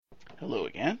Hello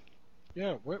again.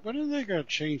 Yeah, when are they going to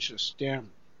change this damn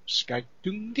Skype?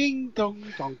 Ding, ding, dong,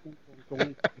 dong, dong, dong,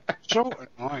 dong. It's so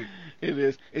annoying. It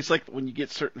is. It's like when you get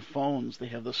certain phones, they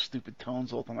have those stupid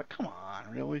tones all the time. Like, come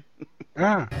on, really?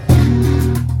 Yeah.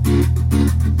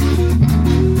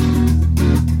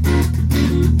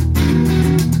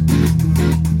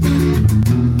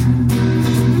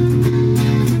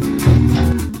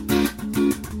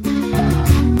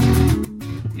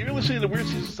 You're listening to Weird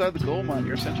Scenes Inside the Gold Mine,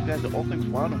 your essential guide to all things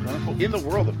wild and wonderful in the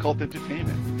world of cult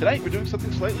entertainment. Tonight, we're doing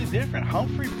something slightly different.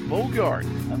 Humphrey Bogart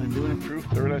on the new and improved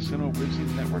Third Eye Cinema Weird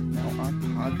Scenes Network, now on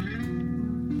Podbean.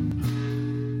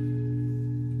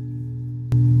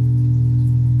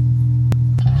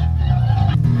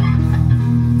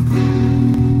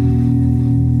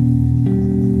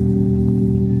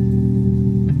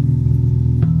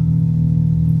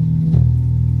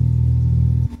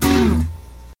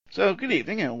 So, good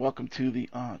evening, and welcome to the,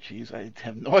 I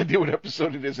have no idea what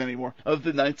episode it is anymore, of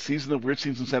the 9th season of Weird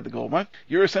Scenes Inside the Gold Mine,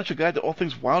 your essential guide to all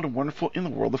things wild and wonderful in the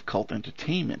world of cult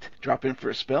entertainment. Drop in for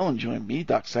a spell and join me,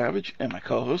 Doc Savage, and my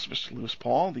co-host, Mr. Lewis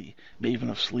Paul, the Maven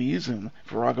of Sleaze and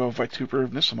Virago of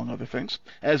Vituperousness, among other things,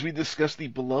 as we discuss the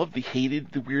beloved, the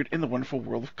hated, the weird, and the wonderful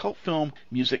world of cult film,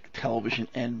 music, television,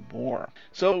 and more.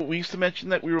 So, we used to mention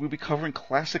that we will be covering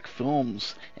classic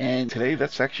films, and today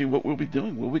that's actually what we'll be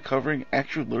doing. We'll be covering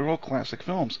actual literal classic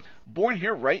films. Born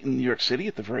here right in New York City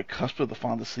at the very cusp of the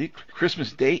Fonda Sleep,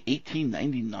 Christmas Day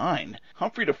 1899,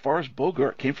 Humphrey DeForest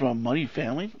Bogart came from a moneyed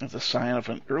family as a scion of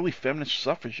an early feminist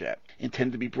suffragette,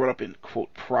 intended to be brought up in,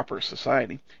 quote, proper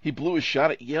society. He blew his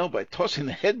shot at Yale by tossing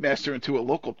the headmaster into a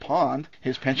local pond,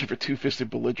 his penchant for two-fisted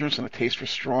belligerence and a taste for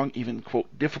strong, even,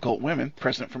 quote, difficult women,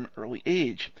 present from an early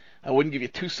age. I wouldn't give you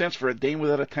 2 cents for a dame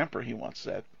without a temper, he once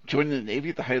said. Joining the Navy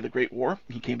at the height of the Great War,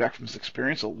 he came back from his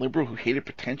experience a liberal who hated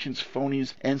pretensions,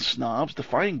 phonies, and snobs,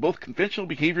 defying both conventional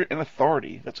behavior and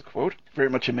authority. That's a quote.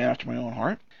 Very much a man after my own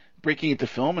heart. Breaking into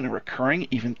film in a recurring,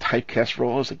 even typecast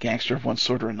role as a gangster of one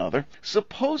sort or another,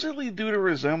 supposedly due to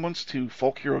resemblance to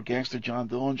folk hero gangster John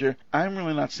Dillinger. I'm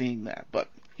really not seeing that, but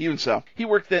even so, he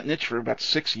worked that niche for about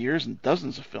 6 years in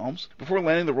dozens of films, before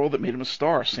landing the role that made him a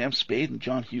star, Sam Spade in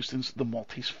John Huston's The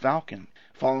Maltese Falcon.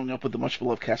 Following up with the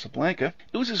much-beloved Casablanca,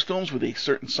 it was his films with a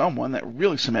certain someone that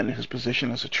really cemented his position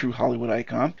as a true Hollywood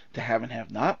icon: To Have and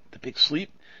Have Not, The Big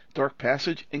Sleep, Dark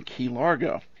Passage, and Key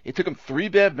Largo. It took him 3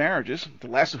 bad marriages, the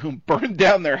last of whom burned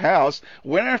down their house,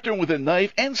 went after him with a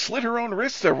knife, and slit her own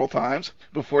wrist several times,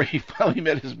 before he finally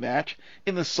met his match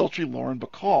in the sultry Lauren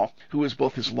Bacall, who was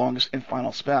both his longest and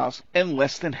final spouse, and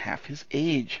less than half his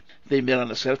age. They met on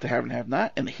the set of To Have and Have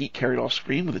Not, and the heat carried off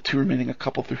screen, with the two remaining a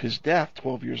couple through his death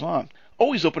 12 years on.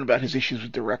 Always open about his issues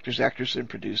with directors, actors, and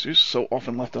producers, so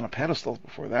often left on a pedestal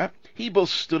before that. He both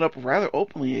stood up rather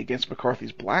openly against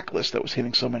McCarthy's blacklist that was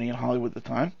hitting so many in Hollywood at the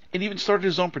time, and even started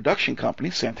his own production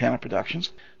company, Santana Productions,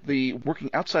 the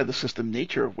working outside the system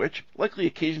nature of which likely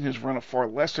occasioned his run of far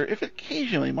lesser, if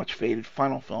occasionally much faded,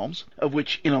 final films, of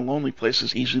which In a Lonely Place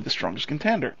is easily the strongest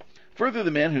contender. Further,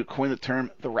 the man who coined the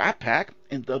term the Rat Pack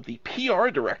and dubbed the PR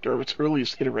director of its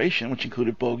earliest iteration, which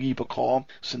included Bogey, Bacall,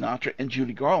 Sinatra, and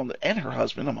Judy Garland, and her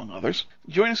husband, among others.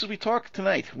 Join us as we talk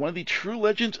tonight, one of the true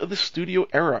legends of the studio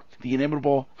era, the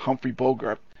inimitable Humphrey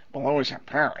Bogart. Well, always in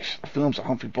Paris, the films of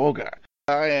Humphrey Bogart.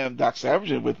 I am Doc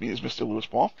Savage, and with me is Mr. Lewis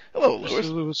Paul. Hello, Lewis.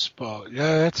 Mr. Lewis Paul.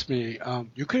 Yeah, that's me.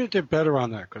 You could have did better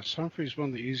on that, because Humphrey's one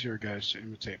of the easier guys to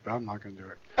imitate, but I'm not going to do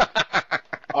it.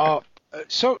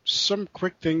 So, some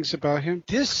quick things about him.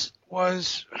 He's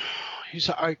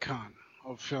an icon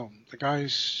of film. The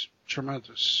guy's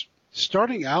tremendous.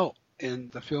 Starting out in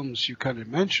the films you kind of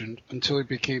mentioned, until he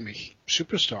became a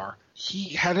superstar, he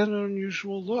had an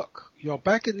unusual look. You know,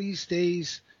 back in these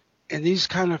days, in these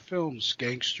kind of films,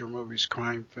 gangster movies,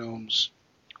 crime films,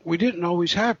 we didn't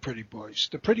always have pretty boys.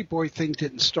 The pretty boy thing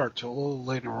didn't start till a little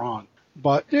later on.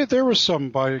 But yeah, there was some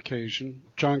by occasion.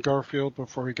 John Garfield,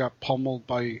 before he got pummeled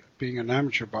by being an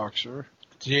amateur boxer.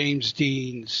 James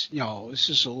Dean's, this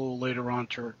is a little later on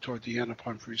toward the end of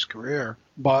Humphrey's career.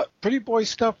 But pretty boy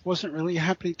stuff wasn't really a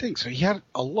happening thing. So he had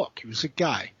a look. He was a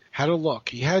guy. Had a look.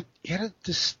 He had a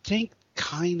distinct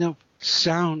kind of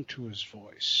sound to his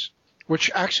voice,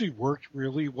 which actually worked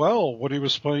really well when he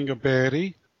was playing a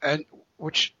baddie, and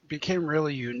which became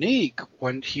really unique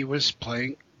when he was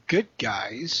playing good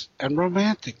guys and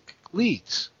romantic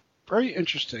leads. Very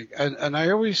interesting. And I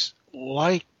always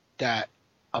liked that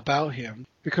about him,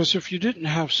 because if you didn't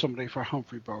have somebody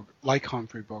like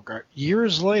Humphrey Bogart,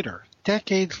 years later,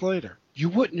 decades later, you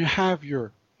wouldn't have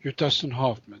your Dustin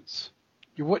Hoffmans.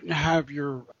 You wouldn't have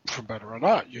your, for better or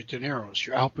not, your De Niro's,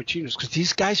 your Al Pacinos, because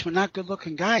these guys were not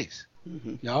good-looking guys. Mm-hmm.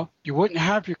 You know, you wouldn't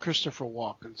have your Christopher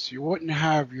Walkens. You wouldn't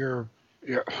have your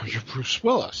Bruce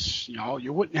Willis. You know,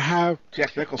 you wouldn't have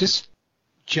Jack Nicholson. this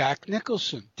Jack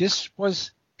Nicholson. This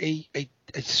was a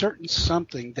certain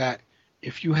something that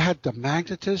if you had the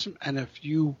magnetism and if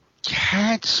you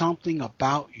had something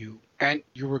about you and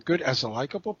you were good as a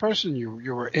likable person, you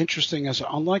were interesting as an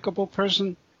unlikable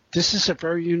person, this is a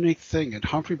very unique thing. And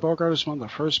Humphrey Bogart is one of the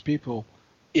first people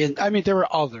there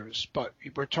were others, but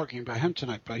we're talking about him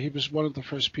tonight, but he was one of the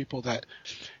first people that,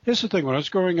 here's the thing, when I was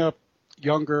growing up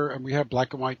younger and we had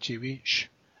black and white TV,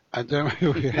 and then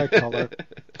we had color.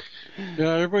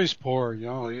 Yeah, everybody's poor, you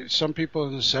know. Some people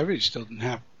in the 70s still didn't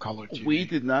have color TV. We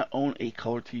did not own a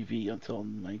color TV until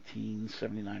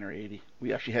 1979 or 80.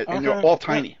 We actually had, and Okay. they were all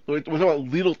tiny. It was all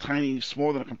little tiny,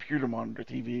 smaller than a computer monitor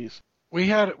TVs. We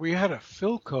had a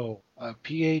Philco,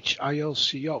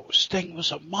 PHILCO. This thing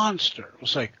was a monster. It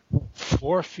was like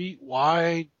 4 feet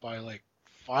wide by like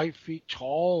 5 feet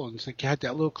tall, and it's like you had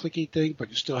that little clicky thing, but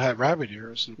you still had rabbit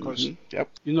ears. And of course, Yep.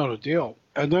 you know the deal.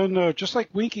 And then just like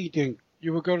Winky Dink,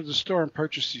 you would go to the store and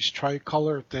purchase these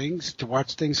tricolor things to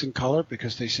watch things in color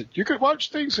because they said you could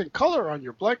watch things in color on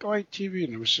your black and white TV,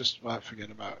 and it was just forget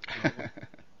about it.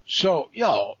 So,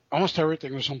 almost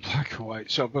everything was on black and white.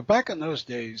 So, but back in those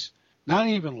days, not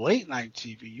even late night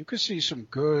TV, you could see some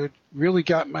good, really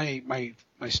got my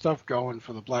stuff going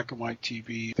for the black and white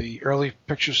TV. The early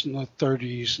pictures in the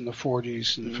 30s and the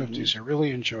 40s and the 50s, I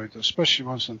really enjoyed those, especially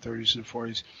ones in the 30s and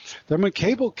 40s. Then when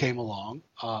cable came along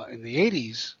in the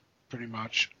 80s, pretty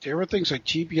much, there were things like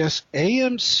TBS,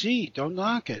 AMC, don't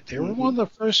knock it. They were one of the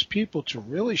first people to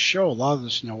really show a lot of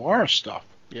this noir stuff.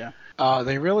 Yeah.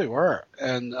 They really were.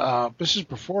 And this is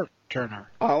before Turner.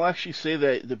 I'll actually say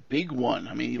that the big one,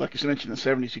 I mean, like you mentioned, in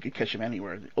the 70s, you could catch them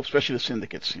anywhere, especially the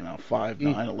syndicates, 5,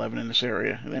 9, 11 in this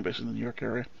area, and anybody's in the New York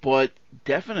area. But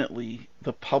definitely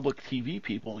the public TV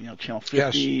people, Channel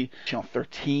 50, Channel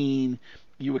 13,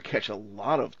 you would catch a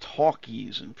lot of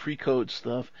talkies and pre-code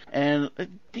stuff, and a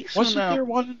decent Wasn't amount. there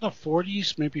one in the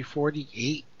 40s, maybe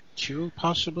 48? Two,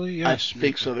 possibly, yes. I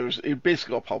think so. There was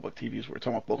basically all public TVs. We're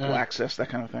talking about local access, that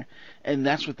kind of thing, and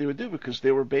that's what they would do because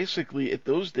they were basically at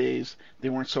those days they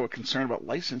weren't so concerned about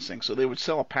licensing, so they would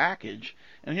sell a package,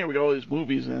 and here we got all these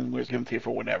movies, and we're giving them to you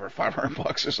for whatever,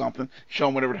 $500 or something. Show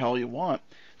them whatever the hell you want.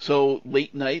 So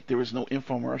late night there was no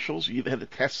infomercials. You either had the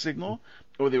test signal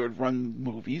or they would run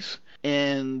movies.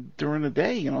 And during the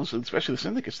day, so especially the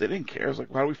syndicates, they didn't care. It was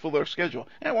like, how do we fill their schedule?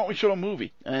 And why don't we show a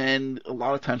movie? And a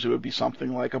lot of times it would be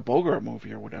something like a Bogart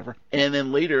movie or whatever. And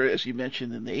then later, as you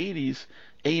mentioned, in the 80s,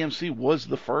 AMC was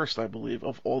the first, I believe,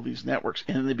 of all these networks.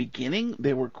 And in the beginning,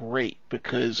 they were great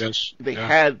because they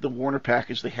had the Warner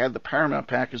package, they had the Paramount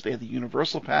package, they had the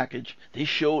Universal package. They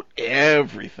showed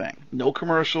everything. No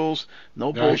commercials,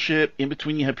 no bullshit. In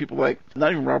between, you had people like,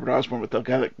 not even Robert Osborne, but the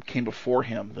guy that came before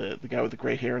him, the guy with the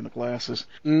gray hair and the glasses.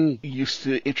 He used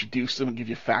to introduce them and give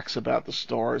you facts about the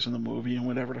stars in the movie and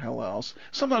whatever the hell else.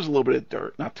 Sometimes a little bit of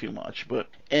dirt, not too much.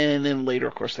 And then later,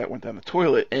 of course, that went down the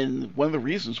toilet. And one of the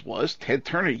reasons was Ted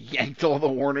Turner yanked all the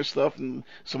Warner stuff and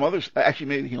some others. Actually,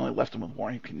 maybe he only left them with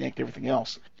Warner. He yanked everything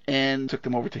else and took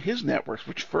them over to his networks,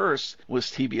 which first was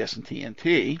TBS and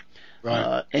TNT.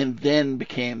 Right. And then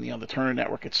became the Turner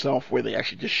Network itself, where they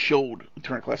actually just showed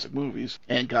Turner Classic Movies.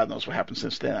 And God knows what happened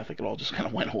since then. I think it all just kind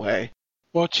of went away.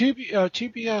 Well,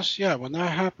 TBS, when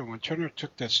that happened, when Turner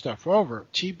took that stuff over,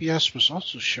 TBS was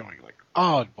also showing like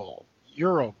oddball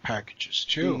Euro packages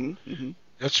too.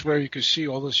 That's where you could see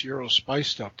all this Euro spy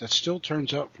stuff that still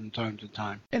turns up from time to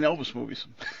time. And Elvis movies.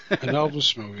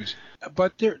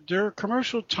 But their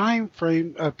commercial time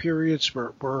frame periods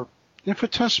were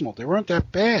infinitesimal. They weren't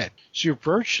that bad. So you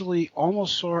virtually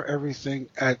almost saw everything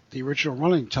at the original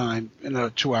running time in a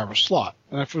 2-hour slot.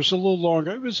 And if it was a little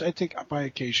longer, it was, I think, by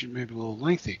occasion, maybe a little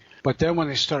lengthy. But then when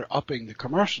they started upping the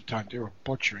commercial time, they were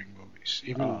butchering movies.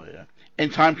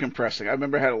 And time compressing. I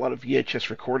remember I had a lot of VHS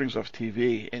recordings off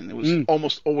TV, and it was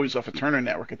almost always off a Turner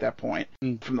Network at that point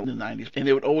from the 90s. And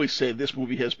they would always say, this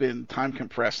movie has been time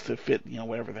compressed to fit,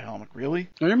 whatever the hell. I'm like, really?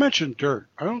 Now, you mentioned dirt.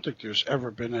 I don't think there's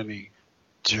ever been any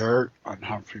dirt on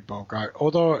Humphrey Bogart,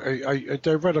 although I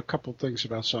read a couple things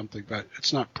about something, but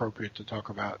it's not appropriate to talk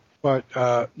about. But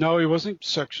no, he wasn't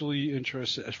sexually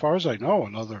interested, as far as I know,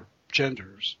 in other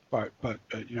genders. But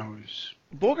he's...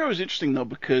 Bogart was interesting, though,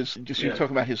 because you were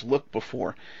talking about his look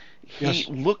before. He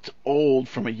looked old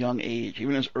from a young age.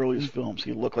 Even in his earliest films,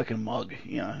 he looked like a mug.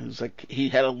 It was like he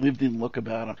had a lived-in look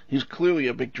about him. He was clearly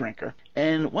a big drinker.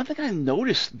 And one thing I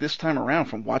noticed this time around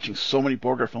from watching so many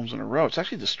Bogart films in a row, it's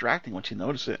actually distracting once you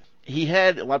notice it. He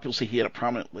had, a lot of people say he had a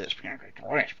prominent lisp.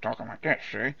 Talking like this,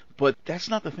 see? But that's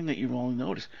not the thing that you only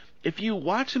notice. if you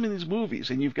watch him in these movies,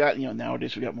 and you've got,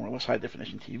 nowadays we've got more or less high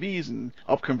definition TVs and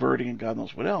up converting and God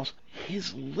knows what else,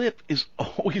 his lip is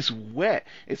always wet.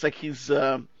 It's like he's,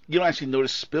 you don't actually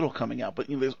notice spittle coming out, but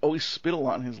there's always spittle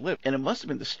on his lip, and it must have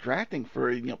been distracting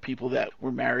for people that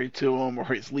were married to him or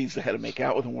his leads that had to make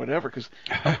out with him, whatever. Because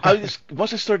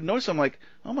once I started noticing, I'm like,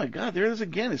 oh my God, there it is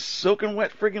again, his soaking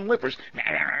wet friggin' lip.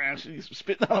 He's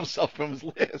spitting on himself from his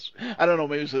lips. I don't know,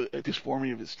 maybe it was a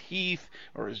deformity of his teeth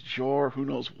or his jaw, who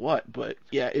knows what, but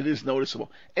yeah, it is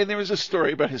noticeable. And there was a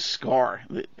story about his scar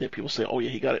that people say, oh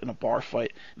yeah, he got it in a bar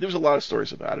fight. There was a lot of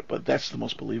stories about it, but that's the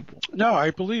most believable. No,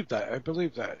 I believe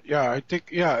that. Yeah, I think,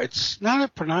 it's not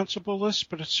a pronounceable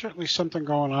list, but it's certainly something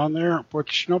going on there,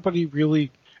 which nobody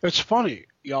really, it's funny,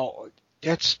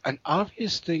 that's an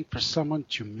obvious thing for someone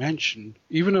to mention,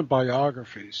 even in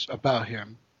biographies about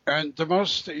him. And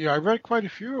I read quite a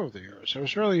few over the years. I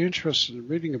was really interested in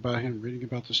reading about him, reading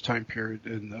about this time period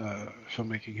in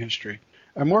filmmaking history.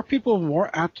 And more people were more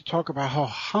apt to talk about how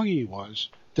hung he was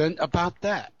than about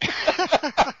that.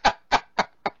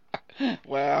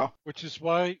 Wow. Which is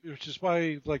why,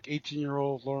 like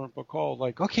 18-year-old Lauren Bacall,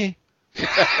 like, okay.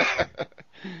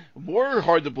 More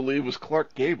hard to believe was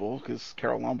Clark Gable, because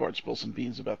Carol Lombard spilled some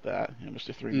beans about that.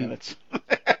 Mr. 3 Minutes.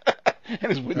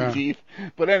 And his wooden teeth.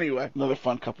 But anyway, another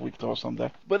fun couple weeks or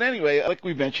someday. But anyway, like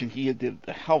we mentioned, he did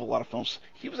a hell of a lot of films.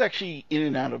 He was actually in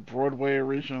and out of Broadway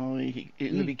originally.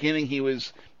 In the beginning, he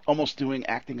was almost doing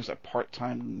acting as a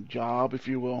part-time job, if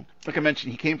you will. Like I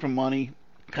mentioned, he came from money.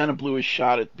 Kind of blew his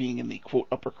shot at being in the, quote,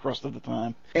 upper crust of the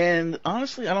time. And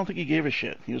honestly, I don't think he gave a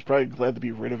shit. He was probably glad to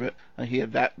be rid of it. He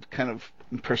had that kind of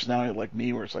personality like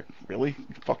me where it's like, really?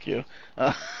 Fuck you.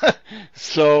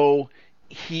 So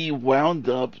he wound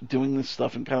up doing this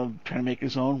stuff and kind of trying to make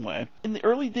his own way. In the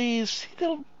early days, he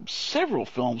did several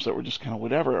films that were just kind of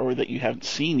whatever, or that you haven't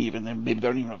seen even, and maybe they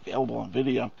aren't even available on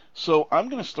video. So I'm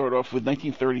going to start off with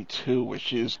 1932,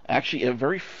 which is actually a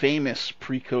very famous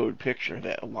pre-code picture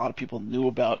that a lot of people knew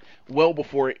about well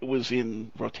before it was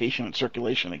in rotation and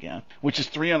circulation again, which is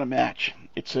Three on a Match.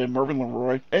 It's a Mervyn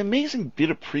LeRoy, an amazing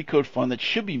bit of pre-code fun that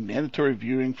should be mandatory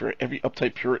viewing for every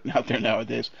uptight Puritan out there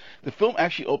nowadays. The film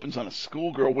actually opens on a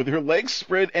schoolgirl with her legs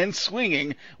spread and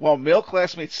swinging while male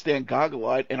classmates stand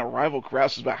goggle-eyed and a rival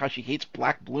grouses about how she hates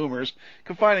black bloomers,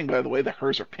 confining, by the way, that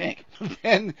hers are pink.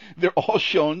 Then they're all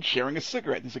shown sharing a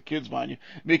cigarette. These are kids, mind you,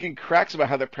 making cracks about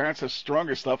how their parents have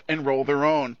stronger stuff and roll their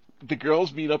own. The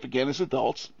girls meet up again as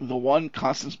adults. The one,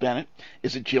 Constance Bennett,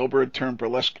 is a jailbird turned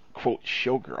burlesque, quote,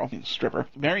 showgirl, stripper.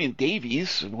 Marion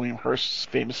Davies, William Hearst's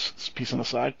famous piece on the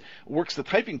side, works the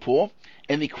typing pool.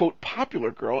 And the, quote, popular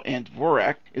girl, Anne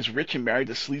Dvorak, is rich and married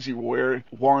to sleazy lawyer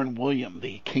Warren William,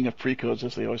 the king of pre-codes,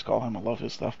 as they always call him. I love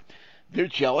his stuff. They're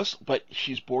jealous, but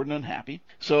she's bored and unhappy.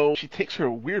 So she takes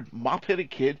her weird mop-headed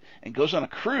kid and goes on a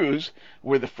cruise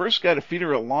where the first guy to feed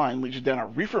her a line leads her down a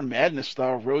Reefer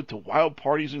Madness-style road to wild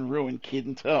parties and ruin, kid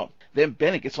in tow. Then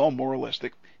Bennett gets all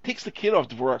moralistic, takes the kid off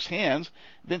Dvorak's hands,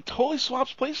 then totally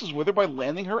swaps places with her by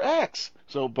landing her ex.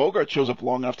 So Bogart shows up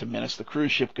long enough to menace the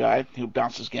cruise ship guy, who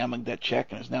bounces gambling debt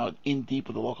check and is now in deep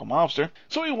with the local mobster.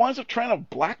 So he winds up trying to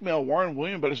blackmail Warren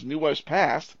William about his new wife's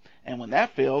past. And when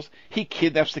that fails, he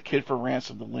kidnaps the kid for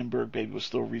ransom. The Lindbergh baby was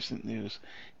still recent news.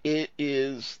 It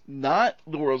is not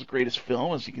the world's greatest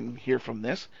film, as you can hear from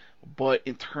this, but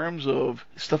in terms of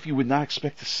stuff you would not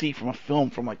expect to see from a film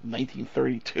from like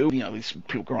 1932, these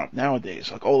people growing up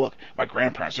nowadays, like, oh look, my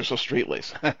grandparents, they're so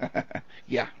straight-laced.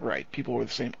 Yeah, right, people were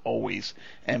the same always.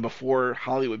 And before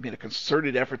Hollywood made a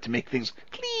concerted effort to make things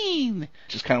clean,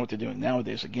 which is kind of what they're doing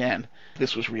nowadays again,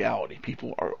 this was reality.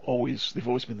 People they've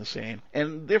always been the same.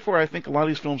 And therefore, I think a lot of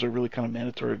these films are really kind of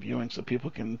mandatory viewing, so people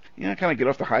can, kind of get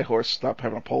off the high horse, stop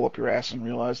having a pole up your ass, and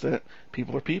realize that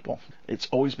people are people. It's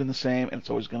always been the same, and it's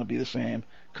always going to be the same.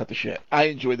 Cut the shit. I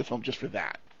enjoyed the film just for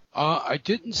that. I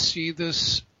didn't see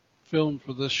this film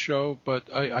for this show,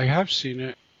 but I have seen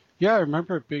it. Yeah, I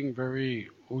remember it being very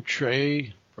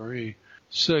outre, very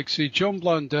sexy. Joan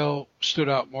Blondell stood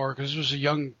out more because it was a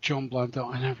young Joan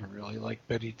Blondell. I never really liked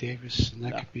Betty Davis, and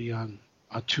that could be on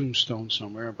a tombstone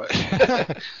somewhere. But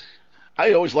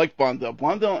I always liked Blondell.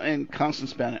 Blondell and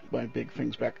Constance Bennett, my big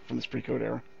things back from this pre-code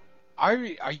era.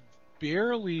 I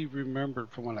barely remembered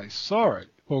from when I saw it,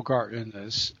 Bogart in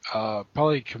this.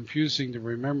 Probably confusing the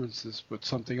remembrances with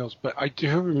something else. But I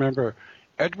do remember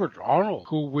Edward Arnold,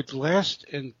 who would last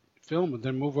in film and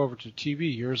then move over to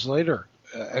TV years later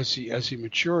as he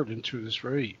matured into this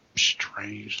very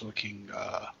strange-looking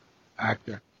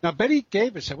actor. Now, Betty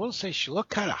Davis, I will say she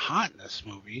looked kind of hot in this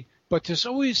movie, but there's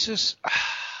always this...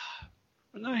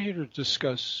 I'm not here to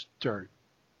discuss dirt,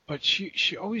 but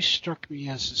she always struck me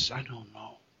as this, I don't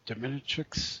know,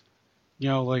 dominatrix.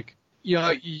 Like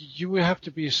Yeah, you would have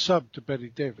to be a sub to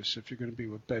Betty Davis if you're going to be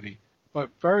with Betty. But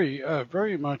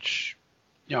very much,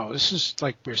 this is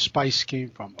like where Spice came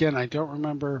from. Again, I don't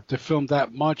remember the film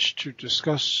that much to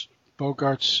discuss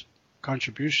Bogart's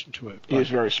contribution to it. He was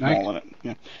very small in it.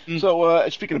 Yeah. So,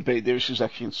 speaking of Betty Davis, she's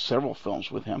actually in several films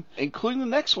with him, including the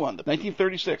next one,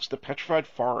 1936, The Petrified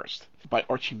Forest, by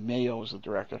Archie Mayo as the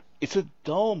director. It's a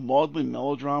dull, maudlin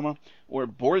melodrama where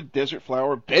bored desert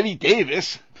flower Betty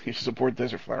Davis, she's a bored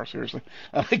desert flower, seriously,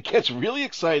 gets really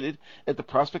excited at the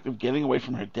prospect of getting away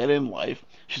from her dead-end life.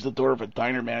 She's the daughter of a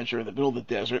diner manager in the middle of the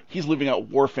desert. He's living out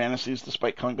war fantasies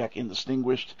despite coming back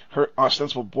indistinguished. Her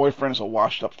ostensible boyfriend is a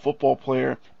washed-up football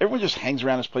player. Everyone just hangs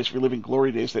around this place reliving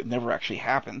glory days that never actually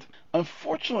happened.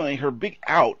 Unfortunately, her big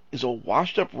out is a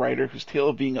washed-up writer whose tale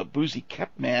of being a boozy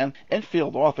kept man and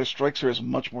failed author strikes her as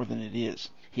much more than it is.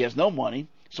 He has no money,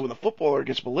 so when the footballer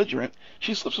gets belligerent,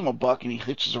 she slips him a buck and he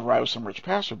hitches a ride with some rich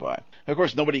passerby. Of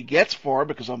course, nobody gets far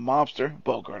because a mobster,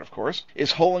 Bogart of course,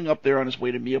 is holing up there on his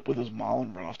way to meet up with his moll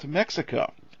and run off to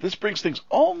Mexico. This brings things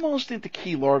almost into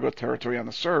Key Largo territory on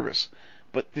the surface,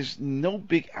 but there's no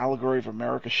big allegory of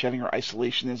America shedding her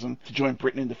isolationism to join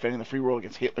Britain in defending the free world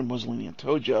against Hitler, Mussolini, and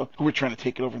Tojo, who were trying to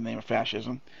take it over in the name of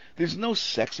fascism. There's no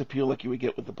sex appeal like you would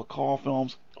get with the Bacall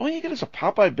films. All you get is a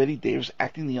Popeye Betty Davis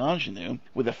acting the ingenue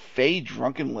with a fey,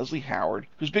 drunken Leslie Howard,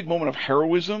 whose big moment of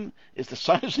heroism is to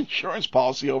sign his insurance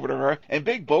policy over to her and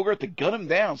beg Bogart to gun him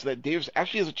down so that Davis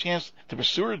actually has a chance to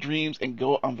pursue her dreams and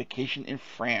go on vacation in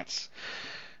France.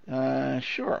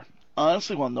 Sure.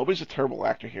 Honestly, while nobody's a terrible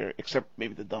actor here, except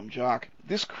maybe the dumb jock,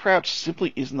 this crowd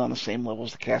simply isn't on the same level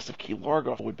as the cast of Key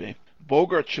Largo would be.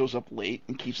 Bogart shows up late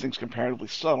and keeps things comparatively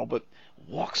subtle, but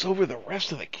walks over the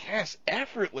rest of the cast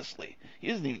effortlessly. He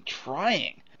isn't even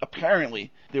trying.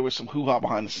 Apparently, there was some hoo-ha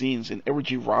behind the scenes, and Edward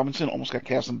G. Robinson almost got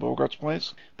cast in Bogart's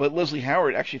place. But Leslie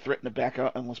Howard actually threatened to back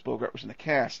out unless Bogart was in the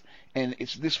cast. And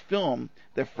it's this film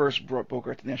that first brought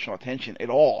Bogart to national attention at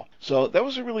all. So that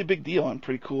was a really big deal and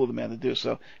pretty cool of the man to do.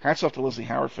 So hats off to Leslie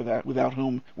Howard for that, without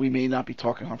whom we may not be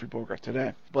talking Humphrey Bogart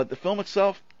today. But the film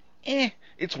itself,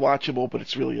 it's watchable, but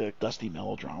it's really a dusty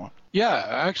melodrama. Yeah,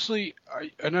 actually,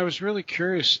 I was really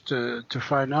curious to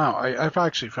find out. I've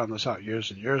actually found this out years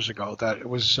and years ago that it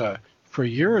was, for a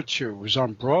year or two, it was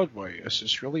on Broadway as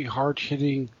this really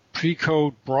hard-hitting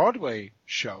pre-code Broadway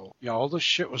show. All this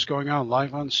shit was going on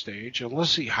live on stage, and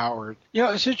Leslie Howard,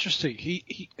 it's interesting.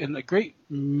 He in a great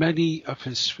many of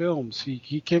his films,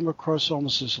 he came across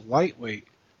almost as lightweight,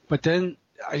 but then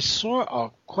I saw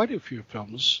quite a few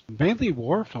films, mainly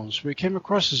war films, where he came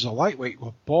across as a lightweight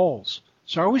with balls.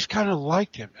 So I always kind of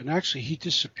liked him. And actually, he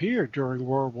disappeared during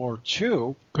World War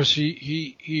II because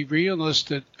he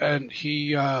re-enlisted and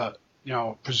he,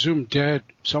 presumed dead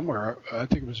somewhere. I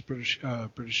think it was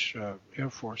British Air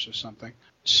Force or something.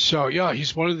 So,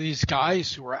 he's one of these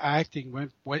guys who were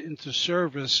acting, went into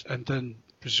service, and then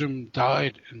presumed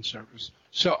died in service.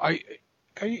 So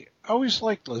I always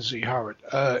liked Leslie Howard.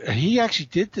 He actually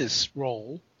did this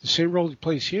role, the same role he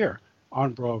plays here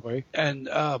on Broadway. And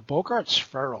Bogart's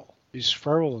feral. He's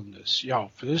feral in this.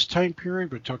 For this time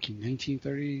period, we're talking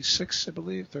 1936, I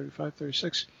believe, 35,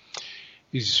 36.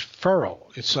 He's feral.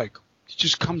 It's like he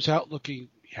just comes out looking,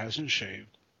 he hasn't shaved.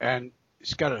 And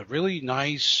he's got a really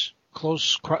nice,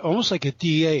 close, almost like a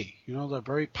DA. The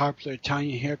very popular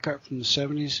Italian haircut from the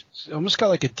 70s. It's almost got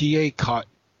like a DA cut.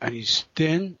 And he's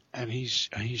thin, and he's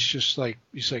just like,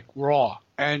 he's like raw.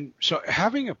 And so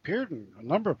having appeared in a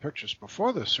number of pictures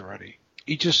before this already,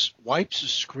 he just wipes the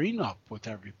screen up with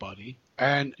everybody.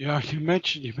 And, you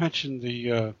mentioned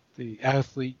the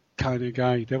athlete kind of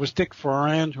guy. There was Dick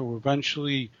Foran, who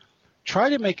eventually tried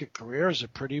to make a career as a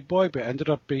pretty boy, but ended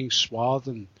up being swathed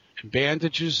in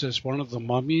bandages as one of the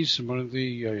mummies in one of the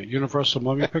Universal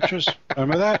Mummy pictures.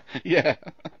 Remember that? Yeah.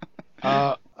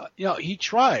 He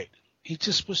tried. He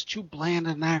just was too bland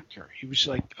an actor. He was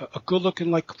like a good-looking,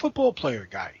 like, football player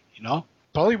guy,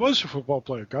 Probably was a football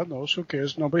player. God knows. Who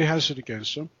cares? Nobody has it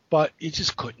against him. But he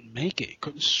just couldn't make it. He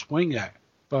couldn't swing that.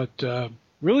 But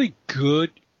really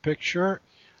good picture.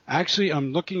 Actually,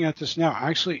 I'm looking at this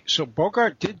now. So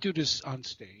Bogart did do this on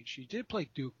stage. He did play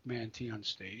Duke Manty on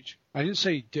stage. I didn't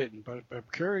say he didn't, but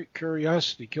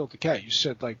curiosity killed the cat. You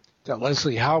said, like, that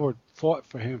Leslie Howard fought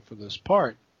for him for this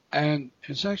part. And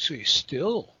it's actually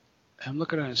still. I'm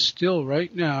looking at it still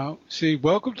right now. See,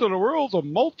 welcome to the world of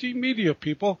multimedia,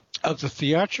 people, of the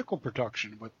theatrical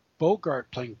production with Bogart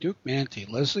playing Duke Manty,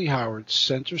 Leslie Howard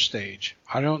center stage.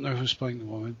 I don't know who's playing the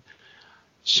woman.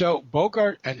 So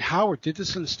Bogart and Howard did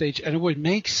this on the stage, and it would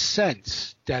make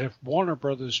sense that if Warner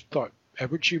Brothers thought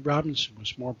Edward G. Robinson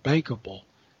was more bankable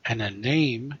and a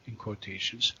name, in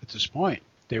quotations, at this point,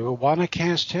 they would want to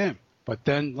cast him. But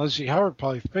then Leslie Howard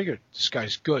probably figured, this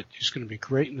guy's good. He's going to be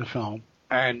great in the film.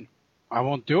 And I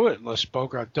won't do it unless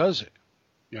Bogart does it.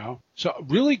 You know, so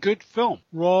really good film,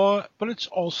 raw, but it's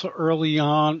also early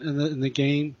on in the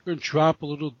game. We're gonna drop a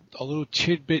little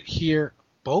tidbit here.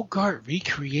 Bogart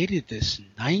recreated this in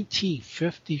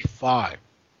 1955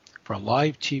 for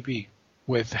live TV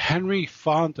with Henry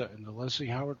Fonda in the Leslie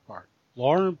Howard part,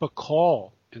 Lauren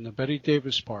Bacall in the Betty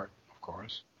Davis part, of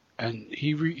course, and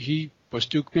he was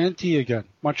Duke Mantee again,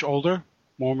 much older,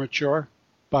 more mature,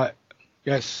 but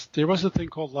yes, there was a thing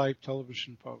called live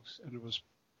television, folks, and it was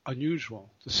unusual,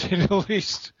 to say the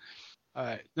least. All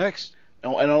right, next.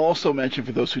 Oh, and I'll also mention,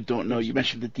 for those who don't know, you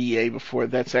mentioned the DA before.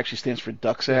 That actually stands for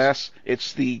Duck's Ass.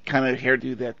 It's the kind of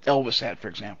hairdo that Elvis had, for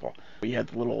example, where you had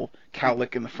the little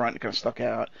cowlick in the front that kind of stuck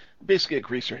out. Basically a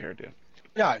greaser hairdo.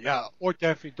 Yeah, or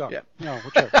Daffy Duck. Yeah. No,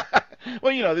 whichever.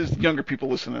 Well, you know, there's younger people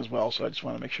listening as well, so I just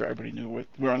want to make sure everybody knew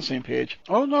we're on the same page.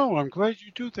 Oh, no, I'm glad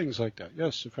you do things like that.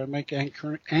 Yes, if I make you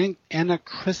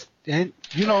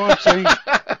know what I'm saying?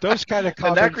 Those kind of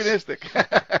comments. Anachronistic.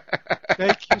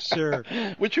 Thank you, sir.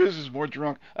 Which is more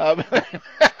drunk?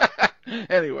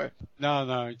 Anyway.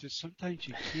 No, just sometimes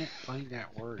you can't find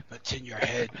that word, but it's in your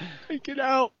head. Take it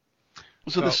out.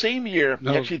 So the same year,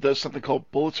 he actually does something called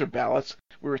Bullets or Ballots.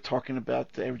 We were talking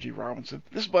about Edward G. Robinson.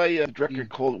 This is by a director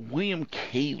called William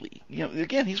Cayley. You know,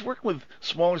 again, he's working with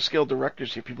smaller scale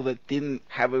directors here, people that didn't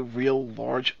have a real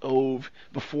large ove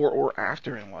before or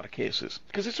after in a lot of cases,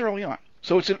 because it's early on.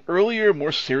 So it's an earlier,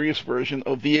 more serious version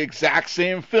of the exact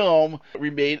same film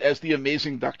remade as The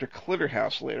Amazing Dr.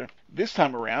 Clitterhouse later. This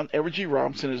time around, Edward G.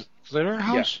 Robinson is...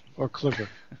 Clitterhouse? Yeah. Or Clitter?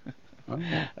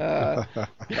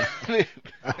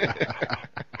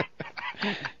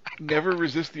 Never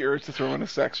resist the urge to throw in a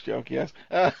sex joke, yes.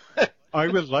 I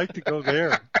would like to go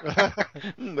there.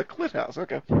 The Clit House,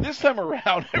 okay. This time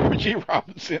around, Edward G.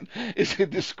 Robinson is a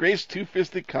disgraced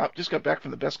two-fisted cop. Just got back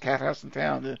from the best cat house in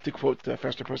town, to quote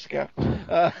Faster Pussycat.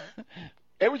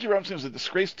 Edward G. Robinson is a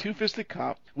disgraced two-fisted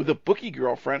cop with a bookie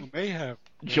girlfriend,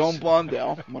 Joan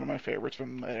Blondell, one of my favorites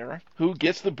from that era, who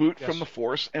gets the boot from the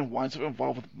force and winds up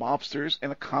involved with mobsters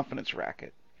and a confidence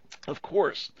racket. Of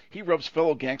course, he rubs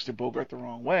fellow gangster Bogart the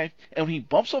wrong way, and when he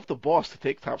bumps off the boss to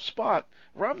take top spot,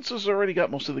 Robinson's already got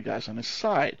most of the guys on his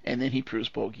side, and then he proves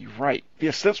Bogey right. The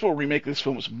ostensible remake of this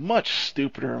film is much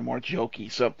stupider and more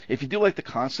jokey, so if you do like the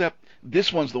concept,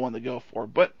 this one's the one to go for.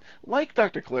 But like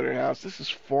Dr. Clitterhouse, this is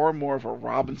far more of a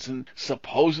Robinson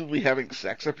supposedly having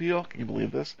sex appeal, can you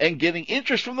believe this? And getting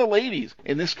interest from the ladies.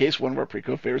 In this case, one of our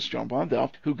pre-co favorites, Joan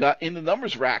Blondell, who got in the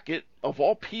numbers racket, of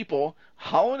all people,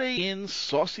 Holiday Inn's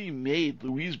saucy maid,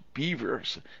 Louise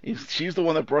Beavers. She's the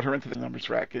one that brought her into the numbers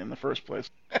racket in the first place.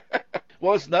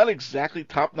 Well, it's not exactly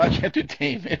top-notch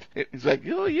entertainment. It's like,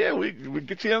 oh, yeah, we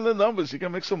get you on the numbers. You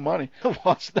can make some money. Well,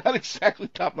 it's not exactly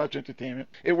top-notch entertainment.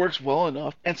 It works well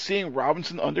enough, and seeing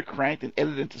Robinson undercranked and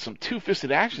edited into some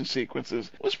two-fisted action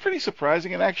sequences was pretty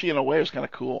surprising, and actually, in a way, it was kind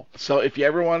of cool. So if you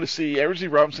ever want to see Edward G.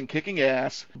 Robinson kicking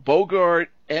ass, Bogart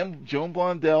and Joan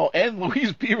Blondell and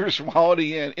Louise Beavers from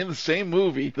Holiday Inn in the same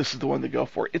movie, this is the one to go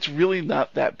for. It's really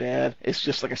not that bad. It's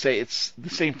just, like I say, it's the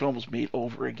same film was made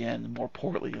over again, more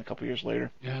poorly a couple years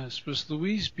later. Yes, was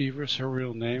Louise Beavers her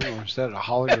real name, or is that a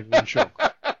Hollywood joke?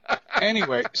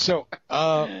 Anyway, so,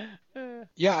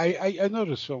 yeah, I know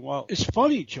this film well. It's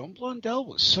funny, Joan Blondell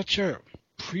was such a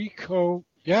pre-code,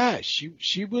 yeah,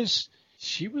 she was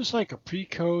like a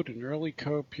pre-code and early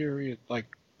code period, like,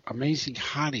 amazing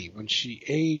hottie when she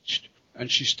aged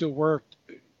and she still worked.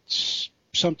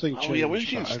 Something changed. Oh, yeah, wasn't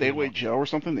she in Stay Away Joe or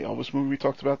something? The Elvis movie we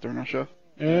talked about during our show?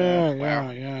 Yeah.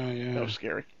 That was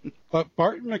scary. But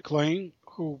Barton McLean,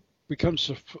 who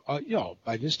becomes,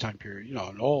 by this time period,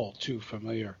 an all too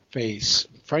familiar face.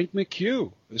 Frank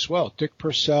McHugh as well. Dick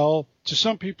Purcell. To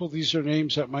some people, these are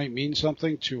names that might mean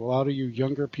something. To a lot of you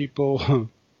younger people,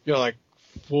 like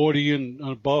 40 and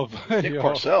above. Dick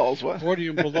Parcells, what? 40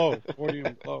 and below. 40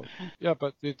 and below. Yeah,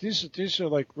 but these are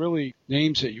like really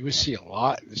names that you would see a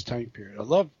lot in this time period. I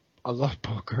love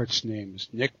Bogart's names.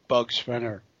 Nick Bugs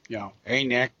Fenner. Hey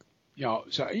Nick.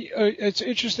 So it's an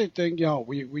interesting thing.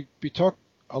 We talked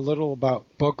a little about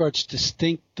Bogart's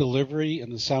distinct delivery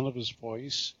and the sound of his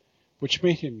voice, which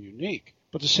made him unique.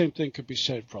 But the same thing could be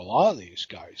said for a lot of these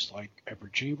guys, like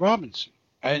Edward G. Robinson.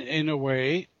 And in a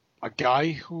way, a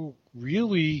guy who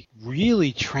really,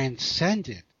 really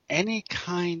transcended any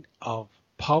kind of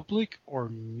public or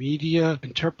media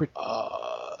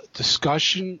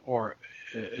discussion or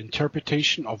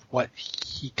interpretation of what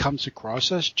he comes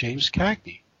across as, James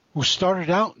Cagney, who started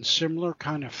out in similar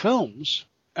kind of films,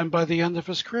 and by the end of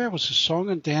his career was a song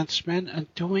and dance man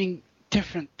and doing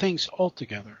different things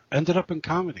altogether. Ended up in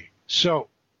comedy. So,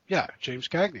 yeah, James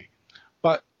Cagney.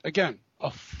 But again,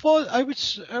 a fun. I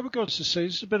would go to say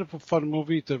it's a bit of a fun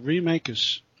movie. The remake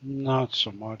is not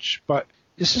so much, but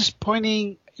this is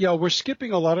pointing. We're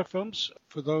skipping a lot of films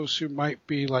for those who might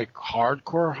be like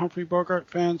hardcore Humphrey Bogart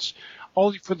fans,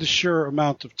 only for the sheer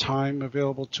amount of time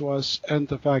available to us and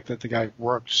the fact that the guy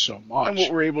worked so much. And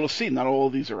what we're able to see, not all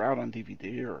of these are out on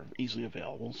DVD or easily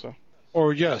available, so.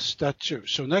 Or yes, that too.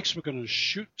 So next we're going to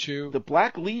shoot to The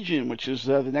Black Legion, which is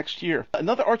the next year.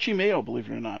 Another Archie Mayo, believe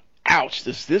it or not. Ouch,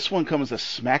 does this one come as a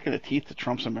smack in the teeth to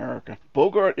Trump's America.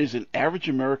 Bogart is an average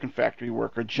American factory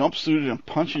worker, jumpsuited and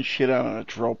punching shit out on a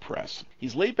drill press.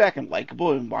 He's laid back and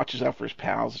likable and watches out for his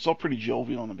pals. It's all pretty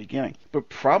jovial in the beginning. But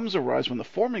problems arise when the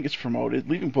foreman gets promoted,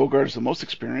 leaving Bogart as the most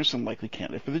experienced and likely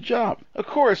candidate for the job. Of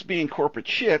course, being corporate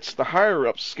shits, the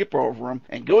higher-ups skip over him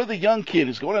and go to the young kid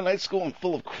who's going to night school and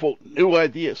full of, quote, new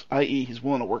ideas, i.e. he's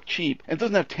willing to work cheap and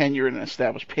doesn't have tenure in an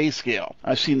established pay scale.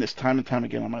 I've seen this time and time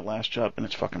again on my last job, and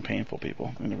it's fucking painful,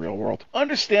 people, in the real world.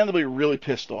 Understandably really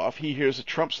pissed off, he hears a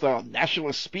Trump-style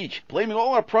nationalist speech blaming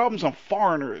all our problems on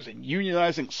foreigners and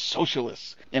unionizing socialists,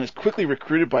 and is quickly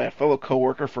recruited by a fellow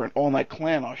co-worker for an all-night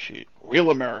Klan offshoot.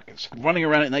 Real Americans, running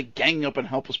around at night ganging up on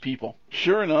helpless people.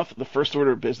 Sure enough, the first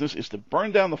order of business is to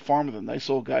burn down the farm of the nice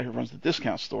old guy who runs the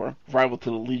discount store, rival to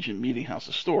the Legion Meeting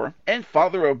House's store, and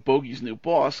father of Bogey's new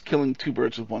boss, killing two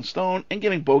birds with one stone, and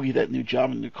getting Bogey that new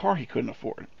job and new car he couldn't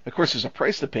afford. Of course, there's a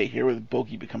price to pay here, with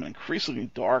Bogey becoming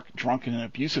increasingly dark, drunken, and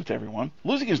abusive to everyone,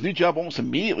 losing his new job almost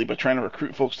immediately by trying to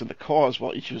recruit folks to the cause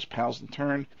while each of his pals in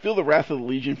turn feel the wrath of the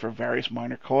Legion for various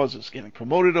minor causes, getting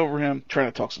promoted over him, trying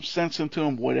to talk some sense into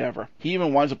him, whatever. He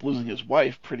even winds up losing his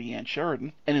wife, pretty Ann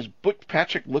Sheridan, and his Butch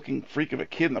Patrick-looking freak of a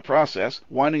kid in the process,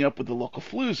 winding up with the local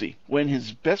floozy. When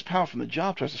his best pal from the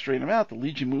job tries to straighten him out, the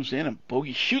Legion moves in and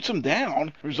Bogey shoots him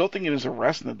down, resulting in his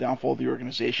arrest and the downfall of the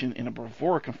organization in a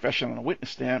bravura confession on a witness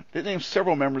stand that names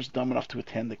several members dumb enough to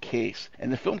attend the case.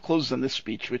 And the film closes on this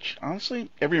speech, which,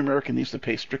 honestly, every American needs to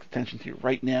pay strict attention to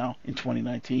right now in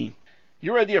 2019.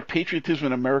 Your idea of patriotism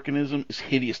and Americanism is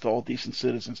hideous to all decent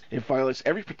citizens. It violates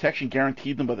every protection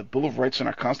guaranteed them by the Bill of Rights in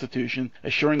our Constitution,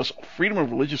 assuring us freedom of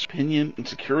religious opinion and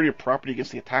security of property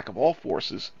against the attack of all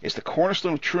forces. It's the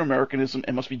cornerstone of true Americanism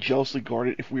and must be jealously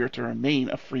guarded if we are to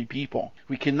remain a free people.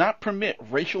 We cannot permit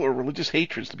racial or religious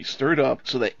hatreds to be stirred up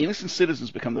so that innocent citizens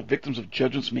become the victims of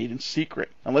judgments made in secret.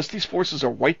 Unless these forces are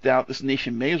wiped out, this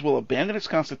nation may as well abandon its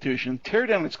Constitution, tear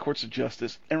down its courts of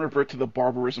justice, and revert to the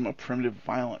barbarism of primitive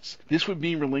violence. This would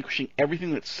mean relinquishing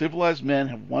everything that civilized men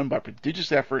have won by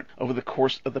prodigious effort over the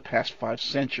course of the past 5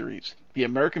 centuries. The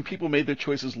American people made their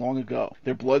choices long ago.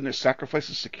 Their blood and their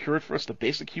sacrifices secured for us the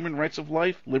basic human rights of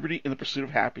life, liberty, and the pursuit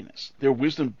of happiness. Their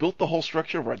wisdom built the whole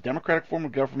structure of our democratic form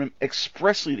of government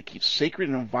expressly to keep sacred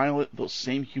and inviolate those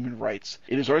same human rights.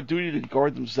 It is our duty to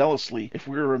guard them zealously if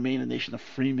we are to remain a nation of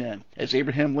free men. As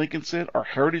Abraham Lincoln said, our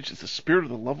heritage is the spirit of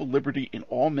the love of liberty in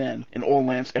all men, in all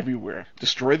lands, everywhere.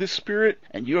 Destroy this spirit,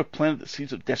 and you have planted the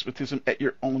seeds of despotism at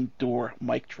your own door.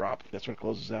 Mic drop. That's what it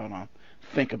closes out on.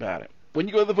 Think about it. When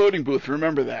you go to the voting booth,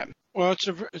 remember that. Well,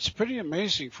 it's pretty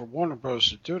amazing for Warner Bros.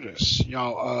 To do this.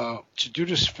 To do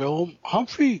this film,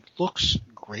 Humphrey looks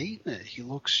great in it. He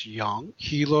looks young.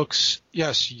 He looks,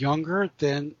 yes, younger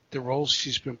than the roles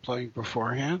he's been playing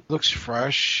beforehand. Looks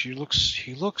fresh. He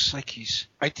looks like he's.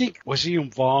 I think, was he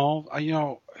involved? I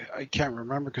can't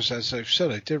remember because, as I've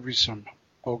said, I did read some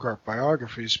Bogart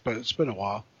biographies, but it's been a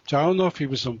while. So I don't know if he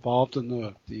was involved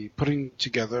in the putting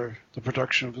together the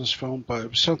production of this film, but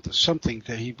it was something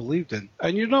that he believed in.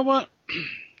 And you know what?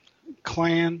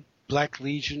 Klan, Black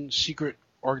Legion, secret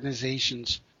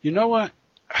organizations. You know what?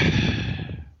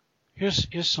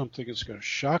 Here's something that's going to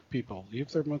shock people.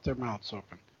 Leave them with their mouths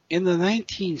open. In the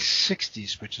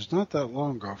 1960s, which is not that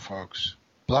long ago, folks,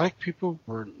 black people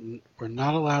were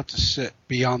not allowed to sit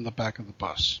beyond the back of the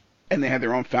bus. And they had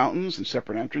their own fountains and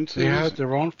separate entrances? They had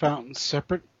their own fountains,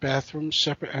 separate bathrooms,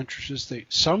 separate entrances.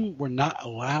 Some were not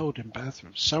allowed in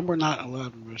bathrooms. Some were not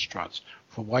allowed in restaurants,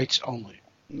 for whites only.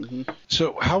 Mm-hmm.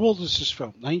 So how old is this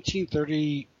film?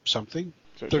 1930-something?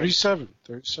 37.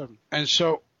 And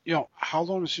so, how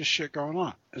long is this shit going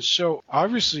on? And so,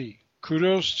 obviously,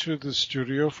 kudos to the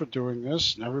studio for doing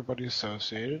this and everybody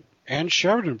associated. Ann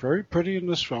Sheridan, very pretty in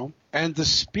this film. And the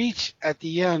speech at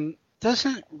the end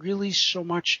doesn't really so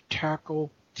much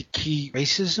tackle the key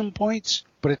racism points,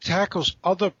 but it tackles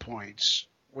other points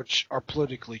which are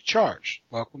politically charged.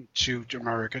 Welcome to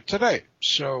America Today.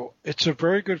 So it's a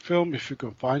very good film. If you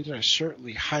can find it, I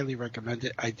certainly highly recommend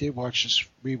it. I did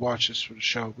rewatch this for the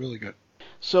show. Really good.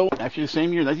 So, actually, the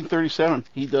same year, 1937,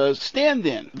 he does Stand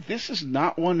In. This is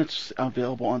not one that's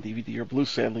available on DVD or Blu,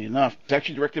 sadly enough. It's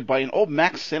actually directed by an old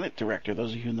Max Sennett director,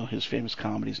 those of you who know his famous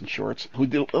comedies and shorts, who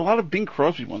did a lot of Bing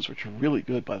Crosby ones, which are really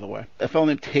good, by the way. A fellow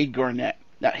named Tay Garnett.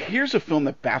 Now, here's a film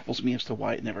that baffles me as to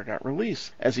why it never got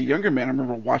released. As a younger man, I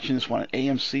remember watching this one at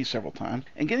AMC several times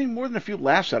and getting more than a few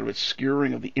laughs out of its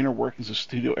skewering of the inner workings of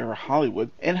studio-era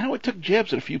Hollywood and how it took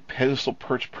jabs at a few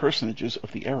pedestal-perched personages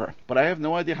of the era. But I have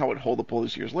no idea how it would hold up all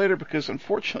these years later because,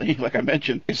 unfortunately, like I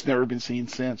mentioned, it's never been seen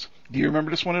since. Do you remember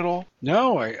this one at all?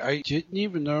 No, I didn't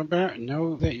even know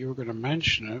that you were going to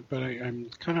mention it, but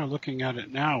I'm kind of looking at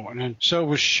it now. And then, so it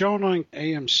was shown on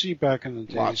AMC back in the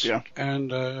days. Lots, yeah.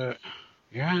 And,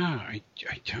 yeah, I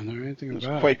don't know anything about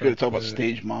it. It's quite good. It's all about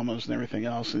stage mamas and everything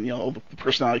else, and all the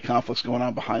personality conflicts going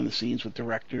on behind the scenes with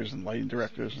directors and lighting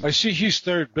directors. I see he's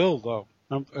third bill though.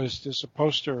 Is this a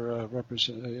poster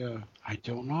represent? I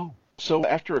don't know. So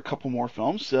after a couple more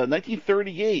films,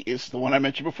 1938 is the one I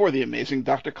mentioned before, The Amazing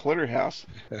Dr. Clutterhouse.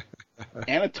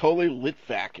 Anatoly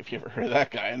Litvak, if you ever heard of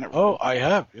that guy. I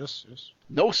have. Yes.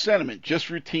 No sentiment, just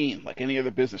routine, like any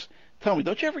other business. Tell me,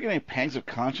 don't you ever get any pangs of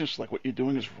conscience like what you're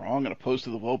doing is wrong and opposed to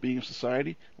the well-being of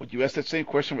society? Would you ask that same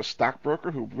question of a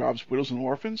stockbroker who robs widows and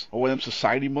orphans? Or one of them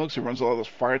society mugs who runs all those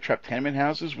fire-trapped tenement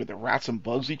houses where the rats and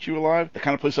bugs eat you alive? The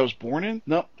kind of place I was born in?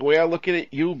 No, the way I look at it,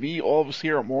 you, me, all of us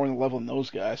here are more on the level than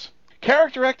those guys.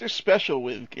 Character actor special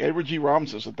with Edward G.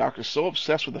 Robinson as a doctor so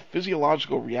obsessed with the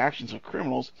physiological reactions of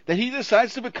criminals that he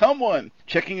decides to become one,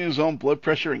 checking his own blood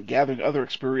pressure and gathering other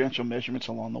experiential measurements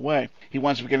along the way. He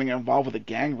winds up getting involved with a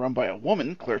gang run by a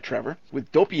woman, Claire Trevor,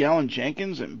 with dopey Alan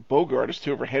Jenkins and Bogart as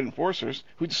two of her head enforcers,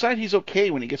 who decide he's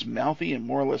okay when he gets mouthy and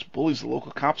more or less bullies the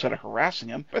local cops out of harassing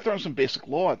him by throwing some basic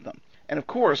law at them. And of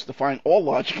course, defying all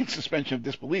logic and suspension of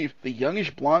disbelief, the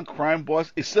youngish blonde crime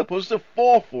boss is supposed to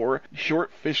fall for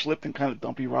short, fish-lipped, and kind of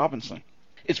dumpy Robinson.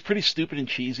 It's pretty stupid and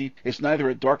cheesy. It's neither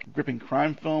a dark, gripping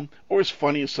crime film or as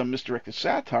funny as some misdirected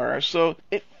satire, so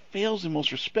it fails in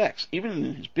most respects. Even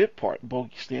in his bit part,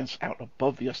 Bogey stands out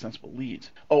above the ostensible leads.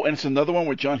 Oh, and it's another one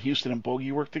where John Huston and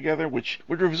Bogey work together, which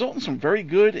would result in some very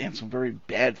good and some very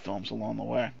bad films along the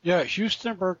way. Yeah,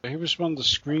 Huston, he was one of the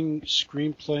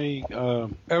screenplay,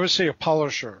 I would say a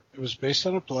polisher. It was based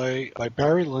on a play by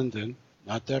Barry Lyndon.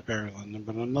 Not that Barry Lyndon,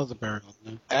 but another Barry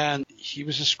Lyndon. And he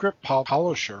was a script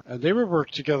polisher. And they would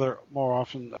work together more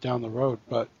often down the road.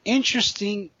 But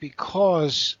interesting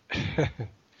because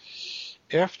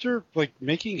after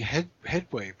making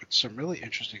headway with some really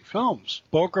interesting films,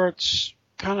 Bogart's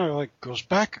kind of goes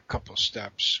back a couple of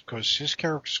steps because his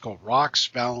character's called Rox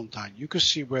Valentine. You could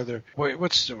see where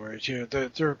what's the word here?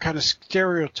 They're kind of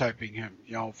stereotyping him,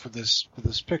 for this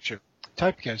picture.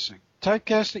 Typecasting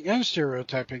and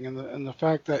stereotyping, and the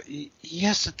fact that he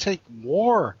has to take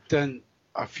more than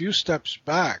a few steps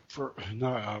back for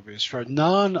non-obvious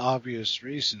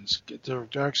reasons. They're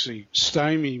actually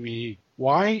stymie me.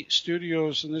 Why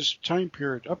studios in this time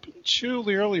period, up until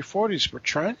the early 40s, were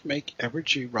trying to make Edward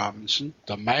G. Robinson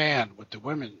the man with the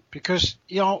women. Because,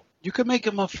 you could make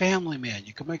him a family man.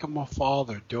 You could make him a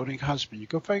father, doting husband. You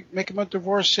could make him a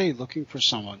divorcee looking for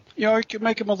someone. You could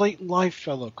make him a late-in-life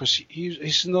fellow because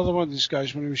he's another one of these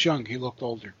guys. When he was young, he looked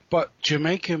older. But to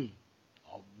make him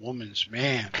a woman's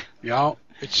man,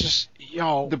 it's just,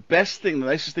 The best thing, the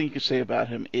nicest thing you could say about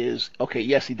him is, okay,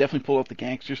 yes, he definitely pulled up the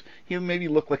gangsters. He maybe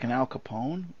looked like an Al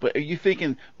Capone, but are you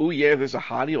thinking, oh yeah, there's a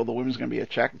hottie, or the woman's going to be a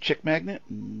chick magnet?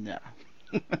 No.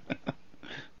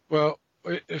 Well,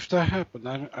 if that happened,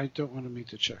 I don't want to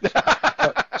meet the chicks.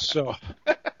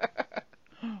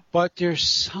 But there's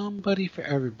somebody for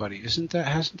everybody, hasn't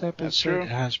that been said? True. It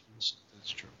has been said.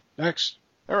 That's true. Next.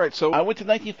 All right, so I went to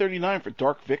 1939 for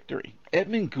Dark Victory.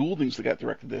 Edmund Goulding's the guy that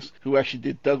directed this, who actually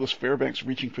did Douglas Fairbanks'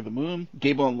 Reaching for the Moon,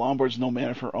 Gable and Lombard's No Man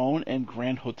of Her Own, and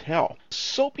Grand Hotel.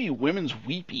 Soapy women's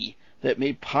weepy that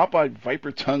made pop-eyed,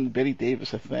 viper-tongued Bette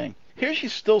Davis a thing. Here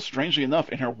she's still, strangely enough,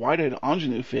 in her wide-eyed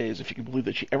ingenue phase, if you can believe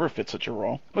that she ever fit such a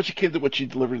role, much akin to what she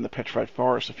delivered in The Petrified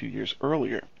Forest a few years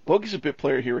earlier. Bogey's a bit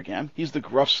player here again. He's the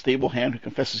gruff, stable hand who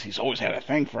confesses he's always had a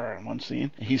thing for her in one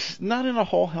scene. He's not in a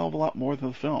whole hell of a lot more than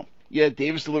the film. Yeah,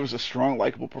 Davis delivers a strong,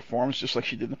 likable performance, just like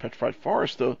she did in The Petrified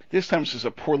Forest, though this time she's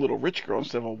a poor little rich girl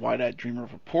instead of a wide-eyed dreamer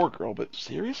of a poor girl. But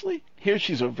seriously? Here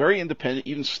she's a very independent,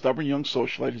 even stubborn young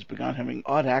socialite who's begun having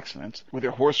odd accidents, with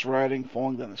her horse riding,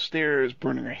 falling down the stairs,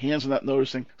 burning her hands and not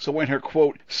noticing. So when her,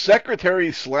 quote,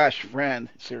 secretary/friend,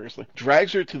 seriously,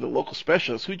 drags her to the local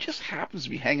specialist, who just happens to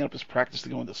be hanging up his practice to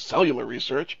go into cellular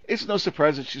research, it's no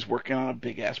surprise that she's working on a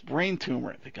big-ass brain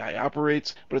tumor. The guy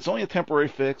operates, but it's only a temporary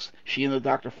fix. She and the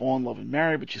doctor fall in love and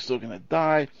marry, but she's still going to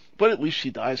die. But at least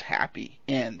she dies happy.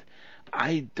 End.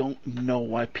 I don't know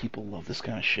why people love this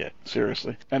kind of shit.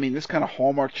 Seriously. I mean, this kind of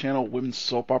Hallmark Channel women's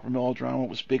soap opera melodrama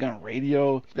was big on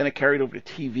radio, then it carried over to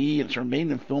TV, and it's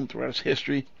remained in film throughout its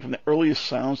history, from the earliest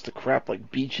sounds to crap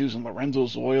like Beaches and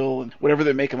Lorenzo's Oil and whatever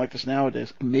they're making like this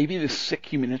nowadays. Maybe this sick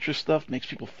human interest stuff makes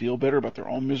people feel better about their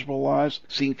own miserable lives,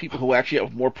 seeing people who actually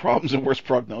have more problems and worse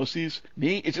prognoses.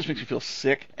 Me, it just makes me feel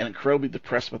sick and incredibly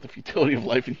depressed about the futility of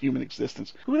life and human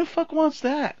existence. Who the fuck wants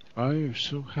that? I am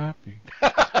so happy.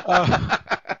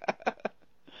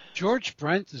 George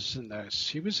Brent is in this.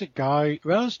 He was a guy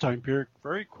around this time period,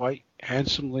 very quite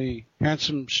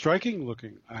handsome, striking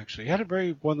looking, actually. He had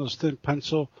one of those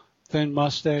thin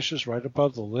mustaches right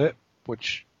above the lip,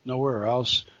 which nowhere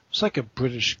else. It's like a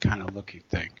British kind of looking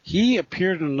thing. He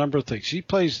appeared in a number of things. He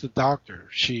plays the doctor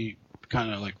she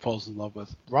kind of like falls in love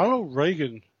with. Ronald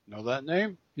Reagan, know that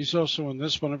name? He's also in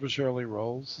this, one of his early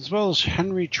roles, as well as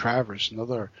Henry Travers,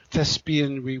 another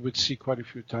thespian we would see quite a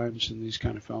few times in these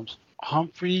kind of films.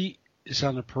 Humphrey is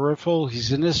on the peripheral.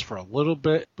 He's in this for a little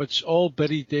bit, but it's all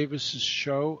Betty Davis's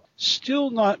show. Still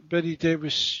not Betty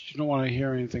Davis you don't want to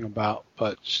hear anything about,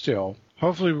 but still.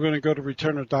 Hopefully we're going to go to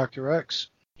Return of Dr. X.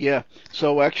 Yeah,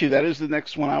 so actually that is the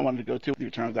next one I wanted to go to, The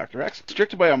Return of Dr. X. It's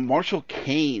directed by a Marshall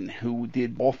Cain, who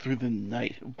did All Through the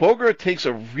Night. Bogart takes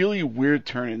a really weird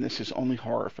turn in this, his only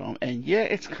horror film, and yeah,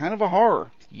 it's kind of a horror.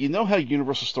 You know how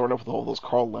Universal started off with all those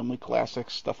Carl Laemmle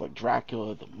classics, stuff like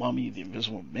Dracula, The Mummy, The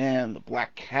Invisible Man, The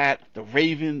Black Cat, The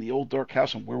Raven, The Old Dark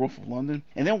House, and Werewolf of London,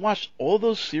 and then watched all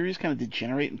those series kind of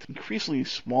degenerate into increasingly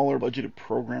smaller budgeted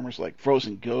programmers like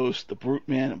Frozen Ghost, The Brute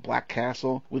Man, and Black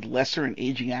Castle, with lesser and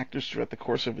aging actors throughout the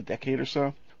course of a decade or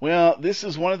so. Well, this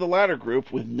is one of the latter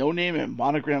group, with no-name and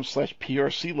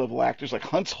monogram/PRC level actors like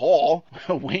Huntz Hall,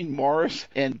 Wayne Morris,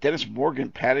 and Dennis Morgan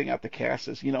padding out the cast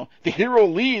as, the hero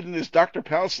lead in this Dr.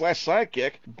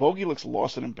 Pal/sidekick. Bogey looks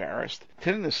lost and embarrassed,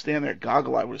 tending to stand there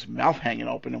goggle-eyed with his mouth hanging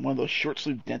open in one of those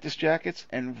short-sleeved dentist jackets,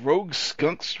 and rogue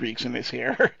skunk streaks in his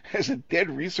hair as a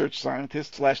dead research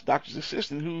scientist/doctor's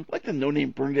assistant who, like the no-name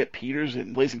Bernadette Peters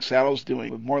in Blazing Saddles doing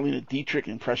with Marlene Dietrich,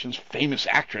 Impression's famous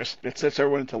actress that sets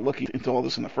everyone into looking into all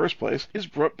this in the first place, is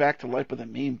brought back to life by the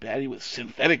main baddie with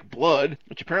synthetic blood,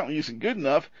 which apparently isn't good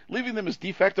enough, leaving them as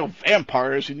de facto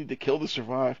vampires who need to kill to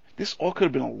survive. This all could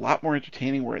have been a lot more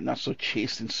entertaining were it not so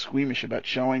chaste and squeamish about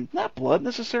showing, not blood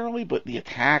necessarily, but the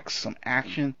attacks, some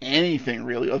action, anything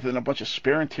really, other than a bunch of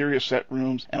spare interior set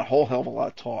rooms and a whole hell of a lot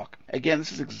of talk. Again,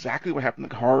 this is exactly what happened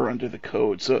to horror under the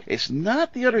code, so it's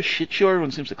not the utter shit show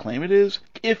everyone seems to claim it is,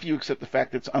 if you accept the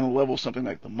fact that it's on the level of something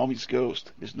like The Mummy's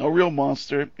Ghost. There's no real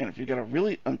monster, and if you got a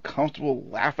really uncomfortable,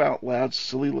 laugh-out-loud,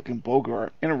 silly-looking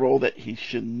Bogart in a role that he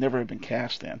should never have been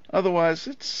cast in. Otherwise,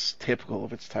 it's typical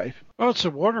of its type. Well, it's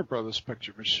a Warner Brothers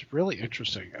picture, which is really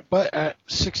interesting. But at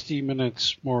 60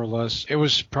 minutes, more or less, it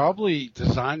was probably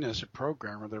designed as a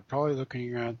programmer. They're probably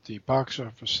looking at the box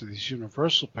office of these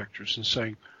Universal pictures and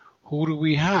saying, who do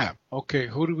we have? Okay,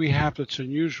 who do we have that's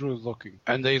unusual looking?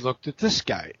 And they looked at this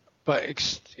guy. But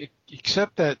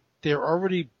except that they're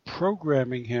already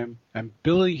programming him and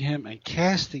billing him and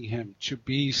casting him to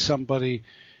be somebody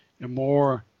in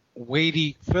more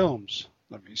weighty films,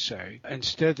 let me say.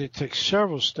 Instead, they take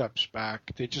several steps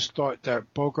back. They just thought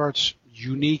that Bogart's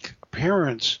unique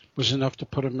appearance was enough to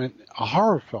put him in a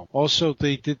horror film. Also,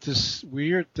 they did this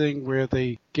weird thing where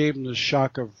they gave him the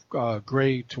shock of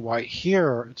gray to white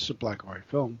hair, it's a black and white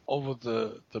film, over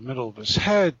the middle of his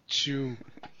head to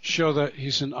show that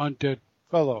he's an undead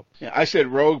fellow. Yeah, I said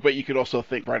rogue, but you could also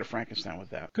think Bride of Frankenstein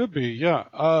with that. Could be,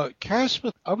 yeah. Cast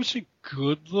with, I would say,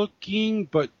 good looking,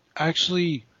 but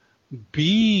actually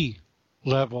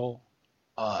B-level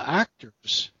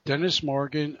actors. Dennis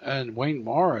Morgan and Wayne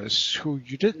Morris, who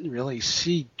you didn't really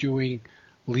see doing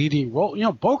leading roles.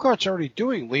 Bogart's already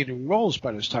doing leading roles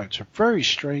by this time. It's a very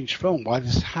strange film. Why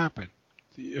does this happen?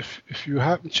 If you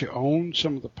happen to own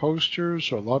some of the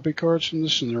posters or lobby cards from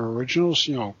this and they're originals,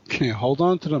 hold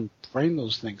on to them, frame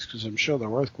those things, because I'm sure they're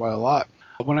worth quite a lot.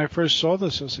 When I first saw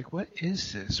this, I was like, what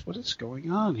is this? What is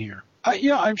going on here?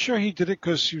 I'm sure he did it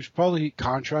because he was probably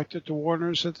contracted to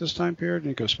Warner's at this time period, and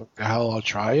he goes, what the hell, I'll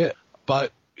try it.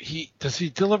 But does he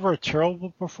deliver a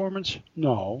terrible performance?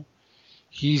 No.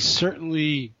 He's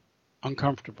certainly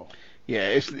uncomfortable. Yeah,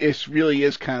 it really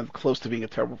is kind of close to being a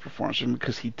terrible performance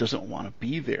because he doesn't want to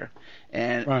be there.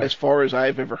 And right. As far as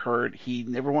I've ever heard, he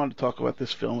never wanted to talk about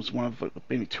this film. It's one of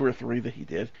maybe 2 or 3 that he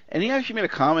did. And he actually made a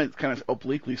comment kind of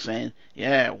obliquely saying,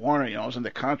 yeah, Warner, I was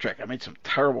under contract. I made some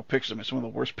terrible pictures. I made some of the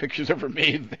worst pictures ever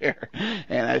made there.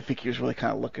 And I think he was really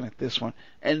kind of looking at this one.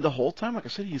 And the whole time, like I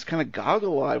said, he's kind of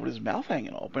goggle-eyed with his mouth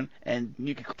hanging open. And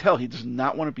you can tell he does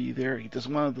not want to be there. He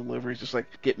doesn't want to deliver. He's just like,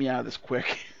 get me out of this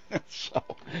quick. So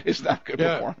it's not good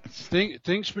Yeah, performance.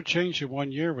 things would change in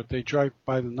 1 year, but They Drive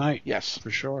by the Night. Yes.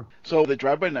 For sure. So The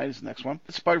Drive by Night is the next one.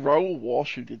 It's by Raoul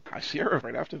Walsh, who did High Sierra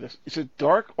right after this. It's a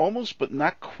dark, almost but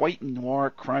not quite noir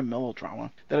crime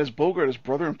melodrama that has Bogart as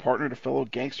brother and partner to fellow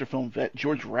gangster film vet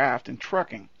George Raft in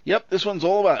trucking. Yep, this one's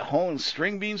all about hauling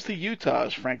string beans to Utah,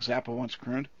 as Frank Zappa once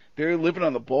crooned. They're living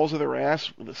on the balls of their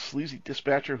ass with a sleazy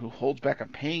dispatcher who holds back on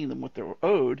paying them what they're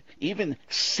owed, even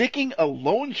sicking a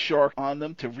loan shark on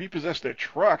them to repossess their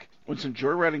truck when some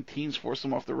joyriding teens force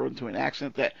them off the road into an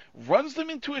accident that runs them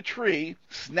into a tree,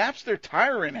 snaps their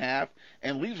tire in half,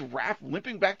 and leaves Raph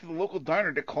limping back to the local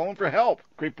diner to call him for help.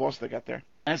 Great boss they got there.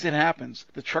 As it happens,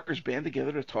 the truckers band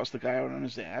together to toss the guy out on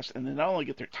his ass, and they not only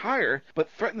get their tire, but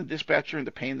threaten the dispatcher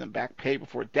into paying them back pay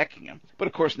before decking him. But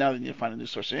of course, now they need to find a new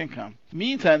source of income.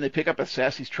 Meantime, they pick up a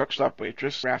sassy truck stop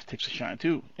waitress. Raph takes a shine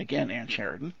too. Again, Ann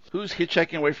Sheridan, who's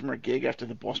hitchhiking away from her gig after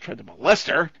the boss tried to molest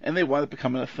her, and they wind up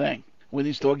becoming a thing. When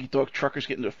these dog-eat-dog truckers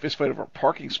get into a fistfight over a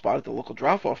parking spot at the local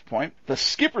drop-off point, the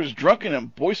skipper's drunken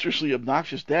and boisterously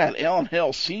obnoxious dad, Alan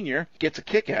Hale Sr., gets a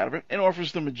kick out of it and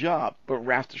offers them a job. But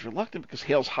Raft is reluctant because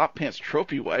Hale's hot pants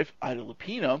trophy wife, Ida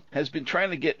Lupino, has been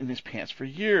trying to get in his pants for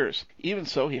years. Even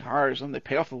so, he hires them, they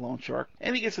pay off the loan shark,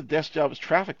 and he gets a desk job as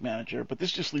traffic manager, but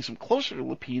this just leaves him closer to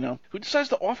Lupino, who decides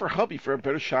to offer hubby for a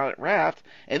better shot at Raft,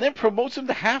 and then promotes him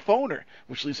to half-owner,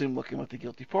 which leaves him looking like the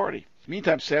guilty party.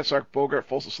 Meantime, Sad Sock Bogart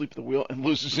falls asleep at the wheel and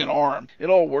loses an arm. It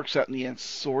all works out in the end,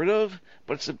 sort of,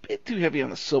 but it's a bit too heavy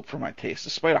on the soap for my taste,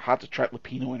 despite a hot-to-trot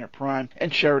Lupino in her prime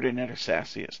and Sheridan at her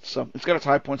sassiest. So it's got its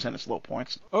high points and its low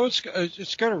points. Oh,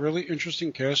 it's got a really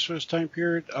interesting cast for this time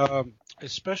period,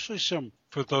 especially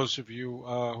for those of you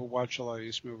who watch a lot of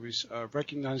these movies,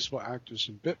 recognizable actors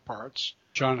in bit parts.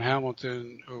 John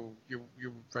Hamilton, who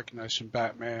you recognize from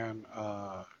Batman,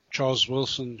 Charles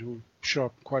Wilson, who showed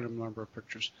up in quite a number of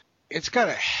pictures. It's got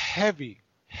a heavy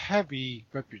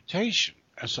reputation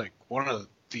as like one of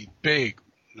the big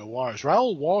noirs.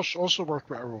 Raoul Walsh also worked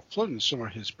with Errol Flynn in some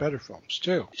of his better films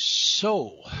too.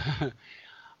 So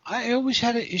I always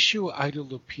had an issue with Ida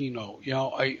Lupino. You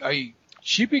know,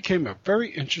 she became a very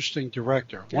interesting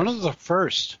director. Yes. One of the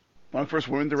first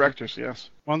women directors, yes.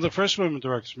 One of the first women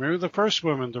directors. Maybe the first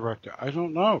woman director. I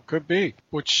don't know. Could be.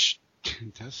 Which,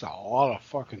 that's a lot of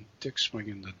fucking dick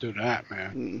swinging to do that,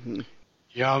 man. Mm-hmm.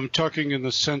 Yeah, I'm talking in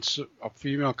the sense of a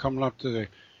female coming up to the,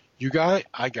 you got it,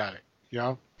 I got it. You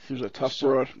know? She was a tough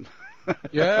broad.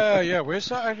 Yeah. Where's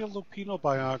the Ida Lupino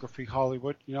biography,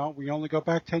 Hollywood? You know, we only go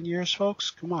back 10 years,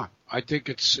 folks. Come on. I think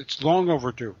it's long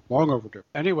overdue.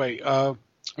 Anyway,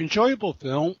 enjoyable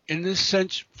film in this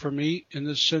sense for me, in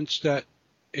the sense that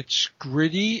it's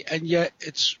gritty and yet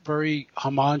it's very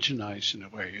homogenized in a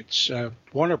way. It's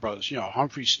Warner Bros. You know,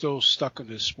 Humphrey's still stuck in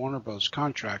this Warner Bros.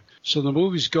 Contract, so the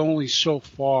movies go only so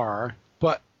far.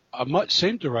 But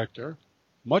same director,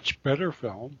 much better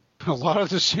film. A lot of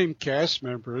the same cast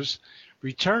members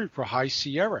returned for High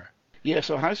Sierra. Yeah,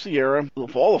 so High Sierra,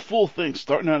 of all the fool things,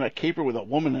 starting on a caper with a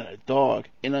woman and a dog,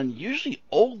 an unusually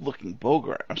old-looking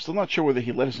Bogart. I'm still not sure whether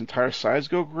he let his entire sides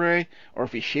go gray or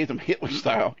if he shaved them Hitler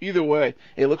style. Either way,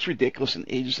 it looks ridiculous and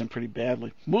ages him pretty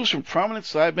badly. Moves from prominent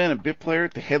sideman and bit player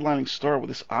to headlining star with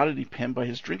this oddity penned by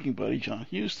his drinking buddy, John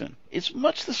Huston. It's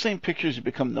much the same pictures he's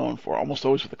become known for, almost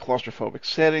always with a claustrophobic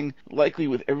setting, likely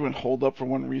with everyone holed up for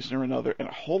one reason or another, and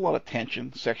a whole lot of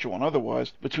tension, sexual and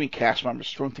otherwise, between cast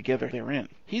members thrown together therein.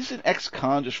 He's an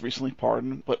ex-con just recently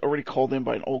pardoned, but already called in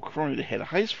by an old crony to head a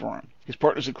heist for him. His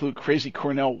partners include crazy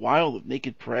Cornell Wilde of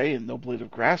Naked Prey and No Blade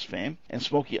of Grass fame, and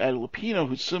Smokey Ida Lupino,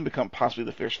 who'd soon become possibly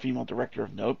the first female director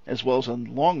of note, as well as a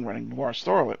long-running noir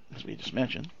starlet, as we just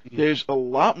mentioned. There's a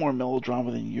lot more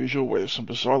melodrama than usual, where there's some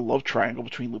bizarre love triangle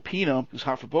between Lupino, who's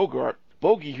hot for Bogart,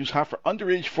 Bogey, who's hot for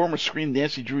underage former screen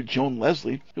Nancy Drew Joan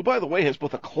Leslie, who, by the way, has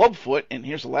both a club foot and,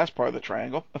 here's the last part of the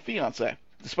triangle, a fiancé.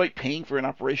 Despite paying for an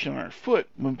operation on her foot,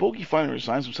 when Bogey finally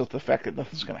resigns himself to the fact that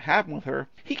nothing's going to happen with her,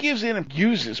 he gives in and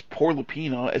uses poor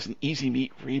Lupino as an easy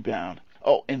meat rebound.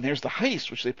 Oh, and there's the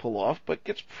heist, which they pull off, but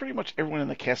gets pretty much everyone in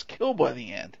the cast killed by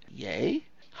the end. Yay?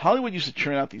 Hollywood used to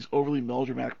churn out these overly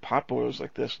melodramatic potboilers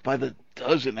like this by the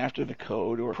dozen after the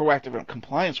code, or proactive in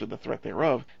compliance with the threat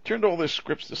thereof, turned all their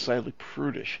scripts decidedly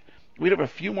prudish. We'd have a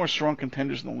few more strong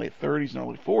contenders in the late 30s and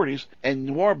early 40s, and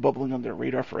noir bubbling under the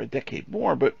radar for a decade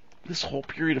more, but this whole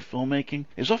period of filmmaking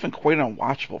is often quite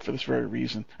unwatchable for this very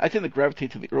reason. I tend to gravitate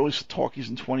to the early talkies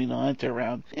in 29 to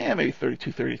around, maybe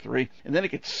 32, 33, and then it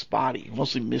gets spotty,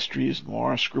 mostly mysteries,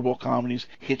 noir, screwball comedies,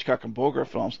 Hitchcock and Bogart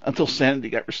films, until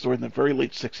sanity got restored in the very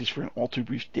late 60s for an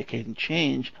all-too-brief decade and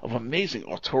change of amazing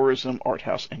auteurism, art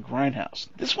house, and grindhouse.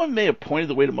 This one may have pointed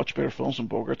the way to much better films in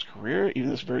Bogart's career, even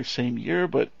this very same year,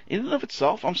 but in and of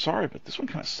itself, I'm sorry, but this one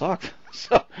kind of sucked.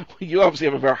 So you obviously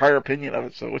have a very higher opinion of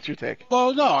it. So what's your take?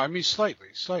 Well, no, I mean slightly.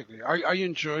 I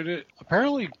enjoyed it.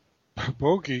 Apparently,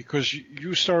 Bogey, because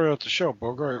you started out the show,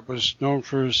 Bogart was known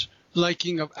for his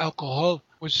liking of alcohol.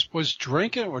 Was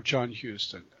drinking with John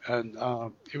Huston, and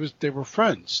they were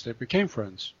friends. They became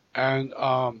friends. And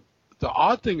the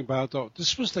odd thing about it, though,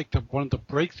 this was like one of the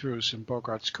breakthroughs in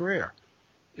Bogart's career.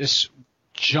 This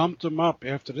jumped him up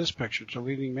after this picture to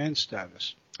leading man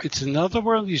status. It's another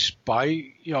one of these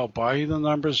by the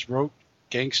numbers wrote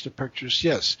gangster pictures.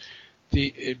 Yes,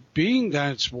 being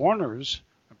that it's Warner's,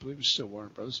 I believe it's still Warner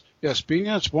Bros. Yes, being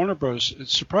that it's Warner Bros.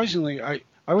 It's surprisingly, I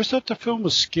always thought the film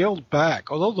was scaled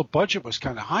back, although the budget was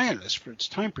kind of high on this for its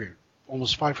time period,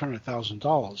 almost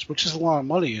 $500,000, which is a lot of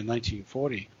money in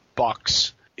 1940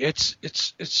 bucks. It's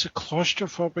a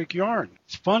claustrophobic yarn.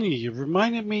 It's funny. It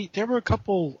reminded me. There were a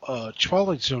couple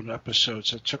Twilight Zone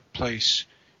episodes that took place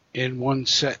in one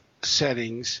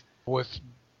settings with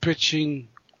bitching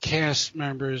cast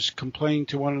members complaining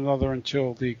to one another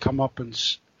until the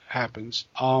comeuppance happens.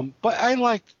 But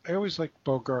I always liked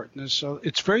Bogart in this. So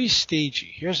it's very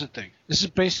stagey. Here's the thing. This is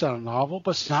based on a novel,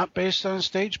 but it's not based on a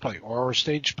stage play or a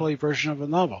stage play version of a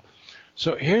novel.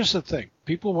 So here's the thing.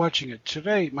 People watching it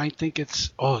today might think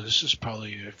this is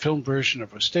probably a film version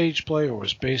of a stage play or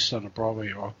was based on a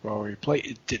Broadway or Off-Broadway play.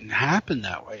 It didn't happen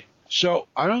that way. So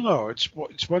I don't know.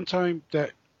 It's one time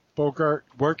that Bogart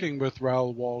working with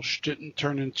Raoul Walsh didn't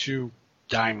turn into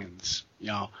diamonds,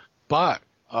 But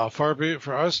far be it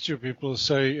for us two people to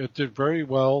say it did very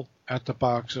well at the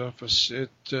box office. It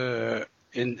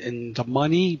in the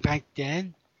money back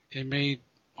then, it made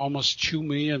almost $2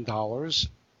 million.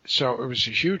 So it was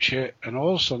a huge hit, and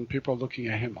all of a sudden people are looking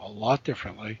at him a lot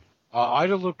differently.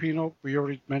 Ida Lupino, we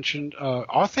already mentioned.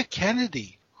 Arthur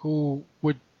Kennedy, who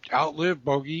would outlive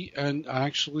Bogey and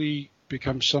actually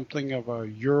become something of a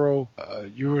Euro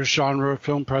genre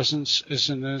film presence, is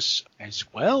in this, as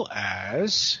well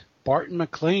as Barton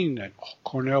McLean and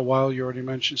Cornell Wilde, you already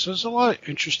mentioned. So there's a lot of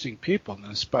interesting people in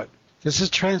this, but does this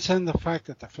transcend the fact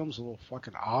that the film's a little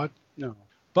fucking odd? No.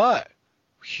 But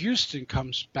Huston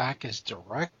comes back as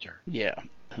director. Yeah.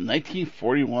 In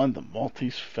 1941, The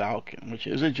Maltese Falcon, which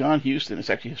is a John Huston. It's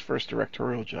actually his first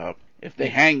directorial job. If they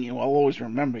hang you, I'll always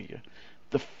remember you.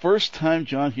 The first time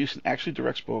John Huston actually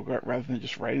directs Bogart rather than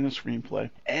just writing the screenplay.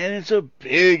 And it's a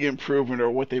big improvement over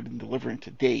what they've been delivering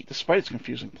to date, despite its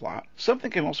confusing plot.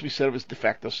 Something can also be said of his de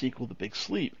facto sequel, The Big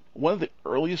Sleep. One of the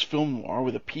earliest film noir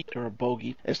with a peak era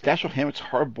bogey as Dashiell Hammett's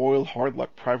hard-boiled,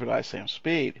 hard-luck private eye Sam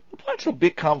Spade. The plot's a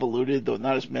bit convoluted, though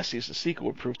not as messy as the sequel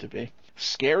would prove to be.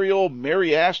 Scary old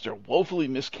Mary Astor, woefully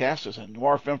miscast as a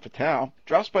noir femme fatale,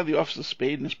 drops by the office of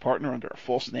Spade and his partner under a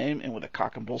false name and with a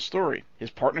cock-and-bull story. His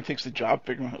partner takes the job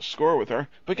figuring he'll score with her,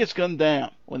 but gets gunned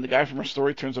down. When the guy from her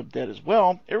story turns up dead as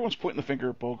well, everyone's pointing the finger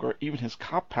at Bogart, even his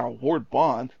cop pal Ward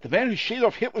Bond, the man who shaved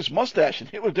off Hitler's mustache in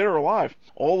Hitler Dead or Alive,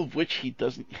 all of which he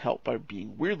doesn't help by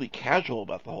being weirdly casual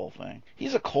about the whole thing.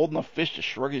 He's a cold enough fish to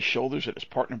shrug his shoulders at his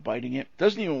partner biting it,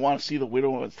 doesn't even want to see the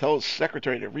widow and tell his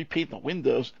secretary to repaint the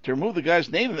windows, to remove the guy's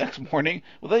name the next morning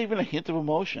without even a hint of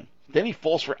emotion. Then he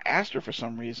falls for Astor for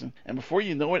some reason, and before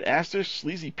you know it, Astor,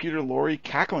 sleazy Peter Lorre,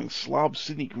 cackling slob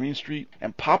Sidney Greenstreet,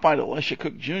 and pop-eyed Elisha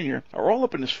Cook Jr. are all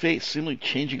up in his face, seemingly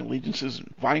changing allegiances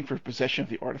and vying for possession of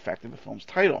the artifact of the film's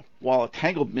title. While a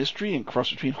tangled mystery and cross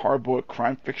between hard-boiled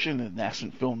crime fiction and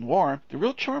nascent film noir, the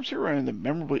real charms here are in the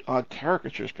memorably odd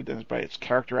caricatures presented by its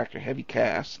character-actor-heavy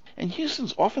cast, and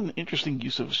Huston's often interesting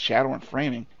use of shadow and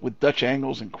framing, with Dutch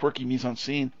angles and quirky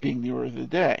mise-en-scene being the order of the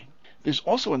day. There's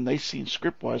also a nice scene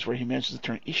script-wise where he manages to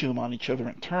turn each of them on each other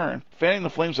in turn, fanning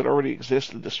the flames that already exist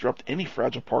to disrupt any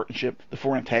fragile partnership the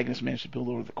four antagonists manage to build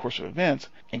over the course of events,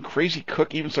 and Crazy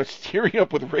Cook even starts tearing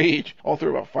up with rage all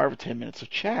through about 5 or 10 minutes of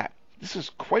chat. This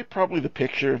is quite probably the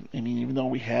picture, even though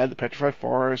we had The Petrified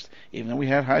Forest, even though we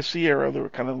had High Sierra, they were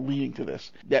kind of leading to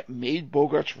this, that made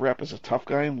Bogart's rep as a tough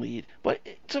guy and lead, but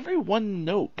it's a very one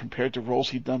note compared to roles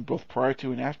he'd done both prior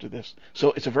to and after this.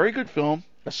 So it's a very good film,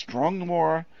 a strong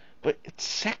noir, but it's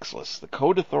sexless. The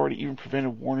Code Authority even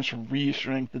prevented Warner from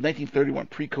reissuing the 1931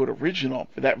 pre-code original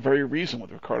for that very reason with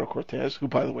Ricardo Cortez, who,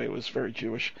 by the way, was very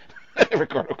Jewish.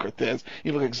 Ricardo Cortez. He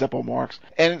looked like Zeppo Marx.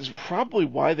 And it's probably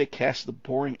why they cast the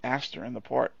boring Astor in the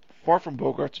part. Far from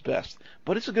Bogart's best,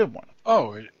 but it's a good one.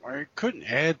 Oh, I couldn't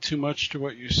add too much to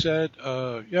what you said.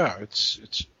 Yeah,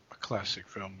 it's a classic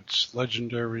film. It's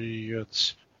legendary.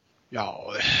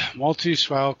 Maltese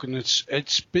Falcon.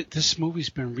 This movie's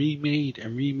been remade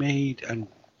and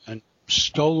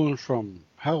stolen from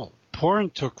hell. Porn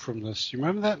took from this. You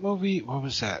remember that movie? What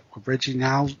was that? With Reggie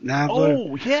Nadler?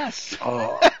 Oh yes.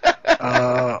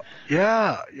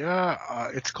 Yeah.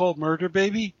 It's called Murder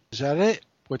Baby. Is that it?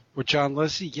 With John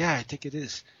Leslie, yeah, I think it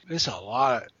is. There's a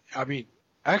lot. I mean,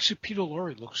 actually, Peter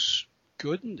Lorre looks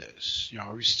good in this.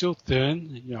 He's still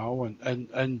thin.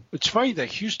 And it's funny that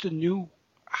Houston knew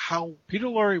how Peter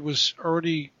Lorre was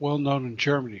already well known in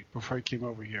Germany before he came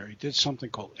over here. He did something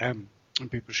called M,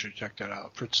 and people should check that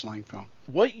out. Fritz Lang film.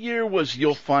 What year was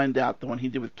You'll Find Out, the one he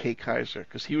did with Kay Kaiser?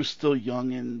 Because he was still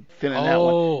young and thin in that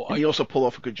one. And he also pulled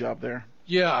off a good job there.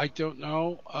 Yeah, I don't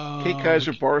know. Kay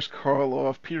Kaiser, Boris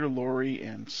Karloff, Peter Lorre,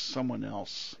 and someone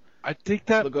else. I think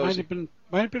that Lugosi.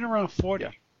 might have been around 40.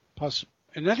 Yeah. Possibly.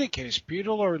 In any case, Peter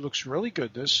Lorre looks really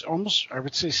good. This almost, I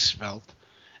would say, svelte.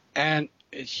 And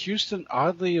Houston,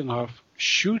 oddly enough,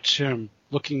 shoots him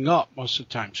looking up most of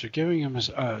the time, so giving him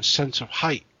a sense of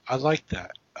height. I like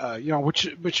that.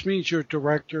 Which means your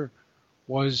director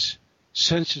was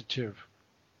sensitive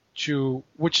to,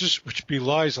 which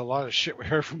belies a lot of shit we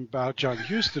heard from about John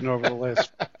Huston over the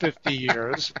last 50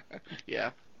 years.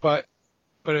 Yeah. But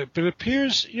it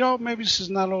appears, maybe this is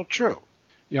not all true.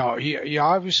 He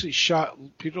obviously shot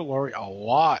Peter Lorre a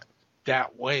lot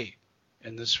that way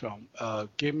in this film.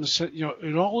 Gave him a sense, it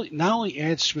not only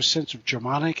adds to a sense of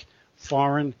Germanic,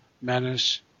 foreign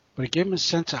menace, but it gave him a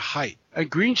sense of height. At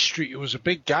Green Street, it was a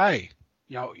big guy.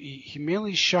 He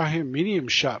mainly shot him medium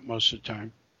shot most of the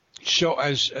time, so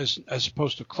as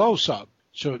opposed to close up.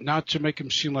 So not to make him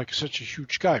seem like such a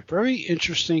huge guy. Very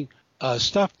interesting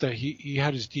stuff that he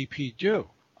had his DP do.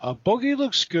 Bogey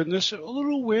looks good in this, a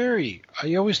little wary.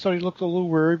 I always thought he looked a little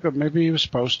wary, but maybe he was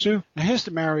supposed to. Now here's the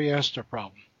Mary Astor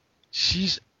problem.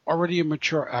 She's already a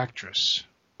mature actress,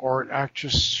 or an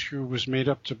actress who was made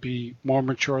up to be more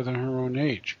mature than her own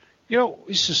age.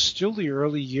 This is still the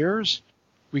early years.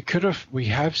 We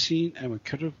have seen, and we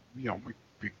could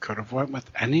have went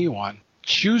with anyone.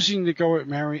 Choosing to go with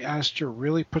Mary Astor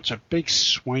really puts a big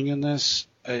swing in this.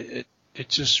 It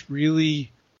just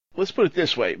really... Let's put it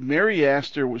this way. Mary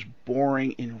Astor was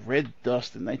boring in Red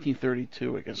Dust in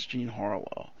 1932 against Jean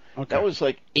Harlow. Okay. That was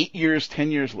like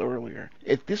 10 years earlier.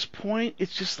 At this point,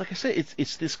 it's just, like I said,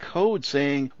 it's this code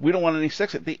saying we don't want any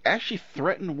sex. They actually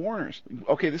threatened Warner's.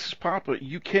 Okay, this is popular.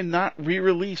 You cannot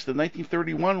re-release the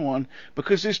 1931 one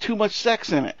because there's too much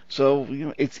sex in it. So,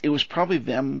 it was probably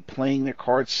them playing their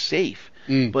cards safe.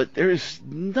 But there's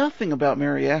nothing about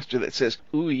Mary Astor that says,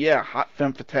 ooh, yeah, hot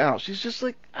femme fatale. She's just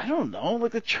like, I don't know,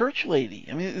 like a church lady.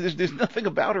 I mean, there's nothing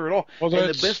about her at all. Well,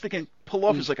 and the best they can pull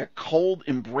off is like a cold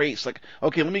embrace. Like,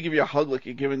 okay, let me give you a hug like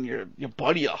you're giving your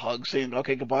buddy a hug, saying,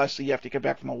 okay, goodbye, see you after you get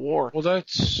back from the war. Well,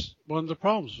 that's one of the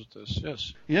problems with this,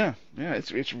 yes. Yeah,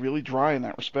 it's really dry in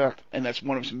that respect, and that's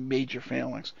one of its major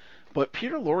failings. But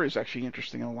Peter Lorre is actually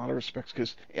interesting in a lot of respects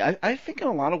because I think in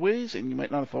a lot of ways, and you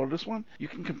might not have thought of this one, you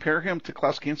can compare him to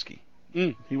Klaus Kinski.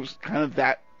 He was kind of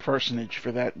that personage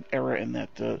for that era in that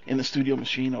in the studio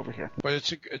machine over here. But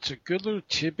it's a good little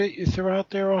tidbit you throw out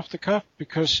there off the cuff,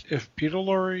 because if Peter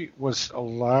Lorre was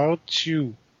allowed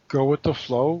to go with the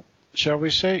flow, shall we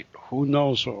say, who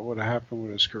knows what would have happened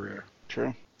with his career.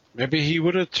 True. Maybe he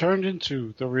would have turned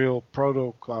into the real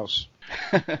proto Klaus.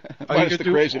 Minus the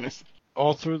craziness.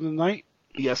 All Through the Night?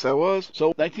 Yes, I was. So,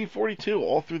 1942,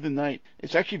 All Through the Night.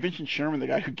 It's actually Vincent Sherman, the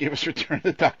guy who gave us Return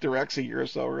to Dr. X a year or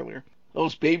so earlier.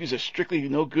 Those babies are strictly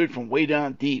no good from way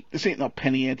down deep. This ain't no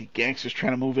penny ante gangsters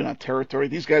trying to move in on territory.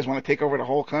 These guys want to take over the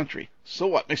whole country. So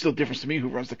what? Makes no difference to me who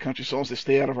runs the country so long as they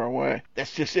stay out of our way.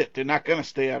 That's just it. They're not going to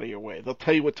stay out of your way. They'll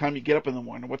tell you what time you get up in the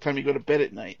morning, what time you go to bed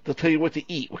at night. They'll tell you what to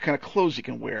eat, what kind of clothes you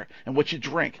can wear, and what you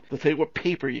drink. They'll tell you what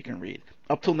paper you can read.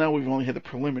 Up till now, we've only had the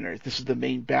preliminaries. This is the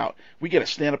main bout. We got to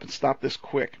stand up and stop this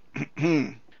quick.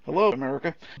 Hello,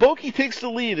 America. Bogey takes the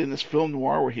lead in this film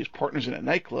noir where he's partners in a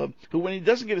nightclub, who, when he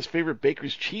doesn't get his favorite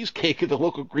baker's cheesecake at the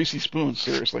local Greasy Spoon,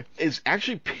 seriously, is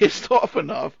actually pissed off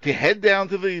enough to head down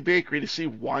to the bakery to see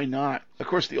why not. Of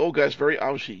course, the old guy's very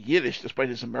obviously Yiddish, despite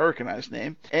his Americanized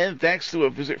name, and thanks to a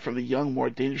visit from the young, more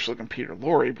dangerous-looking Peter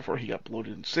Lorre before he got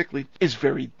bloated and sickly, is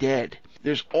very dead.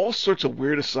 There's all sorts of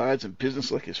weird asides in business,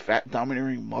 like his fat,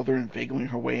 domineering mother inveigling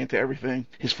her way into everything,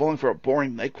 his falling for a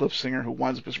boring nightclub singer who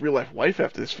winds up his real-life wife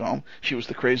after this film. She was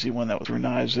the crazy one that threw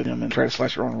knives at him and tried to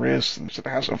slash her own wrists and set the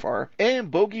house on fire.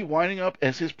 And Bogey winding up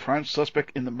as his prime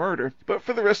suspect in the murder. But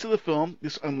for the rest of the film,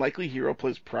 this unlikely hero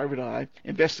plays Private Eye,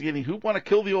 investigating who want to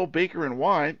kill the old baker and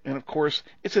why. And of course,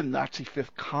 it's a Nazi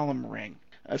fifth column ring.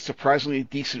 A surprisingly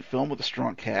decent film with a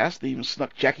strong cast. They even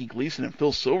snuck Jackie Gleason and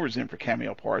Phil Silvers in for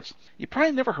cameo parts. You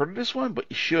probably never heard of this one, but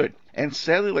you should. And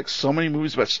sadly, like so many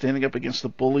movies about standing up against the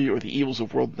bully or the evils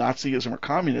of world Nazism or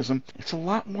communism, it's a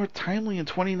lot more timely in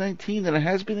 2019 than it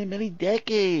has been in many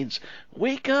decades.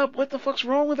 Wake up! What the fuck's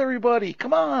wrong with everybody?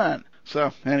 Come on!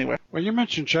 So, anyway. Well, you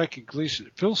mentioned Jackie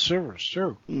Gleason, Phil Silvers,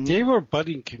 too. Mm-hmm. They were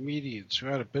budding comedians who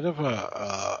had a bit of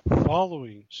a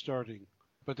following starting,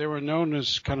 but they were known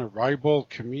as kind of ribald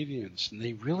comedians, and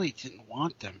they really didn't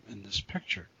want them in this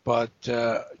picture. But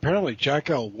apparently Jack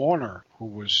L. Warner, who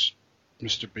was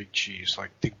Mr. Big Cheese,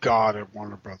 like the god of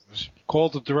Warner Brothers,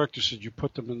 called the director, said, you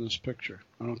put them in this picture.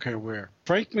 I don't care where.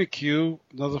 Frank McHugh,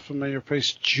 another familiar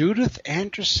face. Judith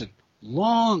Anderson,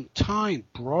 long time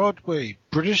Broadway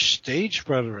British stage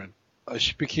veteran.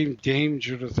 She became Dame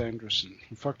Judith Anderson.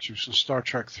 In fact, she was in Star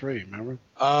Trek 3, remember?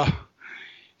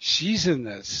 She's in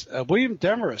this. William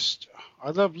Demarest, I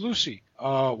Love Lucy.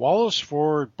 Wallace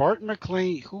Ford, Barton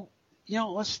McLean, who,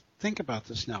 let's think about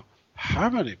this now. How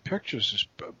many pictures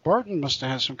is Barton must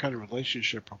have had some kind of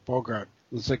relationship with Bogart.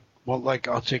 It's like,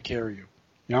 I'll take care of you.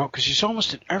 Because he's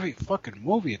almost in every fucking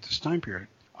movie at this time period.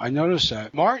 I noticed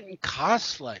that. Martin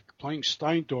Kosleck playing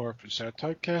Steindorf. Is that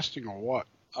typecasting or what?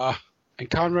 And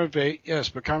Conrad Veidt, yes,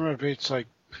 but Conrad Veidt's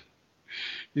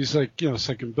he's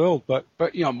second build. But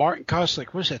Martin Kosleck,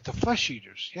 what is that? The Flesh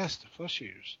Eaters. Yes, the Flesh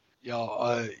Eaters.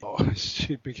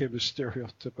 She became a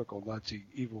stereotypical Nazi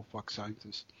evil fuck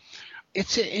scientist.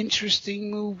 It's an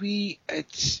interesting movie.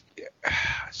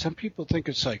 Some people think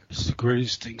it's the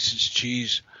greatest thing since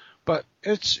cheese. But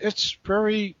it's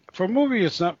very, for a movie,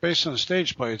 it's not based on a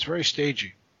stage play. It's very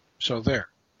stagey. So there,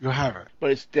 you have it.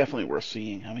 But it's definitely worth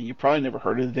seeing. I mean, you probably never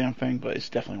heard of the damn thing, but it's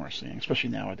definitely worth seeing, especially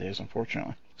nowadays,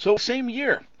 unfortunately. So, same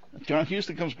year, John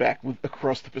Huston comes back with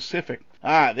Across the Pacific.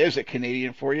 There's a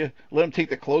Canadian for you. Let them take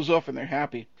their clothes off and they're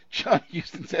happy. John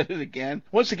Huston's at it again.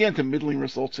 Once again, to middling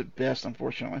results at best,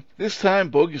 unfortunately. This time,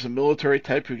 Bogey's a military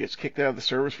type who gets kicked out of the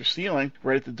service for stealing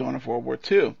right at the dawn of World War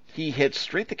II. He heads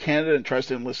straight to Canada and tries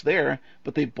to enlist there,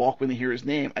 but they balk when they hear his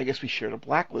name. I guess we shared a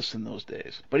blacklist in those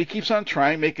days. But he keeps on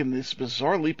trying, making this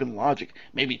bizarre leap in logic.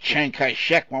 Maybe Chiang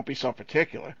Kai-shek won't be so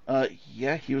particular.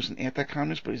 Yeah, he was an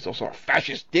anti-communist, but he's also a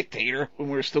fascist dictator when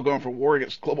we were still going for war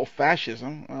against global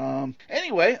fascism.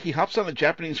 Anyway, he hops on a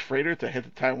Japanese freighter to head to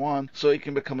Taiwan so he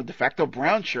can become a de facto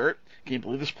brown shirt. Can you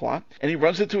believe this plot? And he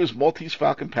runs into his Maltese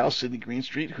Falcon pal, Sidney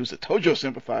Greenstreet, who's a Tojo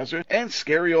sympathizer, and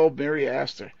scary old Mary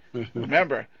Astor.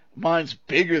 Remember, mine's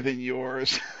bigger than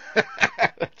yours.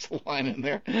 That's the line in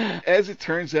there. As it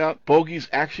turns out, Bogey's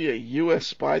actually a U.S.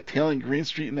 spy tailing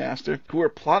Greenstreet and Astor, who are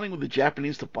plotting with the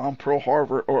Japanese to bomb Pearl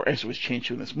Harbor, or as it was changed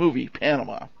to in this movie,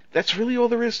 Panama. That's really all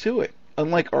there is to it.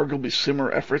 Unlike arguably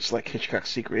similar efforts like Hitchcock's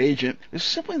Secret Agent, there's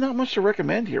simply not much to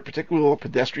recommend here, particularly with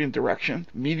pedestrian direction,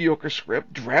 mediocre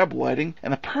script, drab lighting,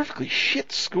 and a perfectly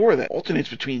shit score that alternates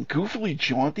between goofily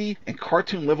jaunty and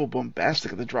cartoon-level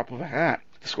bombastic at the drop of a hat.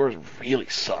 The score really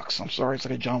sucks. I'm sorry, it's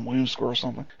like a John Williams score or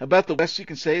something. About the best you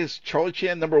can say is Charlie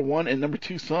Chan #1 and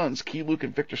 #2 sons, Key Luke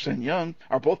and Victor Sen Young,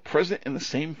 are both present in the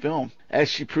same film. As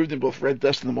she proved in both Red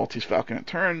Dust and The Maltese Falcon in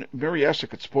turn, Mary Astor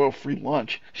could spoil free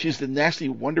lunch. She's the nasty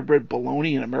Wonder Bread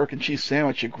bologna and American cheese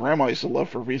sandwich your grandma used to love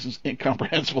for reasons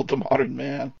incomprehensible to modern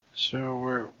man.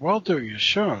 So while doing a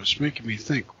show, it's making me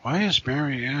think, why is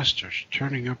Mary Astor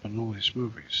turning up in all these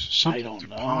movies? Something I don't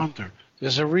know. Ponder.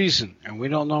 There's a reason, and we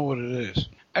don't know what it is.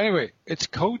 Anyway, it's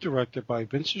co-directed by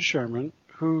Vincent Sherman,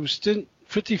 who's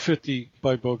 50-50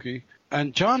 by Bogey,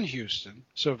 and John Huston.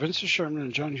 So Vincent Sherman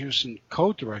and John Huston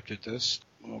co-directed this.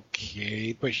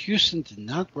 Okay, but Huston did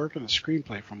not work on the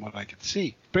screenplay from what I could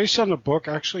see. Based on a book,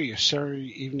 actually a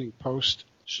Saturday Evening Post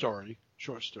story,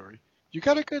 short story. You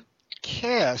got a good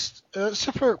cast,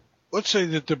 except for, let's say,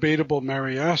 the debatable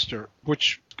Mary Astor,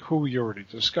 who we already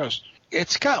discussed.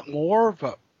 It's got more of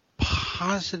a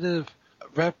positive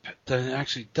rep than it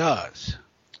actually does.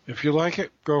 If you like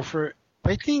it, go for it.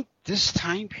 I think this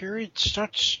time period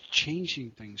starts changing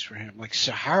things for him, like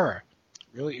Sahara.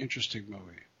 Really interesting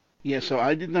movie. Yeah, so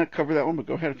I did not cover that one, but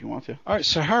go ahead if you want to. All right,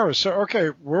 Sahara. So,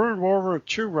 okay, we're in World War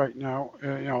II right now,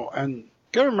 and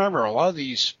got to remember, a lot of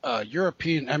these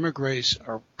European emigres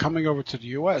are coming over to the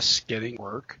U.S. getting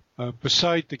work.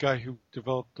 Beside the guy who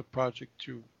developed the project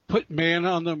to put man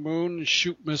on the moon and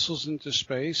shoot missiles into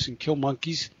space and kill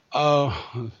monkeys. All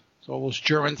those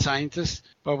German scientists.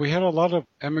 But we had a lot of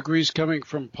emigres coming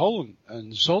from Poland,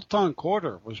 and Zoltan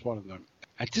Korda was one of them.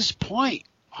 At this point,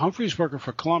 Humphrey's working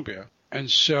for Columbia, and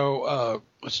so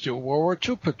let's do a World War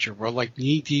II picture. We're like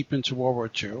knee-deep into World War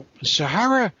II.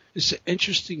 Sahara is an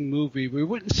interesting movie. We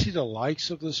wouldn't see the likes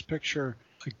of this picture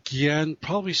again,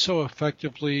 probably so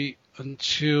effectively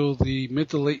until the mid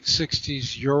to late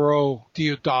 60s Euro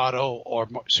Deodato or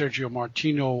Sergio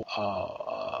Martino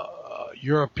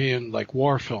European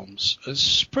war films.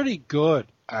 It's pretty good,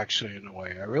 actually, in a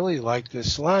way. I really like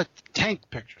this. A lot of tank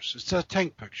pictures. It's a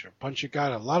tank picture.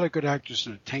 A lot of good actors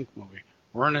in a tank movie.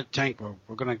 We're in a tank.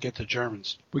 We're going to get the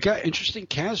Germans. We got interesting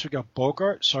cast. We got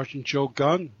Bogart, Sergeant Joe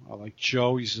Gunn. I like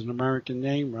Joe. He's an American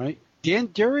name, right? Dan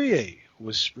Derrier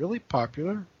was really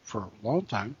popular for a long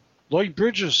time. Lloyd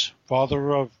Bridges,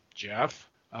 father of Jeff.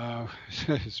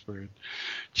 It's weird.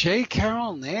 J.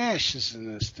 Carrol Naish is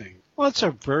in this thing. Lots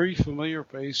of very familiar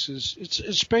faces.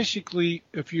 It's basically,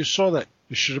 if you saw that,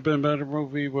 it should have been a better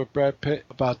movie with Brad Pitt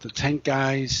about the tank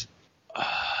guys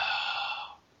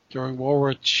during World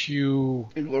War II.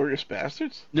 Inglourious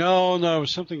Bastards? No, it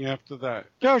was something after that.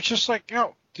 No, it's just like,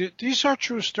 these are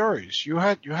true stories. You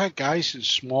had guys in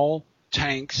small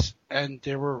tanks, and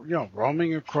they were,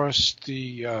 roaming across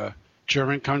the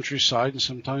German countryside and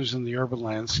sometimes in the urban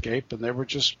landscape, and they were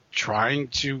just trying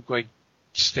to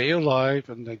stay alive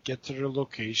and get to their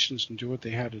locations and do what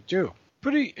they had to do.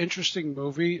 Pretty interesting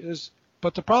movie,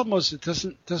 but the problem was it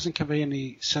doesn't convey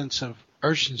any sense of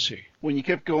urgency. When you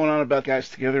kept going on about guys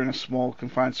together in a small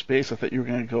confined space, I thought you were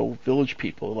going to go Village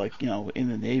People, in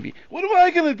the Navy. What am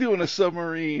I going to do in a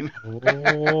submarine?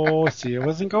 Oh, see, I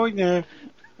wasn't going there.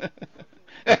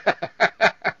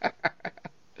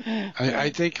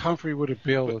 I think Humphrey would have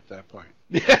bailed at that point.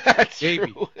 Yeah, that's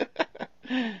Maybe. true.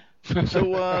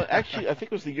 So, actually, I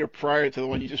think it was the year prior to the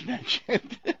one you just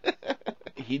mentioned.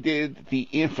 He did the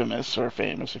infamous, or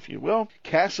famous, if you will,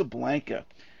 Casablanca.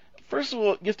 First of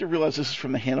all, you have to realize this is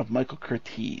from the hand of Michael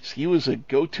Curtiz. He was a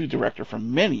go-to director for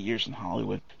many years in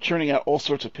Hollywood, churning out all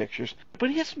sorts of pictures, but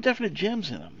he has some definite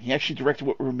gems in him. He actually directed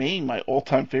what remained my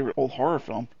all-time favorite old horror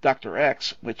film, Dr.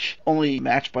 X, which only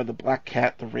matched by The Black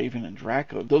Cat, The Raven, and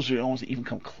Dracula. Those are the ones that even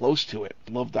come close to it.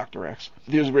 Love Dr. X.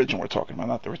 The original we're talking about,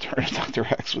 not the return of Dr.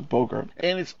 X with Bogart.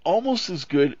 And it's almost as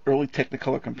good early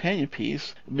Technicolor companion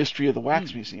piece, Mystery of the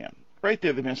Wax Museum. Right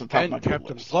there, the man's on top of my good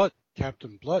list.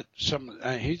 Captain Blood.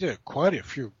 He did quite a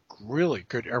few really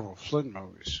good Errol Flynn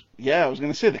movies. Yeah, I was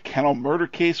going to say The Kennel Murder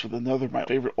Case with another of my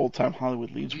favorite old-time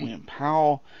Hollywood leads, William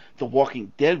Powell. The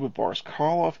Walking Dead with Boris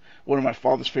Karloff. One of my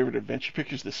father's favorite adventure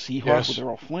pictures, The Seahawk with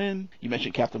Errol Flynn. You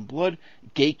mentioned Captain Blood.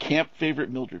 Gay camp favorite,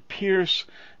 Mildred Pierce.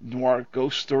 Noir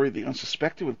ghost story, The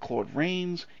Unsuspected with Claude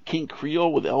Rains. King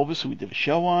Creole with Elvis, who we did a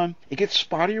show on. It gets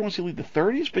spottier once you leave the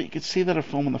 30s, but you could see that a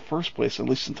film in the first place, at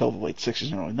least until the late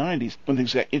 60s and early 90s, when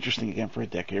things got interesting again for a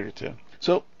decade or two.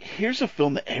 So here's a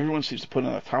film that everyone seems to put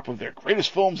on the top of their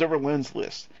greatest films ever lens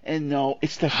list. And no,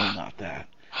 it's definitely not that.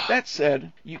 That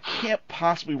said, you can't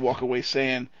possibly walk away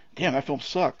saying, damn, that film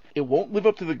sucked. It won't live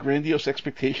up to the grandiose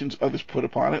expectations others put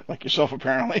upon it, like yourself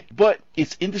apparently, but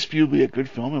it's indisputably a good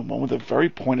film and one with a very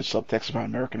pointed subtext about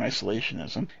American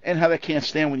isolationism and how that can't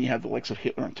stand when you have the likes of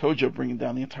Hitler and Tojo bringing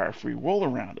down the entire free world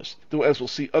around us, though as we'll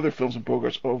see, other films in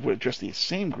Bogart's oeuvre would address the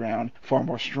same ground far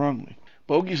more strongly.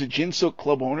 Bogey's a gin soaked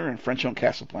club owner in French-owned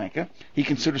Casablanca. He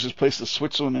considers his place as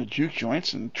Switzerland and juke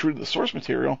joints, and true to the source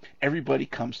material, everybody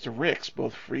comes to Rick's,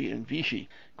 both free and Vichy.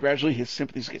 Gradually, his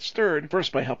sympathies get stirred,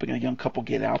 first by helping a young couple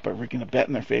get out by rigging a bet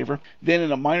in their favor, then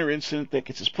in a minor incident that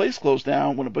gets his place closed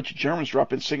down when a bunch of Germans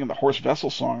drop in singing the Horse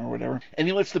Vessel song or whatever, and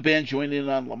he lets the band join in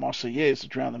on La Marseillaise to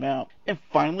drown them out. And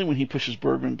finally, when he pushes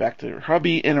Bergman back to her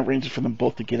hubby and arranges for them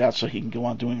both to get out so he can go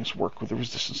on doing his work with the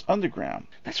Resistance Underground.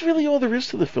 That's really all there is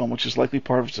to the film, which is likely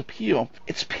part of its appeal.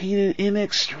 It's painted in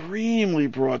extremely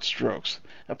broad strokes.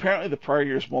 Apparently, the prior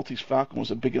year's Maltese Falcon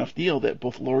was a big enough deal that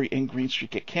both Laurie and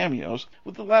Greenstreet get cameos,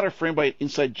 with the latter framed by an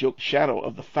inside joke shadow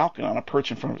of the Falcon on a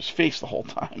perch in front of his face the whole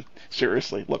time.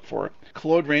 Seriously, look for it.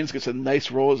 Claude Rains gets a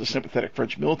nice role as a sympathetic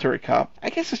French military cop. I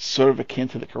guess it's sort of akin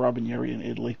to the Carabinieri in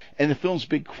Italy. And the film's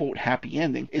big, quote, happy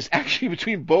ending is actually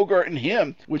between Bogart and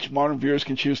him, which modern viewers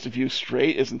can choose to view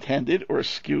straight as intended or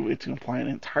askew to imply an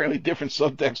entirely different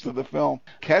subtext to the film.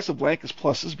 Casablanca's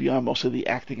pluses, beyond most of the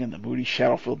acting and the moody,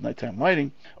 shadow-filled nighttime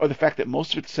lighting, are the fact that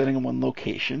most of it's setting in one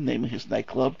location, namely his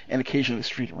nightclub, and occasionally the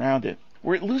street around it.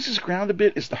 Where it loses ground a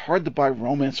bit is the hard-to-buy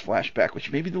romance flashback,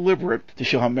 which may be deliberate to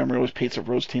show how memory always paints a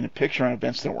rose-tinted picture on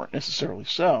events that weren't necessarily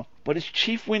so. But its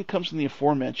chief win comes from the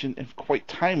aforementioned and quite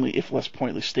timely, if less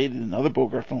pointedly stated in other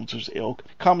Bogart films of his ilk,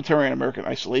 commentary on American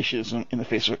isolationism in the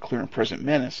face of a clear and present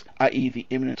menace, i.e. the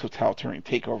imminent totalitarian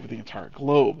takeover of the entire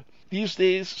globe. These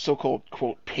days, so-called,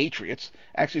 quote, patriots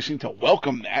actually seem to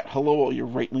welcome that. Hello, all you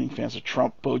right-leaning fans of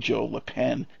Trump, Bojo, Le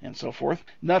Pen, and so forth.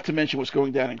 Not to mention what's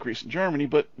going down in Greece and Germany,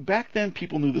 but back then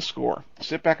people knew the score.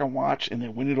 Sit back and watch, and they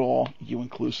win it all, you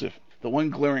inclusive. The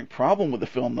one glaring problem with the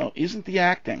film, though, isn't the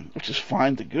acting, which is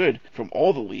fine to good from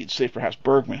all the leads, save perhaps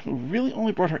Bergman, who really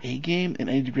only brought her A-game in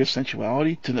any degree of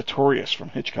sensuality to Notorious from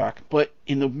Hitchcock. But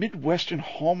in the Midwestern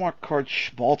Hallmark card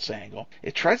schmaltz angle,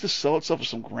 it tries to sell itself as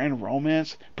some grand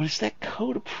romance, but it's that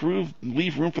code-approved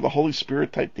leave room for the Holy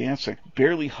Spirit type dancing.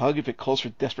 Barely hug if it calls for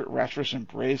desperate rapturous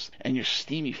embrace, and your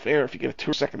steamy fare if you get a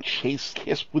 2-second chase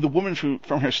kiss with a woman who,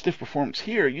 from her stiff performance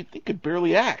here, you'd think could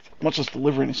barely act, much less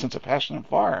deliver any sense of passion and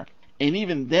fire. And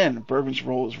even then, Bergman's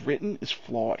role as written is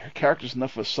flawed. Her character's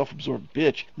enough of a self-absorbed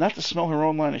bitch not to smell her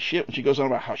own line of shit when she goes on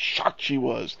about how shocked she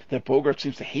was that Bogart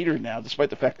seems to hate her now, despite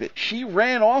the fact that she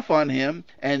ran off on him,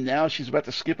 and now she's about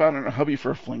to skip out on her hubby for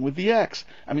a fling with the ex.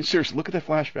 I mean, seriously, look at that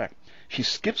flashback. She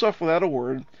skips off without a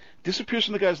word, disappears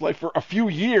from the guy's life for a few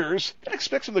years, and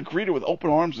expects him to greet her with open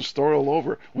arms and start all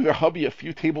over, with her hubby a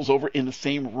few tables over in the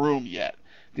same room yet.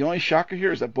 The only shocker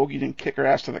here is that Bogey didn't kick her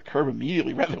ass to the curb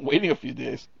immediately rather than waiting a few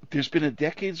days. There's been a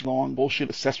decades-long bullshit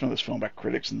assessment of this film by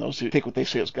critics and those who take what they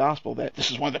say as gospel, that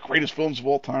this is one of the greatest films of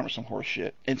all time or some horse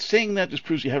shit. And saying that just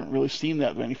proves you haven't really seen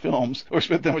that many films or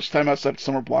spent that much time outside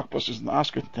summer blockbusters and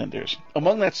Oscar contenders.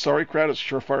 Among that sorry crowd of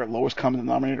surefire lowest common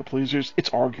denominator pleasers, it's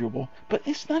arguable, but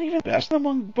it's not even best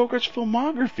among Bogart's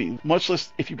filmography, much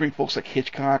less if you bring folks like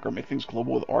Hitchcock or make things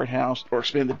global with art house or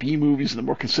expand the B-movies and the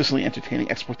more consistently entertaining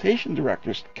exploitation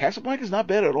directors. Casablanca's not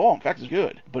bad at all. In fact, it's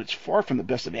good, but it's far from the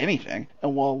best of anything.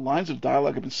 And while lines of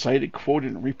dialogue have been cited,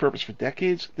 quoted, and repurposed for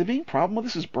decades, the main problem with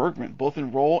this is Bergman, both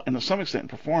in role and to some extent in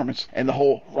performance, and the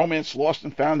whole romance lost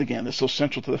and found again that's so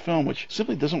central to the film, which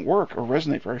simply doesn't work or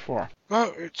resonate very far.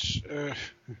 Well,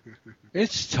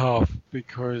 it's tough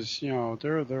because,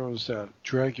 there was that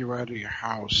drag you out of your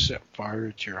house, set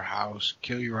fire to your house,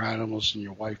 kill your animals and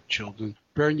your wife, children,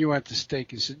 burn you at the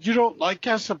stake and said, you don't like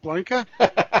Casablanca?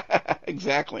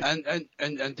 Exactly.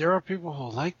 And there are people who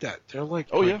like that. They're like,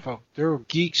 yeah. There are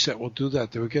geeks that will do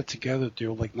that. They will get together. They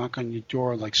will knock on your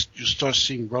door, you start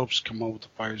seeing ropes come over the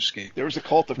fire escape. There was a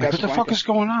cult of Casablanca. What the fuck is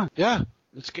going on? Yeah.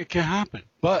 It can happen.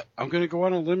 But I'm going to go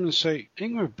on a limb and say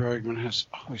Ingrid Bergman has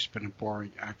always been a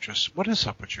boring actress. What is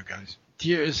up with you guys?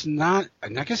 There is not,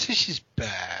 I'm not going to say she's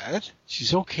bad.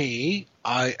 She's okay.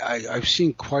 I've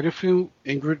seen quite a few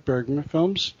Ingrid Bergman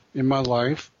films in my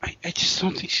life. I just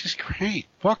don't think she's great.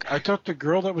 Fuck, I thought the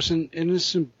girl that was in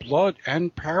Innocent Blood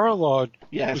and Parallel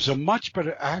was a much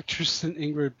better actress than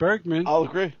Ingrid Bergman. I'll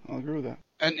agree with that.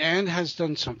 And Anne has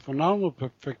done some phenomenal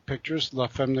pictures. La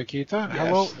Femme Nikita. Yes.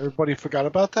 Hello? Everybody forgot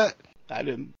about that? I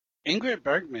didn't. Ingrid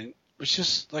Bergman was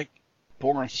just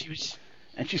boring. She's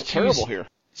terrible here.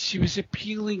 She was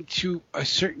appealing to a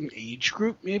certain age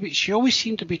group, maybe. She always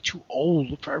seemed to be too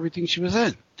old for everything she was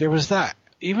in. There was that.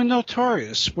 Even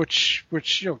Notorious, which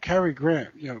Cary Grant,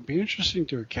 it'd be interesting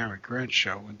to do a Cary Grant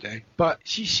show one day. But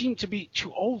she seemed to be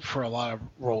too old for a lot of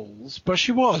roles, but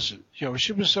she wasn't.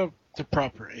 She was of the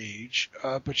proper age,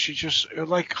 but she just,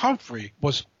 like Humphrey,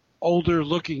 was older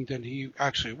looking than he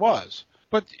actually was.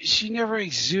 But she never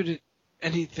exuded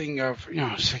anything of,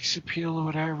 sex appeal or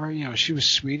whatever. She was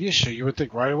Swedish, so you would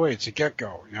think right away it's a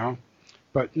get-go,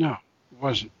 But no, it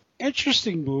wasn't.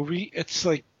 Interesting movie. It's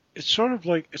sort of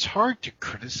it's hard to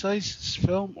criticize this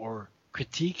film or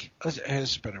critique, as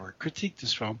a better word, critique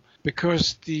this film,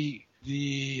 because the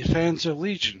fans are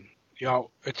legion.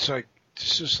 It's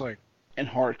and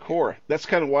hardcore. That's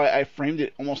kind of why I framed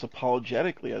it almost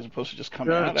apologetically as opposed to just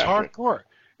coming out it's after hardcore.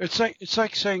 It's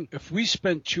like saying if we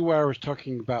spend 2 hours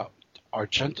talking about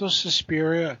Argento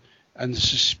Suspiria and the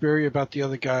Suspiria about the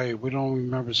other guy, we don't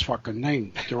remember his fucking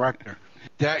name, the director.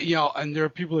 That and there are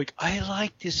people like, I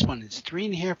like this one. It's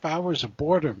 3.5 hours of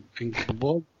boredom and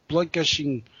blood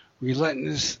gushing,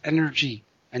 relentless energy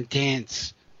and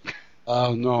dance.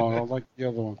 Oh no, I like the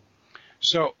other one.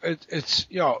 So it's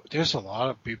there's a lot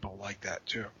of people like that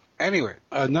too. Anyway,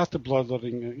 not the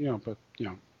bloodletting, but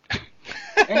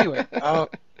Anyway,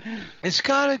 it's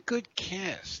got a good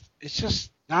cast. It's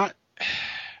just not.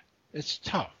 It's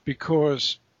tough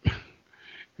because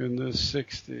in the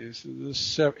 60s, in the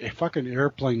 70s, a fucking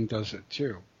Airplane does it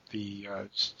too. The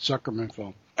Zuckerman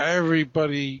film.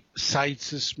 Everybody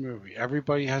cites this movie.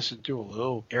 Everybody has to do a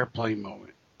little Airplane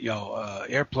moment.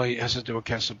 Airplane has to do a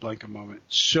Casablanca moment.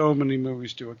 So many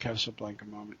movies do a Casablanca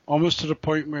moment. Almost to the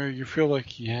point where you feel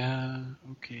like, yeah,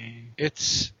 okay.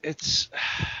 It's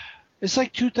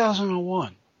like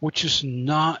 2001, which is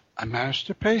not a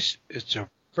masterpiece. It's a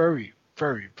very,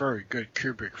 very, very good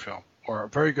Kubrick film, or a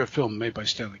very good film made by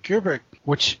Stanley Kubrick,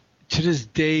 which to this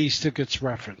day still gets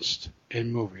referenced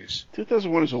in movies.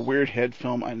 2001 is a weird head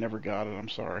film. I never got it. I'm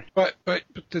sorry. But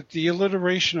the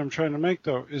alliteration I'm trying to make,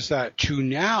 though, is that to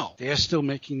now, they are still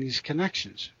making these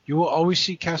connections. You will always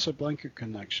see Casablanca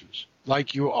connections.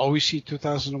 like you always see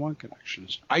 2001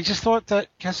 connections. I just thought that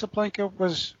Casablanca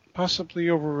was possibly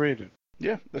overrated.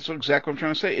 Yeah, that's exactly what I'm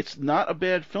trying to say. It's not a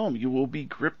bad film. You will be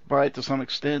gripped by it to some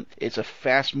extent. It's a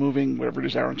fast-moving, whatever it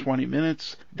is, hour and 20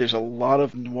 minutes. There's a lot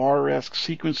of noir-esque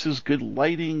sequences, good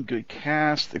lighting, good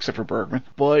cast, except for Bergman.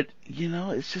 But,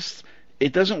 it's just...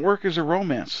 It doesn't work as a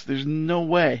romance. There's no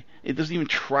way. It doesn't even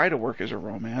try to work as a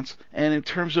romance. And in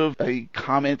terms of a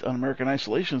comment on American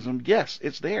isolationism, yes,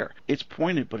 it's there. It's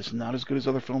pointed, but it's not as good as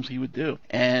other films he would do.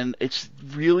 And it's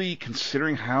really,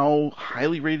 considering how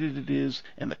highly rated it is,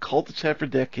 and the cult it's had for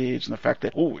decades, and the fact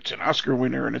that, it's an Oscar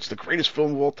winner, and it's the greatest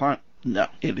film of all time. No,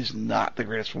 it is not the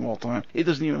greatest film of all time. It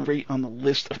doesn't even rate on the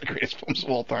list of the greatest films of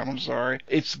all time. I'm sorry.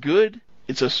 It's good.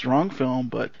 It's a strong film,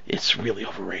 but it's really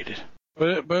overrated.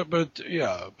 But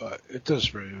it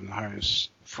does rate on the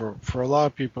highest for a lot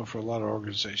of people, for a lot of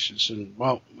organizations, and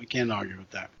well, we can't argue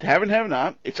with that. Have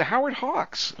not. It's a Howard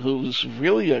Hawks, who's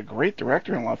really a great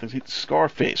director in a lot of things. He's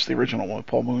Scarface, the original one with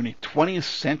Paul Mooney. 20th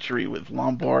Century with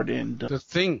Lombard and The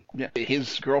Thing. Yeah,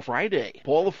 his Girl Friday,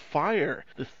 Ball of Fire,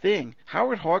 The Thing.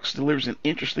 Howard Hawks delivers an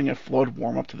interesting and flawed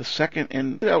warm-up to the second,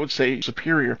 and I would say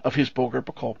superior, of his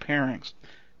Bogart-Bacall pairings.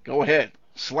 Go ahead,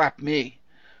 slap me.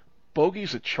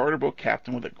 Bogey's a charter boat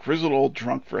captain with a grizzled old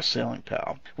drunk for a sailing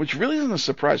pal, which really isn't a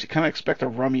surprise. You kind of expect a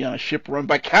rummy on a ship run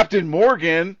by Captain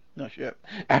Morgan. No shit.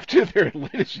 After their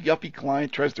latest yuppie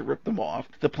client tries to rip them off,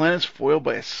 the plan is foiled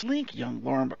by a sleek young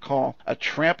Lauren Bacall, a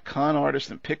tramp con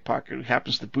artist and pickpocket who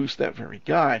happens to boost that very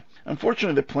guy.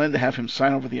 Unfortunately, the plan to have him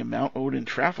sign over the amount owed in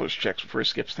traveler's checks before he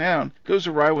skips town goes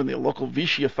awry when the local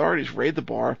Vichy authorities raid the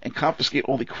bar and confiscate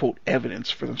all the, quote, evidence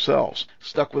for themselves.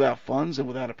 Stuck without funds and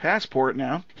without a passport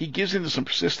now, he gives in to some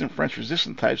persistent French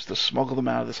resistant types to smuggle them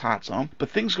out of this hot zone, but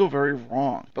things go very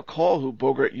wrong. Bacall, who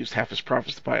Bogart used half his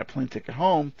profits to buy a plane ticket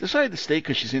home, decided to stay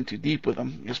because she's in too deep with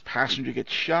him. His passenger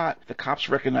gets shot, the cops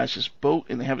recognize his boat,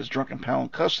 and they have his drunken pal in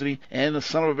custody, and the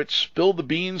son of a bitch spilled the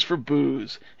beans for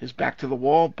booze. His back to the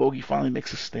wall, Bogey finally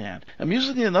makes a stand.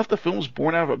 Amusingly enough, the film was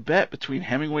born out of a bet between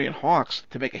Hemingway and Hawks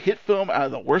to make a hit film out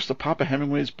of the worst of Papa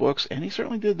Hemingway's books, and he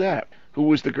certainly did that. Who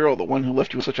was the girl, the one who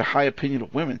left you with such a high opinion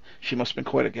of women? She must have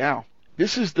been quite a gal.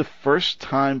 This is the first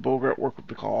time Bogart worked with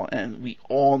Bacall, and we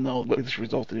all know what this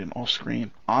resulted in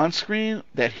off-screen. On-screen,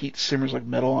 that heat simmers like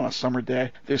metal on a summer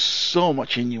day. There's so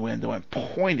much innuendo and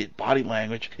pointed body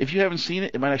language. If you haven't seen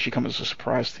it, it might actually come as a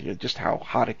surprise to you just how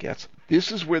hot it gets.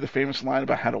 This is where the famous line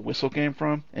about how to whistle came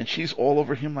from, and she's all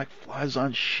over him like flies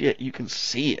on shit. You can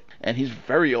see it. And he's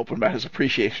very open about his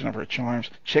appreciation of her charms.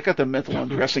 Check out the mental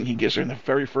undressing he gives her in the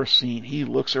very first scene. He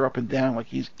looks her up and down like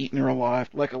he's eating her alive.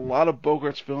 Like a lot of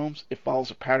Bogart's films, it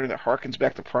follows a pattern that harkens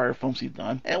back to prior films he'd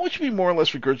done, and which would be more or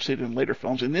less regurgitated in later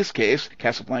films, in this case,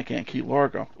 Casablanca and Key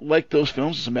Largo. Like those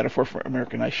films, it's a metaphor for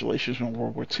American isolationism in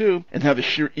World War II, and how the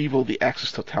sheer evil of the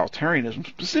Axis totalitarianism,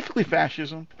 specifically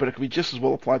fascism, but it could be just as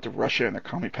well applied to Russia and their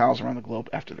commie pals around the globe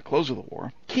after the close of the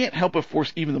war, can't help but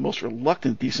force even the most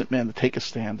reluctant decent man to take a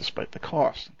stand despite the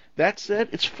cost. That said,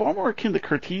 it's far more akin to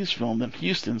Curtiz's film than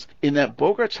Huston's, in that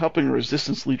Bogart's helping a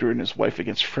resistance leader and his wife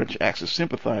against French Axis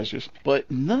sympathizers,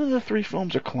 but none of the three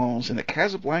films are clones, and the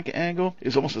Casablanca angle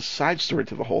is almost a side story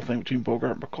to the whole thing between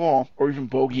Bogart and Bacall, or even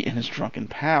Bogey and his drunken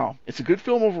pal. It's a good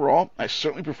film overall. I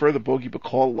certainly prefer the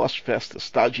Bogey-Bacall lust fest to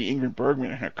stodgy Ingrid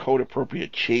Bergman and her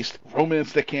code-appropriate chaste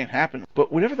romance that can't happen.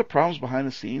 But whatever the problems behind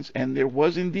the scenes, and there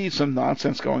was indeed some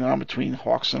nonsense going on between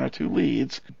Hawks and our two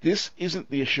leads, this isn't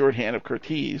the assured hand of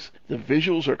Curtiz. The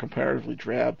visuals are comparatively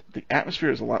drab. The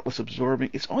atmosphere is a lot less absorbing.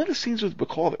 It's only the scenes with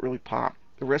Bacall that really pop.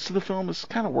 The rest of the film is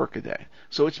kind of workaday.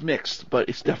 So it's mixed, but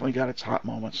it's definitely got its hot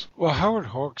moments. Well, Howard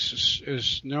Hawks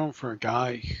is known for a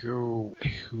guy who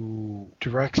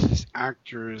directs his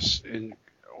actors in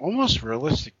almost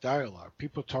realistic dialogue.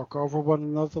 People talk over one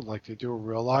another like they do in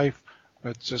real life.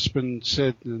 It's just been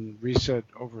said and resaid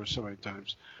over so many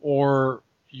times. Or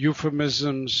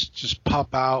euphemisms just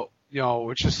pop out.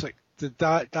 It's just like the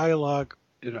dialogue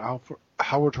in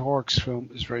Howard Hawks' film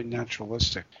is very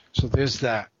naturalistic. So there's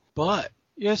that. But,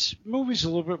 yes, movie's a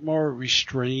little bit more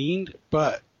restrained,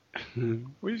 but,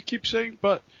 we keep saying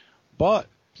but,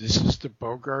 this is the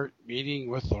Bogart meeting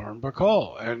with Lauren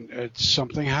Bacall, and it's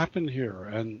something happened here.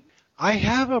 And I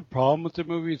have a problem with the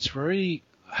movie. It's very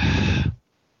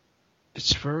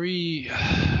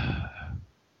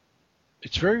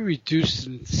reduced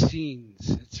in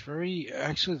scenes.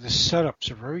 Actually the setups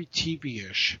are very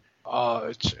TV-ish.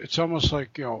 It's almost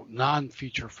like,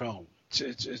 non-feature film.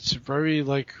 It's very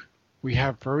like, we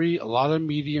have a lot of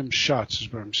medium shots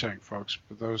is what I'm saying, folks,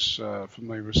 for those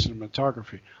familiar with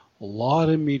cinematography. A lot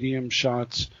of medium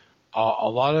shots, a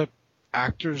lot of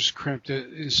actors cramped.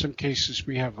 In some cases,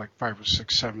 we have like 5 or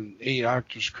 6, 7, 8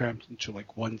 actors cramped into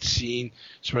like one scene.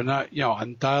 So we're not,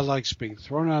 and dialogue's being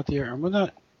thrown out there, and we're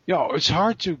not, it's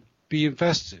hard to be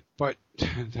invested. But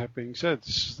that being said,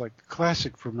 this is like a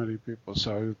classic for many people.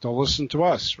 So don't listen to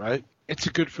us, right? It's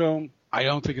a good film. I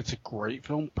don't think it's a great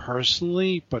film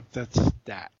personally, but that's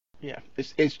that. Yeah,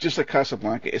 it's just like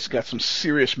Casablanca. It's got some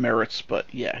serious merits, but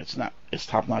yeah, it's not as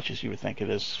top-notch as you would think it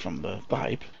is from the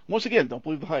hype. Once again, don't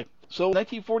believe the hype. So,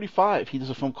 1945, he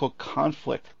does a film called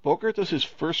Conflict. Bogart does his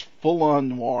first full-on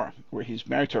noir, where he's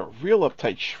married to a real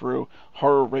uptight shrew,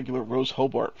 horror regular Rose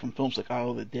Hobart from films like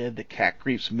Isle of the Dead, The Cat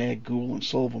Creeps, Mad Ghoul, and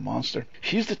Soul of a Monster.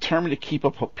 She's determined to keep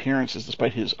up appearances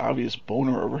despite his obvious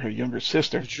boner over her younger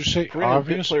sister. Did you say Perennial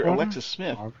obvious bit player boner? Alexis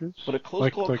Smith, Obvious? but a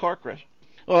close call car crash.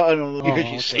 Well, I don't know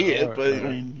because you see it, but I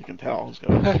mean, you can tell he's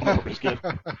got a boner over his kid.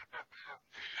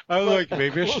 I was like,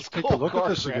 maybe I should take a look at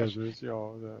this again.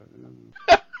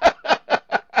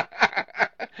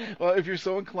 Well, if you're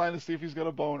so inclined to see if he's got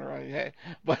a boner, hey.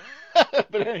 But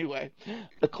anyway,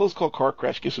 a close call car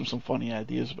crash gives him some funny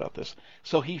ideas about this.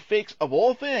 So he fakes, of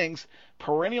all things,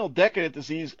 perennial decadent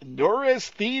disease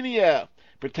neurasthenia,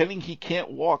 pretending he can't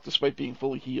walk despite being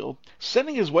fully healed,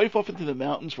 sending his wife off into the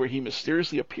mountains where he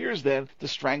mysteriously appears then to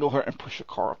strangle her and push a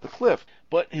car off the cliff.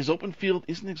 But his open field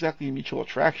isn't exactly a mutual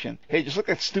attraction. Hey, just like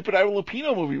that stupid Ira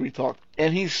Lupino movie we talked.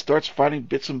 And he starts finding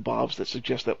bits and bobs that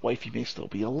suggest that wifey may still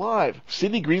be alive.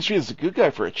 Sidney Greenstreet is a good guy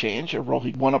for a change, a role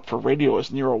he won up for radio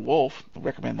as Nero Wolfe. I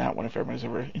recommend that one if everybody's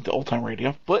ever into old-time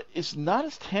radio. But it's not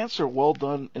as tense or well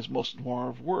done as most noir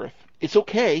of worth. It's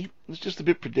okay. It's just a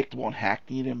bit predictable and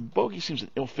hackneyed, and Bogey seems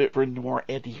an ill fit for a noir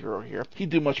anti-hero here. He'd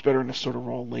do much better in this sort of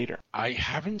role later. I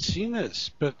haven't seen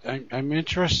this, but I'm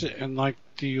interested in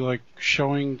the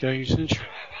showing that he's interested.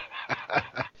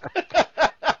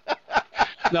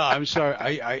 No, I'm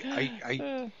sorry.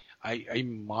 I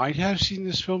might have seen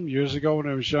this film years ago when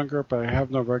I was younger, but I have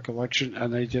no recollection,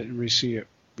 and I didn't re-see it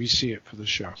for the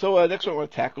show. So next one I want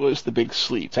to tackle is The Big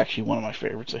Sleep. It's actually one of my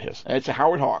favorites of his. It's a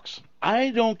Howard Hawks.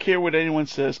 I don't care what anyone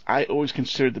says. I always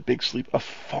considered The Big Sleep a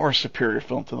far superior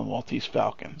film to The Maltese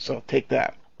Falcon. So take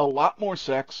that. A lot more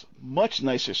sex, much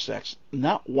nicer sex,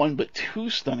 not one but two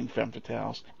stunning femme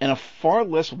fatales, and a far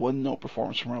less one-note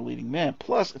performance from our leading man.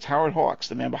 Plus, it's Howard Hawks,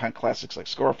 the man behind classics like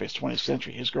Scarface, 20th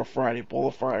Century, His Girl Friday, Ball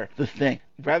of Fire, The Thing,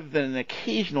 rather than an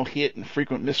occasional hit and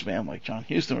frequent misman like John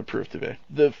Huston would prove to be.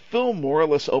 The film more or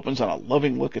less opens on a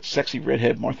loving look at sexy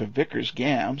redhead Martha Vickers'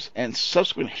 gams, and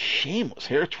subsequent shameless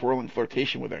hair-twirling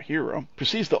flirtation with our hero,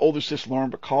 proceeds to older sis Lauren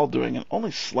Bacall doing an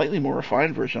only slightly more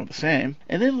refined version of the same,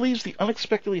 and then leaves the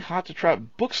unexpectedly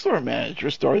hot-to-trot bookstore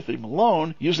manageress Dorothy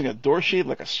Malone using a door shade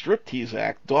like a striptease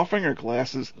act, doffing her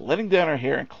glasses, letting down her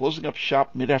hair, and closing up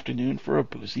shop mid-afternoon for a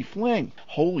boozy fling.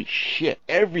 Holy shit,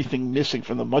 everything missing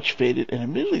from the much-faded and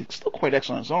admittedly still quite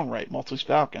excellent in its own right, Maltese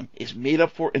Falcon, is made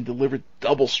up for and delivered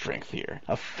double strength here.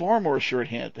 A far more assured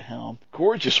hand at the helm,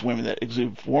 gorgeous women that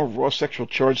exude more raw sexual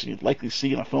charge than you'd likely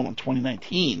see in a film in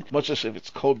 2019, much less if it's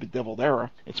code bedeviled era.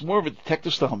 It's more of a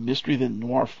detective-style mystery than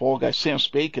noir fall guy Sam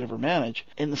Spade could ever manage,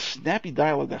 and the snappy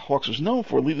dialogue that Hawks was known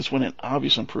for leaves this one an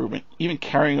obvious improvement, even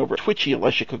carrying over twitchy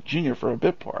Elisha Cook Jr. for a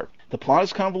bit part. The plot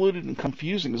is convoluted and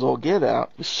confusing as all get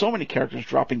out, with so many characters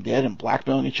dropping dead and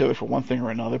blackmailing each other for one thing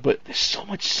or another, but there's so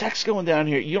much sex going down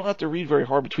here, you don't have to read very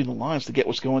hard between the lines to get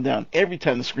what's going down every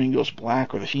time the screen goes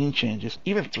black or the scene changes.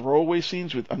 Even throwaway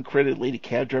scenes with uncredited lady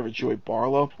cab driver Joy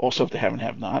Barlow, also of the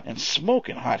Have Not, and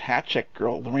smoking hot hat check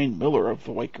girl Lorraine Miller of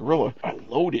The White Gorilla are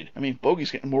loaded. I mean,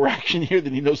 Bogey's getting more action here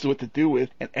than he knows what to do with,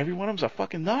 and every one of them's a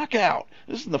fucking knockout.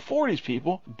 This is in the 40s,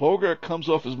 people. Bogart comes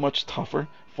off as much tougher,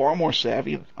 far more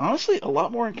savvy, and honestly a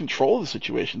lot more in control of the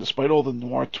situation, despite all the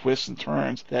noir twists and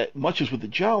turns that, much as with the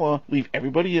Jawa, leave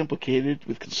everybody implicated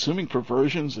with consuming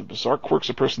perversions and bizarre quirks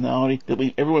of personality that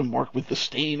leave everyone marked with the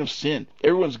stain of sin.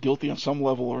 Everyone's guilty on some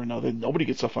level or another. Nobody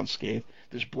gets off unscathed.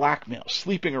 There's blackmail,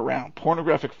 sleeping around,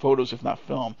 pornographic photos if not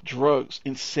film, drugs,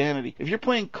 insanity. If you're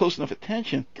paying close enough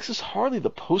attention, this is hardly the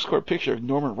postcard picture of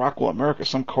Norman Rockwell America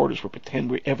some quarters would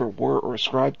pretend we ever were or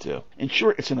ascribed to. In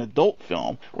short, it's an adult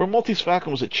film, where Maltese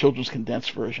Falcon was a children's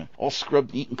condensed version, all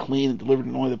scrubbed neat and clean and delivered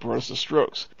in only the broadest of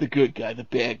strokes. The good guy, the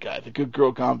bad guy, the good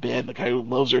girl gone bad, and the guy who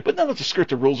loves her, but not to skirt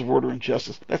the rules of order and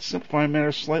justice. That's simplifying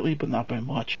matters slightly, but not by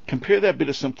much. Compare that bit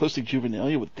of simplistic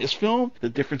juvenilia with this film, the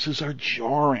differences are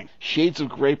jarring. Shades of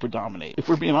gray predominate. If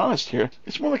we're being honest here,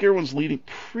 it's more like everyone's leading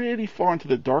pretty far into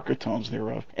the darker tones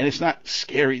thereof. And it's not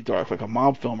scary dark like a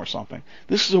mob film or something.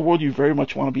 This is a world you very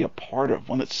much want to be a part of,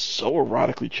 one that's so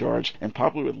erotically charged and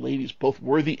popular with ladies both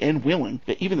worthy and willing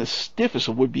that even the stiffest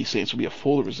of would-be saints would be a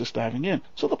fool to resist diving in.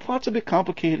 So the plot's a bit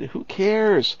complicated. Who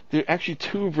cares? There are actually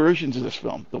two versions of this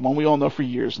film. The one we all know for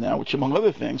years now, which among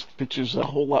other things features a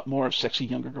whole lot more of sexy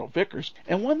younger girl Vickers,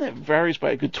 and one that varies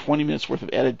by a good 20 minutes worth of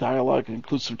added dialogue and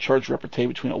includes some charged repartee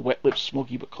between a wet-lipped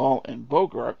Smokey Bacall and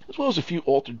Bogart, as well as a few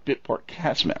altered bit part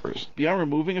cast members. Beyond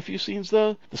removing a few scenes,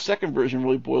 though, the second version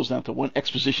really boils down to one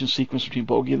exposition sequence between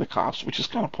Bogey and the cops, which is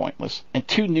kind of pointless, and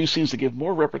two new scenes that give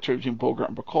more repertoire between Bogart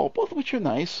and Bacall, both of which are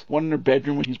nice. One in their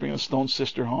bedroom when he's bringing the Stone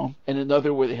sister home, and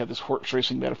another where they have this horse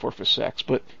racing metaphor for sex,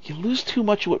 but you lose too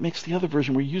much of what makes the other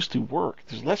version we're used to work.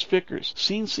 There's less Vickers,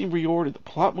 scenes seem reordered, the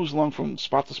plot moves along from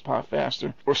spot to spot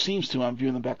faster, or seems to on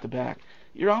viewing them back to back.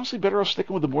 You're honestly better off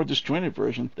sticking with the more disjointed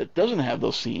version that doesn't have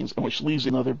those scenes and which leaves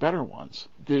in other better ones.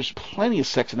 There's plenty of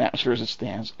sex and atmosphere as it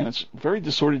stands, and its very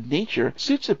disordered nature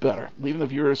suits it better, leaving the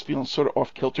viewers feeling sort of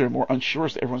off-kilter and more unsure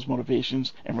as to everyone's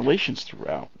motivations and relations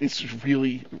throughout. It's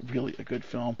really, really a good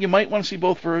film. You might want to see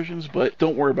both versions, but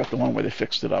don't worry about the one where they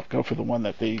fixed it up. Go for the one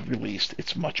that they released.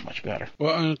 It's much, much better.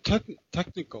 Well, on a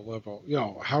technical level,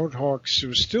 Howard Hawks,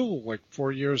 who's still like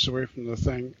 4 years away from the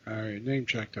thing, I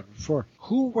name-checked that before.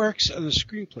 Who works on the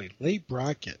screenplay? Leigh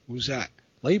Brackett. Who's that?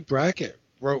 Leigh Brackett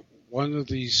wrote one of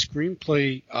the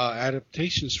screenplay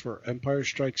adaptations for Empire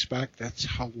Strikes Back. That's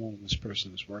how long this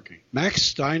person is working. Max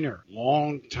Steiner,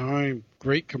 long-time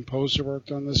great composer,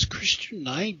 worked on this. Christian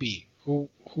Nyby, who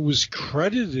was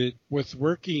credited with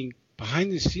working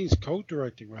behind the scenes,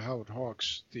 co-directing with Howard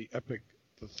Hawks, the epic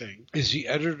The Thing, is the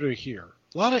editor here.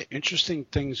 A lot of interesting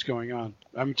things going on.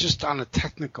 I mean, just on a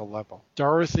technical level.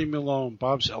 Dorothy Malone,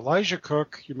 Elijah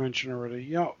Cook, you mentioned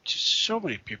already. Just so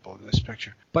many people in this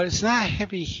picture. But it's not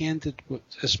heavy-handed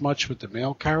as much with the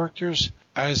male characters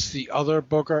as the other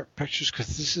Bogart pictures,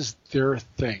 because this is their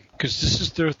thing.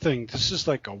 This is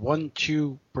like a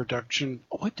 1-2 production.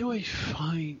 What do I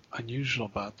find unusual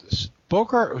about this?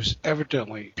 Bogart was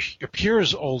evidently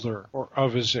appears older or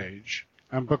of his age.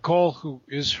 And Bacall, who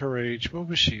is her age, what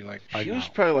was she like? She was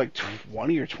probably like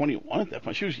 20 or 21 at that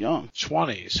point. She was young.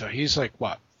 20, so he's like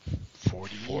what?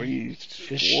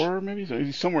 44 maybe? So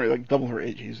he's somewhere like double her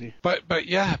age easy. But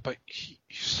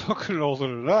he's looking older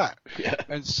than that. Yeah.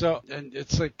 And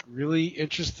it's like really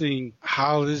interesting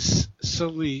how this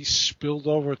suddenly spilled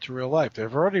over to real life.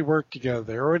 They've already worked together.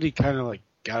 They already kind of like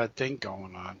got a thing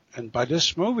going on. And by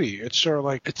this movie, it's sort of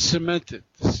like it's cemented.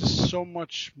 This is so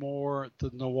much more the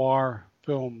noir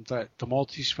film that The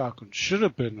Maltese Falcon should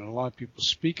have been, and a lot of people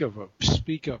speak of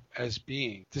as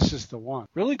being. This is the one.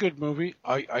 Really good movie.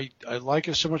 I like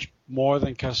it so much more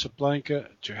than Casablanca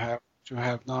to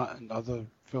have not in other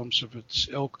films of its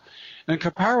ilk. In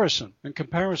comparison,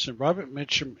 Robert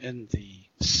Mitchum in the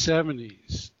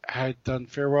 70s had done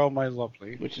Farewell, My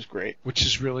Lovely, which is great, which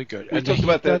is really good. We talked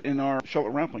about that in our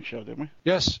Charlotte Rampling show, didn't we?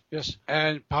 Yes,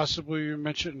 and possibly you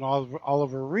mentioned an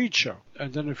Oliver Reed show.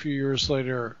 And then a few years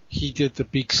later, he did The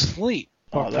Big Sleep.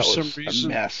 But that was a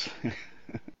mess.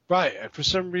 Right, and for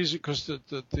some reason, because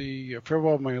the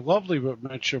Farewell, My Lovely with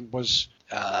Mitchum was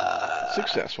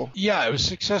successful. Yeah, it was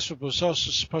successful, but it was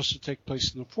also supposed to take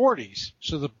place in the 40s.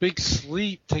 So The Big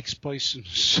Sleep takes place in the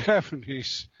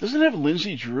 70s. Doesn't it have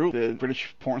Lindsay Drew, the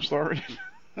British porn star?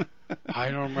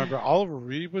 I don't remember. Oliver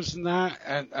Reed was in that,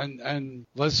 and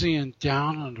Leslie and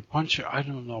Down and a bunch of, I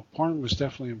don't know, porn was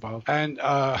definitely involved. And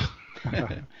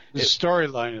the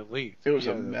storyline at least. It was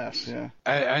a mess, yeah.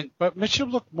 But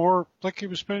Mitchum looked more like he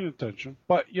was paying attention.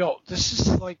 But, this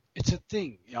is like, it's a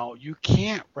thing. You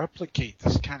can't replicate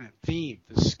this kind of theme,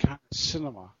 this kind of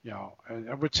cinema, and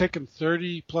it would take them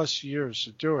 30 plus years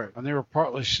to do it. And they were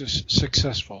partly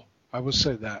successful. I would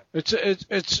say that.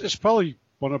 It's probably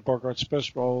one of Bogart's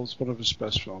best roles, one of his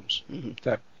best films. Mm-hmm.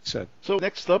 That said. So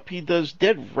next up, he does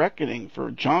Dead Reckoning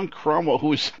for John Cromwell,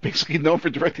 who is basically known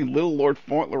for directing Little Lord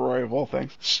Fauntleroy of all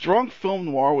things. Strong film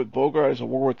noir with Bogart as a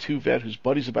World War II vet whose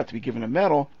buddy's about to be given a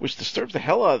medal, which disturbs the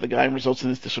hell out of the guy and results in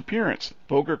his disappearance.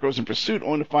 Bogart goes in pursuit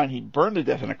only to find he burned to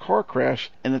death in a car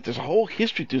crash, and that there's a whole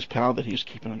history to his pal that he was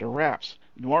keeping under wraps.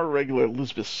 Noir regular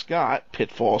Elizabeth Scott,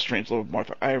 Pitfall, Strange Love of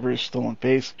Martha Ivers, Stolen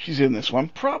Face, she's in this one.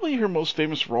 Probably her most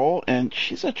famous role, and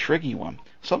she's a tricky one.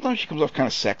 Sometimes she comes off kind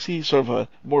of sexy, sort of a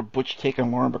more butch take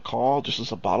on Lauren Bacall, just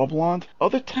as a bottle blonde.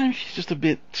 Other times she's just a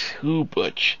bit too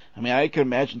butch. I mean, I can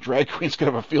imagine drag queens could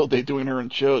have a field day doing her in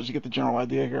shows. You get the general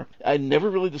idea here. I never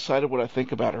really decided what I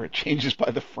think about her. It changes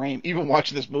by the frame. Even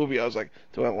watching this movie, I was like,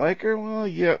 do I like her? Well,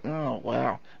 yeah. Oh,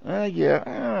 wow. Yeah,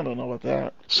 I don't know about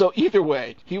that. So either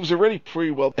way, he was already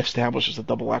pretty well established as a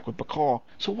double act with Bacall.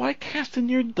 So why cast a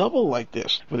near double like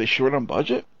this? Were they short on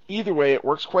budget? Either way, it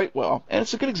works quite well, and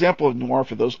it's a good example of noir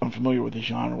for those unfamiliar with the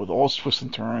genre, with all its twists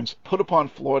and turns, put upon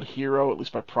flawed hero, at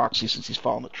least by proxy since he's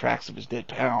following the tracks of his dead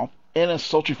pal, and a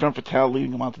sultry femme fatale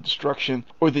leading him on to destruction,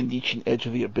 or the Nietzschean edge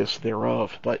of the abyss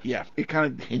thereof. But yeah, it kind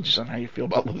of hinges on how you feel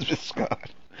about Elizabeth Scott.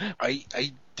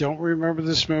 I don't remember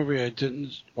this movie. I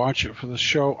didn't watch it for the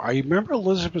show. I remember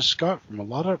Elizabeth Scott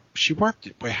from she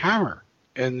worked with Hammer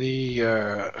in the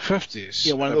 50s.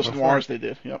 Yeah, one of those noirs they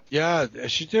did. Yep. Yeah,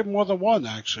 she did more than one,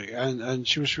 actually. And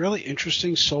she was really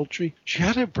interesting, sultry. She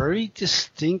had a very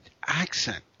distinct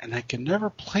accent, and I can never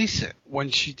place it when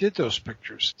she did those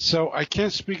pictures. So I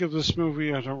can't speak of this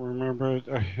movie. I don't remember it.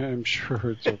 I'm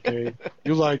sure it's okay.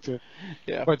 You liked it.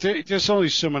 Yeah. But there's only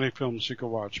so many films you can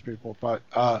watch, people. But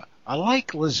I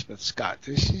like Elizabeth Scott.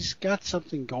 She's got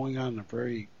something going on in a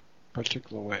very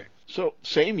particular way. So,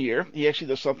 same year, he actually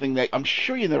does something that I'm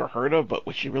sure you never heard of, but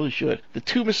which you really should. The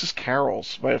Two Mrs.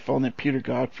 Carols by a fellow named Peter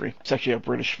Godfrey. It's actually a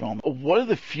British film. One of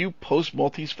the few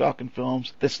post-Maltese Falcon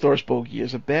films that stars Bogey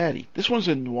as a baddie. This one's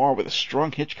a noir with a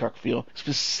strong Hitchcock feel,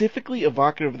 specifically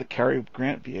evocative of the Cary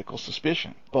Grant vehicle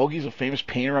Suspicion. Bogey's a famous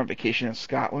painter on vacation in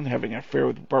Scotland, having an affair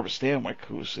with Barbara Stanwyck,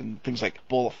 who's in things like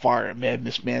Ball of Fire, Mad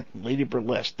Miss Manton, Lady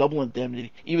Burlesque, Double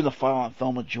Indemnity, even The File on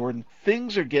Thelma Jordan.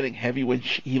 Things are getting heavy when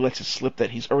he lets it slip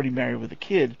that he's already married with a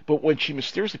kid, but when she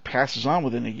mysteriously passes on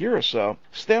within a year or so,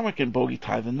 Stanwyck and Bogey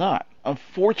tie the knot.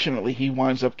 Unfortunately, he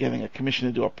winds up getting a commission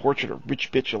to do a portrait of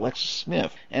rich bitch Alexis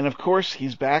Smith. And of course,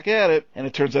 he's back at it, and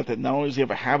it turns out that not only does he have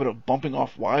a habit of bumping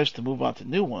off wives to move on to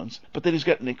new ones, but that he's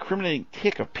got an incriminating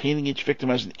tick of painting each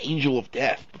victim as an angel of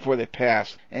death before they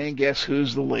pass. And guess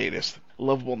who's the latest?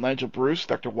 Lovable Nigel Bruce,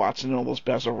 Dr. Watson in all those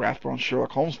Basil Rathbone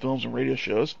Sherlock Holmes films and radio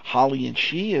shows, Holly and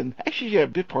She, and actually she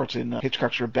had bit parts in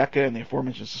Hitchcock's Rebecca and the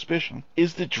aforementioned Suspicion,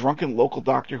 is the drunken local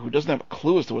doctor who doesn't have a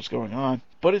clue as to what's going on.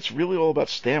 But it's really all about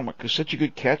Stanwyck, who's such a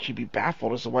good catch you'd be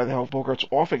baffled as to why the hell Bogart's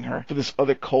offing her for this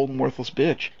other cold and worthless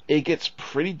bitch. It gets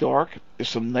pretty dark. There's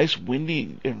some nice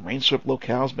windy and rain-swept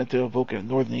locales meant to evoke a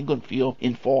Northern England feel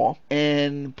in fall,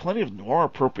 and plenty of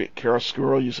noir-appropriate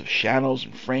chiaroscuro use of shadows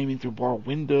and framing through bar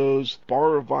windows,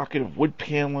 bar-evocative wood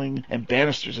paneling, and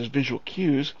banisters as visual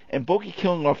cues, and Bogey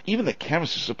killing off even the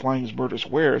chemist who's supplying his murderous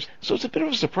wares, so it's a bit of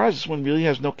a surprise this one really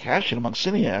has no cash in among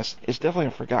cineasts. It's definitely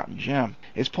a forgotten gem.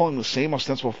 It's pulling the same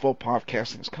ostensible faux pas of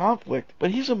casting as Conflict, but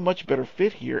he's a much better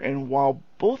fit here, and while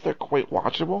both are quite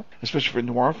watchable, especially for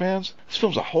noir fans, this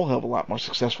film's a whole hell of a lot more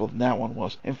successful than that one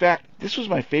was. In fact, this was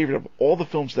my favorite of all the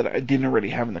films that I didn't already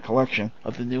have in the collection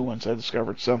of the new ones I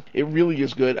discovered, so it really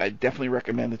is good. I definitely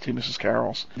recommend The Two Mrs.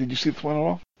 Carols. Did you see this one at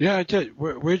all? Yeah, I did.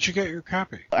 Where'd you get your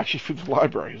copy? Actually, through the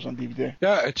library. It was on DVD.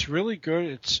 Yeah, it's really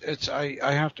good. I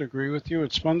have to agree with you.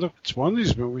 It's one of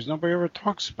these movies nobody ever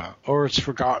talks about, or it's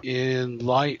forgotten in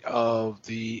light of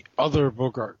the other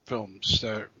Bogart films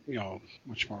that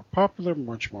much more popular,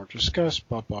 much more discussed.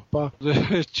 Blah blah blah.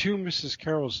 The Two Mrs.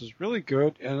 Carols is really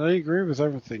good, and I agree with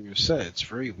everything you said. It's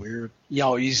very weird.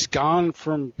 He's gone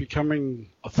from becoming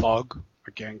a thug,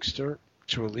 a gangster,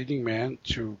 to a leading man,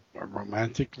 to a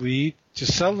romantic lead, to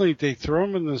suddenly they throw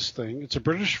him in this thing. It's a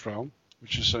British film,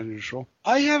 which is unusual.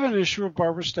 I have an issue with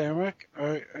Barbara Stanwyck,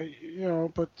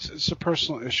 but it's a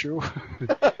personal issue.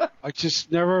 I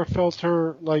just never felt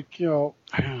her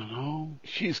I don't know.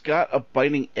 She's got a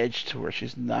biting edge to her.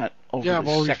 She's not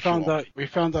overly sexual. we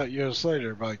found out years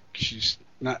later, she's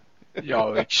not.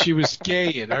 She was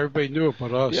gay and everybody knew it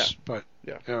but us.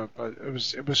 Yeah. But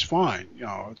it was fine.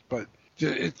 But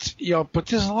it's but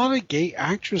there's a lot of gay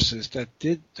actresses that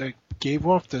gave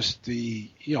off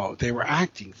they were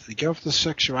acting. They gave off the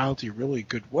sexuality a really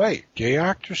good way. Gay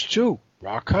actors too.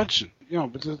 Rock Hudson.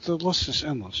 But the list is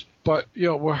endless. But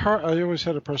with her, I always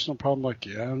had a personal problem.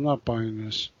 I'm not buying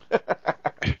this.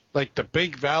 Like the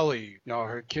Big Valley,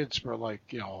 her kids were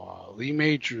Lee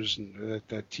Majors and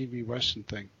that TV Western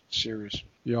thing series.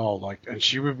 And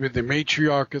she would be the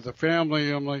matriarch of the family.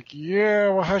 I'm like, yeah,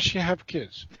 well, how'd she have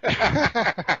kids?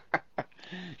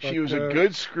 She was a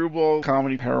good screwball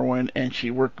comedy heroine, and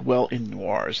she worked well in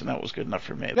noirs, and that was good enough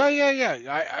for me. Yeah.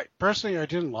 I personally, I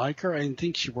didn't like her. I didn't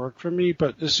think she worked for me,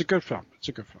 but it's a good film. It's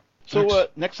a good film. So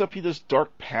next up, he does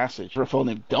Dark Passage for a fellow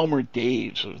named Delmer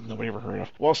Daves, who nobody ever heard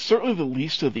of. While certainly the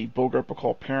least of the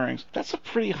Bogart-Bacall pairings, that's a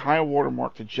pretty high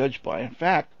watermark to judge by. In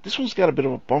fact, this one's got a bit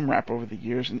of a bum rap over the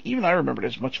years, and even I remember it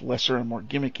as much lesser and more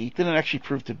gimmicky than it actually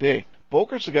proved to be.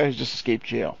 Bogart's a guy who's just escaped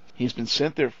jail. He's been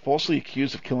sent there falsely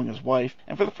accused of killing his wife,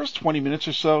 and for the first 20 minutes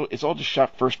or so, it's all just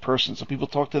shot first person, so people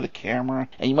talk to the camera,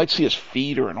 and you might see his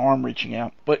feet or an arm reaching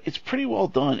out. But it's pretty well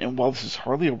done, and while this is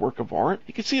hardly a work of art,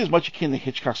 you can see as much akin to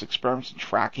Hitchcock's experiments in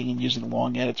tracking and using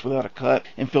long edits without a cut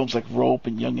in films like Rope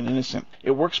and Young and Innocent.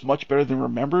 It works much better than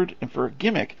Remembered, and for a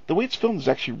gimmick, the way it's filmed is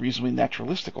actually reasonably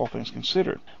naturalistic, all things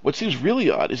considered. What seems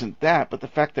really odd isn't that, but the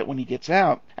fact that when he gets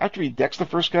out, after he decks the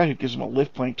first guy who gives him a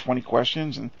lift playing 20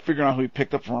 questions and figuring out who he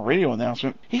picked up from a radio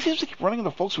announcement, he seems to keep running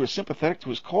into folks who are sympathetic to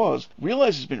his cause,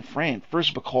 realize he's been framed.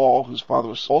 First Bacall, whose father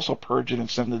was also perjured and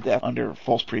sentenced to death under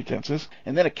false pretenses,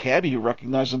 and then a cabbie who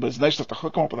recognizes him but is nice enough to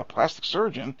hook him up with a plastic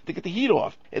surgeon to get the heat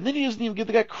off. And then he doesn't even give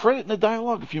the guy credit in the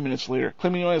dialogue a few minutes later,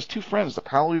 claiming he only has two friends, the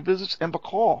pal he visits and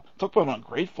Bacall. Talk about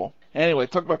ungrateful. Anyway,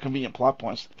 talk about convenient plot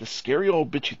points. The scary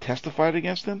old bitch who testified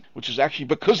against him, which is actually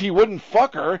because he wouldn't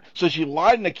fuck her, so she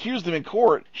lied and accused him in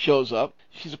court, shows up.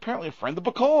 She's apparently a friend of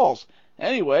Bacall's.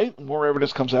 Anyway, more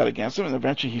evidence comes out against him, and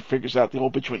eventually he figures out the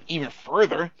old bitch went even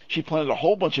further. She planted a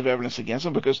whole bunch of evidence against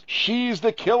him because she's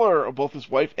the killer of both his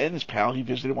wife and his pal he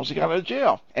visited once he got out of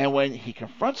jail. And when he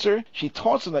confronts her, she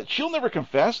taunts him that she'll never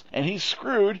confess, and he's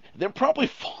screwed, then promptly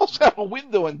falls out a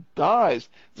window and dies.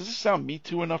 Does this sound Me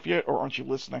Too enough yet, or aren't you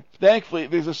listening? Thankfully,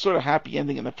 there's a sort of happy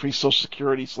ending in the pre-Social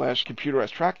Security /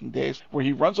 computerized tracking days, where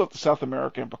he runs off to South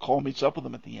America and Bacall meets up with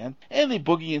him at the end, and they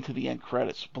boogie into the end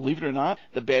credits. Believe it or not,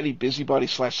 the baddie busybody /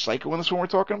 psycho in this one we're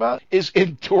talking about is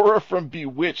Endora from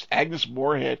Bewitched, Agnes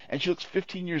Moorehead, and she looks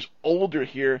 15 years older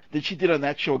here than she did on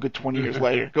that show a good 20 years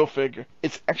later. Go figure.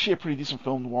 It's actually a pretty decent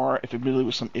film noir, if admittedly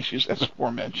with some issues as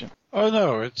aforementioned. Oh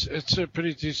no, it's a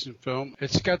pretty decent film.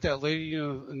 It's got that lady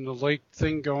in the lake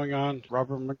thing going on,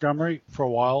 Robert Montgomery, for a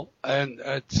while, and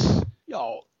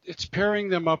it's pairing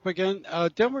them up again.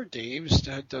 Delmer Daves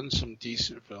had done some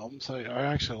decent films. I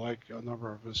actually like a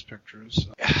number of his pictures.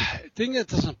 The thing that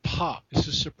doesn't pop is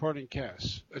the supporting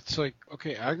cast. It's like,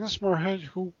 okay, Agnes Moorehead,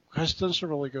 who has done some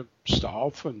really good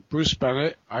stuff, and Bruce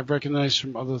Bennett, I recognize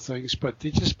from other things, but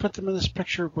they just put them in this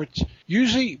picture, which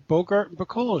usually Bogart and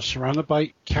Bacall are surrounded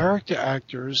by character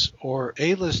actors or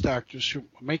A-list actors who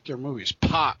make their movies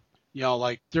pop.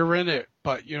 Like they're in it,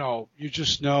 but you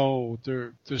just know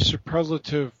they're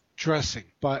superlative dressing.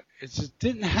 But it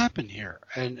didn't happen here,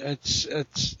 and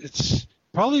it's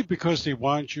probably because they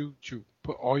want you to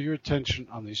put all your attention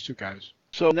on these two guys.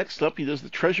 So next up, he does The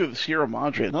Treasure of the Sierra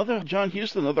Madre. Another John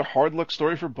Huston, another hard luck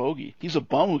story for Bogey. He's a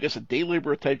bum who gets a day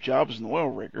laborer type job as an oil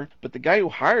rigger, but the guy who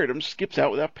hired him skips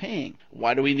out without paying.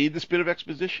 Why do we need this bit of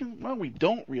exposition? Well, we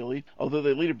don't really, although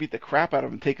they later beat the crap out of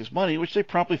him and take his money, which they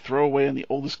promptly throw away on the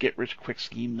oldest get-rich-quick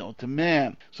scheme known to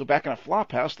man. So back in a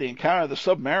flop house, they encounter the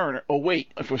Submariner. Oh wait,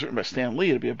 if it was written by Stan Lee,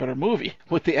 it'd be a better movie.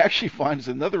 What they actually find is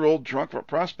another old drunk of a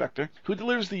prospector who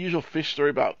delivers the usual fish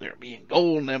story about there being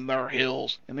gold in them there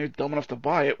hills, and they're dumb enough to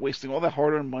buy it, wasting all that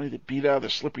hard-earned money to beat out their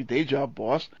slippery day job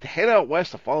boss to head out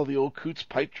west to follow the old Coots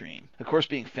pipe dream. Of course,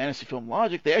 being fantasy film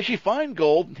logic, they actually find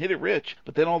gold and hit it rich,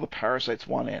 but then all the parasites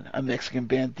want in. A Mexican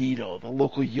bandito, the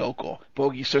local yokel.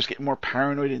 Bogey starts getting more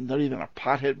paranoid and nutty than a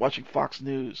pothead watching Fox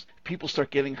News. People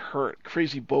start getting hurt.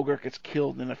 Crazy Bogart gets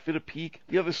killed, and in a fit of pique,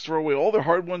 the others throw away all their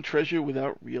hard-won treasure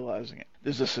without realizing it.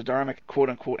 There's a sardonic,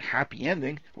 quote-unquote, happy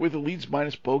ending, where the leads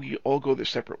minus Bogey all go their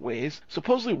separate ways,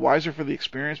 supposedly wiser for the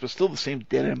experience, but still the same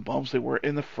dead-end bums they were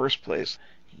in the first place.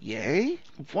 Yay?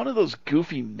 One of those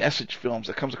goofy message films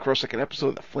that comes across like an episode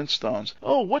of the Flintstones.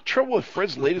 Oh, what trouble if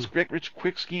Fred's latest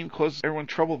get-rich-quick scheme causes everyone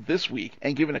trouble this week?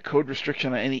 And given a code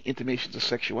restriction on any intimations of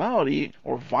sexuality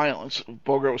or violence,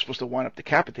 Bogart was supposed to wind up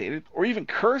decapitated, or even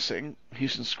cursing,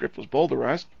 Huston's script was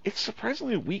bowdlerized. It's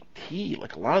surprisingly weak tea,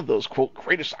 like a lot of those, quote,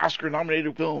 greatest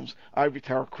Oscar-nominated films Ivory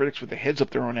Tower critics with their heads up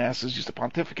their own asses used to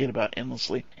pontificate about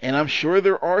endlessly. And I'm sure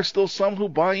there are still some who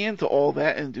buy into all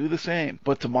that and do the same.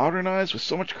 But to modernize with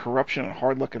so much corruption and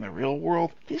hard luck in the real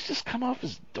world, these just come off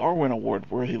as Darwin Award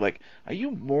worthy. Like, are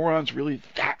you morons really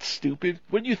that stupid?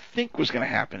 What did you think was going to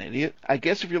happen, idiot? I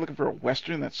guess if you're looking for a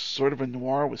Western that's sort of a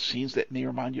noir with scenes that may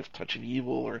remind you of Touch of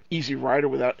Evil or Easy Rider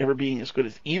without ever being as good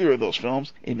as either of those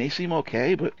films, it may seem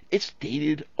okay, but it's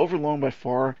dated, overlong by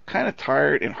far, kind of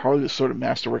tired, and hardly the sort of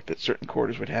masterwork that certain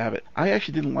quarters would have it. I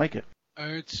actually didn't like it.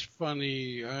 It's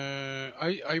funny.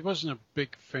 I wasn't a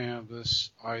big fan of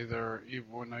this either,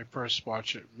 even when I first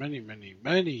watched it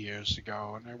many years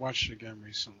ago, and I watched it again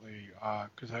recently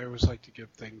because I always like to give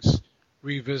things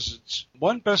revisits.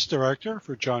 One Best Director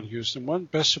for John Huston, one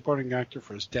Best Supporting Actor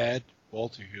for his dad,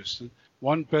 Walter Huston.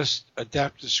 One Best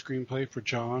Adapted Screenplay for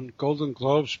John. Golden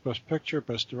Globes, Best Picture,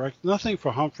 Best Director. Nothing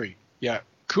for Humphrey. Yeah,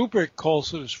 Kubrick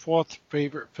calls it his 4th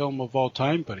favorite film of all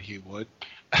time, but he would.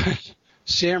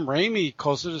 Sam Raimi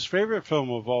calls it his favorite film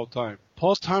of all time.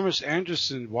 Paul Thomas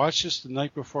Anderson watched this the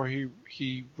night before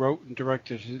he wrote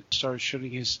and started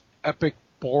shooting his epic,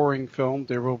 boring film,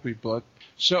 There Will Be Blood.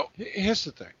 So here's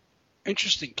the thing.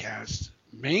 Interesting cast.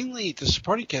 Mainly, the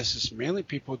supporting cast is mainly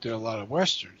people who did a lot of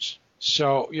Westerns.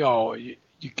 So, you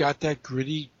got that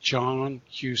gritty John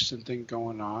Huston thing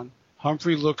going on.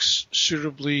 Humphrey looks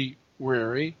suitably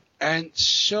weary. And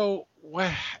so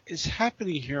what is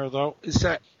happening here, though, is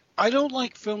that I don't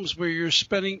like films where you're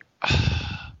spending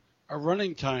a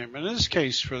running time, in this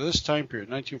case, for this time period,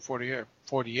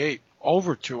 1948,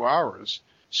 over 2 hours,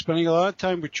 spending a lot of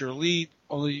time with your lead,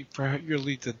 only for your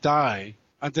lead to die,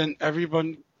 and then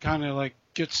everyone kind of like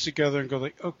gets together and go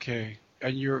like, okay,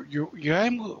 and you're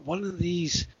one of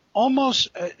these almost,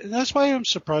 and that's why I'm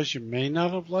surprised you may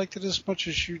not have liked it as much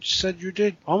as you said you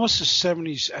did. Almost a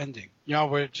 70s ending,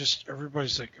 where just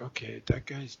everybody's like, okay, that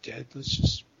guy's dead.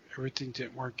 Everything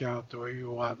didn't work out the way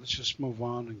you want. Let's just move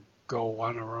on and go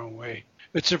on our own way.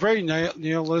 It's a very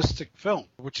nihilistic film,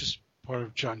 which is part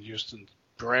of John Huston's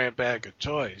brand bag of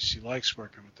toys. He likes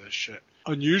working with this shit.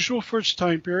 Unusual for its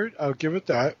time period, I'll give it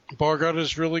that. Bogart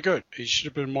is really good. He should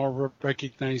have been more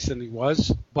recognized than he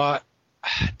was. But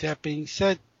that being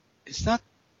said, it's not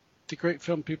the great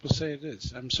film people say it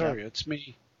is. I'm sorry, It's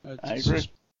me. I agree.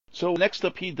 So next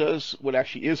up, he does what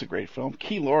actually is a great film,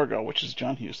 Key Largo, which is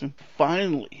John Huston.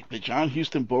 Finally, the John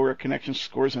Huston-Bogart connection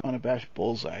scores an unabashed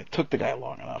bullseye. It took the guy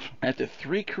long enough. After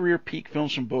 3 career peak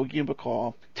films from Bogey and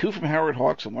Bacall, 2 from Howard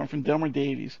Hawks and 1 from Delmer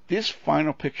Davies, this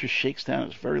final picture shakes down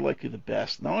as very likely the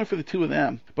best, not only for the 2 of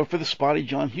them, but for the spotty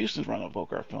John Huston's run of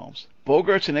Bogart films.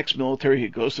 Bogart's an ex-military who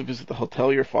goes to visit the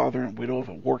hotelier father and widow of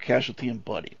a war casualty and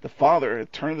buddy. The father, a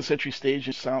turn-of-the-century stage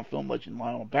and silent film legend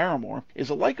Lionel Barrymore,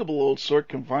 is a likable old sort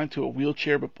confined to a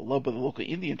wheelchair but beloved by the local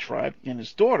Indian tribe, and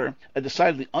his daughter, a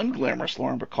decidedly unglamorous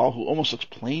Lauren Bacall who almost looks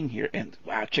plain here, and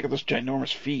wow, check out those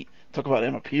ginormous feet. Talk about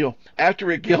M. Appeal. After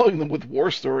regaling them with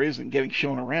war stories and getting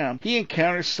shown around, he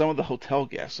encounters some of the hotel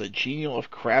guests, a genial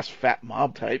of crass fat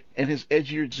mob type, and his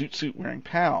edgier zoot suit wearing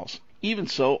pals. Even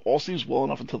so, all seems well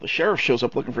enough until the sheriff shows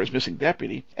up looking for his missing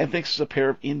deputy and thinks it's a pair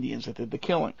of Indians that did the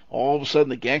killing. All of a sudden,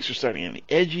 the gangsters starting getting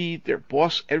edgy. Their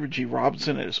boss, Edward G.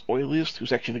 Robinson, at his oiliest,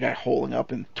 who's actually the guy holding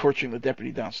up and torturing the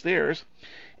deputy downstairs.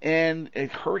 And a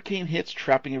hurricane hits,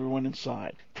 trapping everyone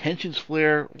inside. Tensions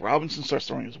flare. Robinson starts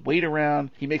throwing his weight around.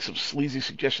 He makes some sleazy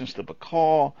suggestions to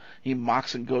Bacall. He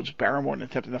mocks and goads Barrymore in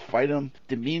attempting to fight him,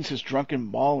 demeans his drunken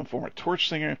moll and former torch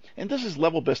singer, and does his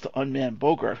level best to unman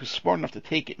Bogart, who's smart enough to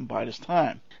take it and bide his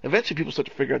time. Eventually, people start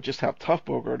to figure out just how tough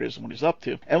Bogart is and what he's up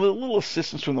to, and with a little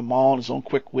assistance from the Mall and his own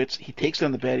quick wits, he takes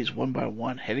down the baddies one by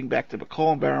one, heading back to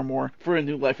Bacall and Barrymore for a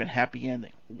new life and happy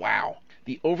ending. Wow.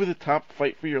 The over-the-top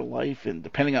fight for your life, and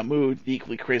depending on mood, the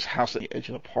equally crazy house at the edge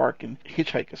of the park and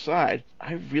hitchhike aside,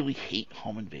 I really hate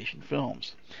home invasion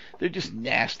films. They're just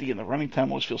nasty, and the running time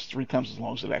always feels 3 times as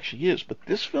long as it actually is. But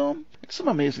this film, it's some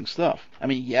amazing stuff. I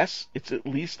mean, yes, it's at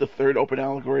least the 3rd open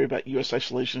allegory about U.S.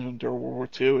 isolation during World War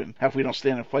II, and how if we don't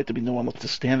stand and fight, there'll be no one left to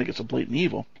stand against a blatant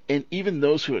evil. And even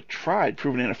those who have tried,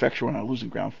 proven ineffectual, and are losing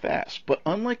ground fast. But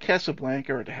unlike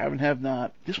Casablanca or To Have and Have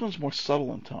Not, this one's more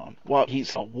subtle in tone. While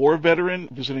he's a war veteran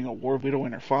visiting a war widow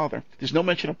and her father, there's no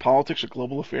mention of politics or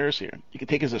global affairs here. You can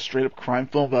take it as a straight-up crime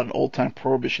film about an old-time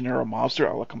Prohibition-era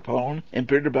mobster a la Capone,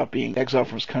 embittered about being exiled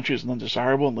from his country as an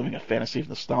undesirable and living a fantasy of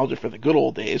nostalgia for the good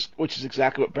old days, which is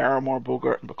exactly what Barrymore,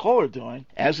 Bogart, and Bacall are doing,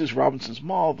 as is Robinson's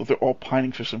Mall, though they're all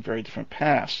pining for some very different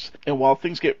pasts. And while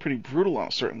things get pretty brutal on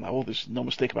a certain level, there's no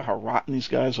mistake about how rotten these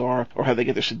guys are, or how they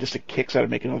get their sadistic kicks out of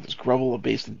making others grovel,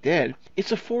 abased, and dead.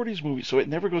 It's a 40s movie, so it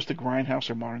never goes to grindhouse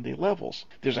or modern-day levels.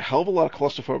 There's a hell of a lot of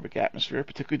claustrophobic atmosphere,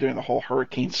 particularly during the whole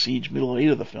hurricane siege middle 8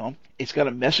 of the film. It's got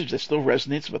a message that still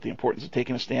resonates about the importance of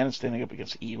taking a stand and standing up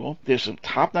against evil. There's some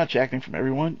top-notch acting from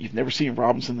everyone. You've never seen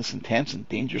Robinson this intense and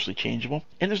dangerously changeable.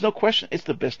 And there's no question, it's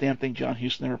the best damn thing John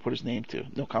Huston ever put his name to.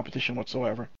 No competition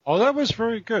whatsoever. Oh, that was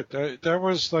very good. That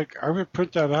was like, I would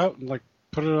print that out and like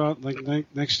put it on, like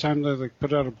next time they like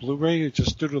put out a Blu-ray and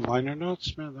just do the liner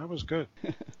notes. Man, that was good.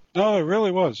 No, it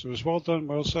really was. It was well done,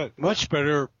 well said. Much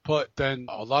better put than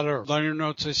a lot of liner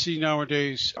notes I see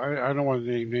nowadays. I don't want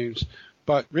to name names.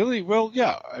 But really, well,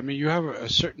 yeah. I mean, you have a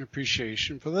certain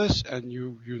appreciation for this, and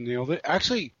you nailed it.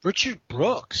 Actually, Richard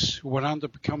Brooks, who went on to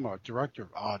become a director of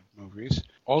odd movies,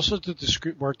 also did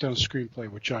the worked on a screenplay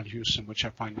with John Huston, which I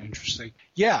find interesting.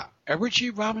 Yeah, Edward G.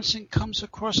 Robinson comes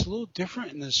across a little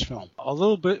different in this film. A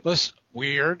little bit less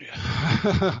weird.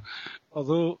 a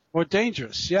little more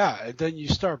dangerous. Yeah, and then you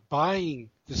start buying.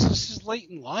 This is late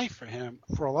in life for him.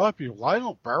 For a lot of people,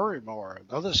 Lionel Barrymore,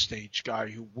 another stage guy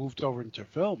who moved over into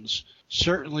films,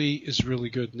 certainly is really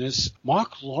good in this.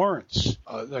 Mark Lawrence,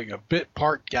 like a bit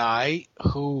part guy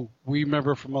who we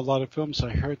remember from a lot of films.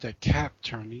 I heard that cap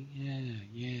turning.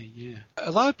 Yeah.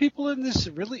 A lot of people in this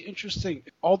are really interesting.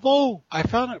 Although I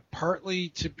found it partly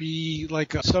to be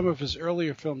like some of his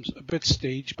earlier films, a bit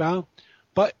stage bound,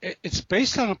 but it's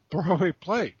based on a Broadway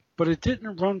play. But it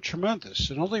didn't run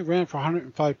tremendous. It only ran for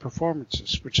 105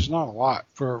 performances, which is not a lot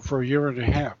for a year and a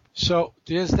half. So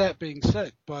there's that being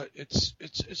said, but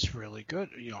it's really good.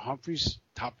 Humphrey's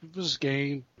top of his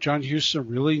game. John Huston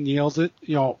really nailed it.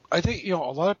 I think a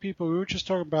lot of people. We were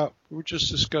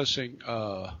just discussing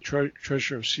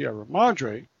Treasure of Sierra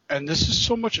Madre, and this is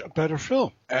so much a better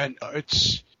film. And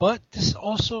but this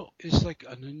also is like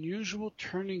an unusual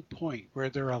turning point where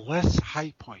there are less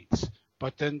high points.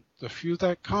 But then the few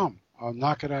that come, I'll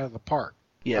knock it out of the park.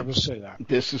 Yeah, I will say that.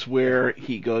 This is where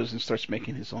he goes and starts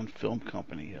making his own film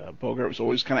company. Bogart was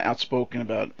always kind of outspoken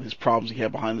about his problems he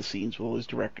had behind the scenes with all his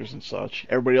directors and such.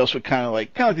 Everybody else would kind of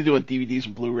like they do on DVDs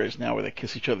and Blu-rays now, where they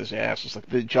kiss each other's ass. It's like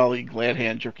the Jolly Glad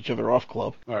Hand Jerk Each Other Off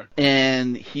Club. Right.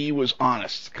 And he was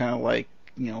honest, kind of like,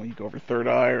 you go over Third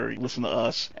Eye or you listen to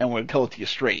us, and we'll tell it to you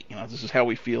straight. This is how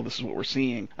we feel. This is what we're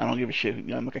seeing. I don't give a shit. I'm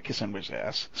not going to kiss anybody's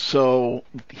ass. So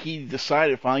he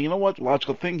decided, finally, you know what?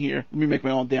 Logical thing here. Let me make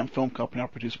my own damn film company. I'll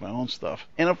produce my own stuff.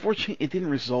 And unfortunately, it didn't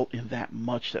result in that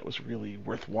much that was really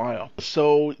worthwhile.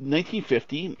 So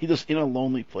 1950, he does In a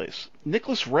Lonely Place.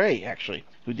 Nicholas Ray, actually,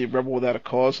 who did Rebel Without a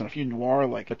Cause and a few noir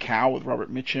like The Cow with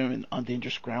Robert Mitchum and On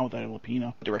Dangerous Ground with Ida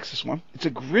Lupino, directs this one. It's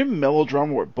a grim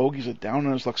melodrama where Bogey's a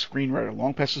down-on-his-luck screenwriter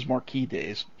long past his marquee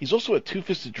days. He's also a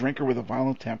two-fisted drinker with a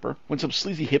violent temper. When some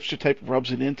sleazy hipster type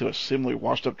rubs it into a similarly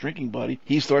washed-up drinking buddy,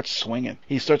 he starts swinging.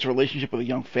 He starts a relationship with a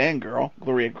young fangirl,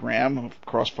 Gloria Graham of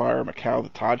Crossfire, Macau, The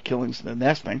Todd Killings, and The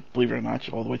Nesting, believe it or not,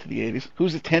 all the way to the 80s,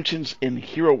 whose attentions and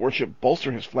hero worship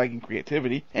bolster his flagging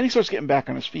creativity, and he starts getting back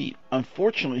on his feet.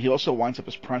 Unfortunately, he also winds up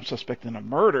as prime suspect in a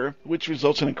murder, which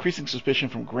results in increasing suspicion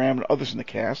from Graham and others in the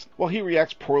cast, while he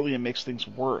reacts poorly and makes things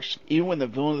worse. Even when the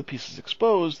villain of the piece is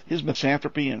exposed, his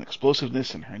misanthropy and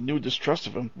explosiveness and her new distrust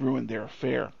of him ruined their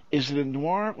affair. Is it a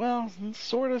noir? Well,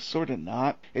 sorta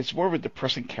not. It's more of a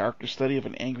depressing character study of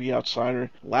an angry outsider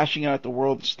lashing out at the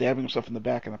world and stabbing himself in the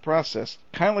back in the process,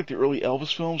 kind of like the early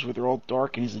Elvis films where they're all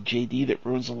dark and he's a JD that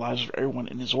ruins the lives of everyone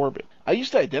in his orbit. I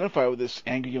used to identify with this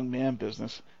angry young man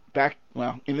business. Back,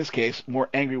 in this case, more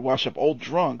angry, washed-up old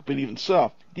drunk, but even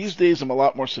so. These days I'm a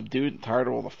lot more subdued and tired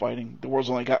of all the fighting. The world's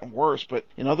only gotten worse, but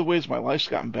in other ways my life's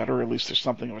gotten better, or at least there's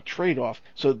something of a trade-off.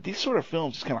 So these sort of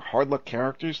films, these kind of hard-luck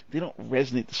characters, they don't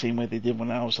resonate the same way they did when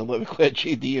I was a leather-clad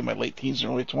JD in my late teens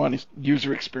and early 20s.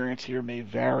 User experience here may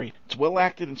vary. It's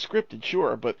well-acted and scripted,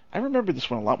 sure, but I remember this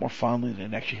one a lot more fondly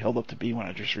than it actually held up to be when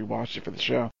I just rewatched it for the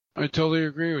show. I totally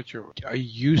agree with you. I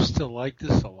used to like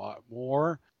this a lot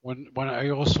more. When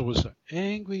I also was an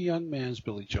angry young man, as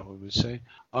Billy Joel would say.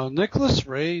 Nicholas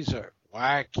Ray's a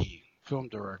wacky film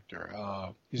director.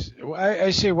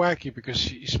 I say wacky because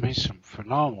he's made some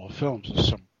phenomenal films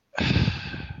with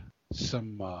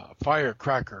some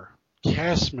firecracker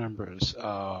cast members.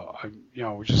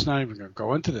 We're just not even going to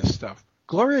go into this stuff.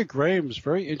 Gloria Graham is a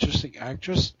very interesting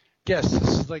actress. Yes,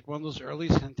 this is like one of those early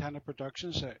Santana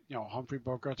productions that, Humphrey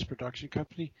Bogart's production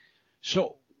company.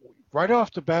 So right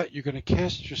off the bat, you're going to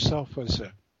cast yourself as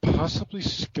a possibly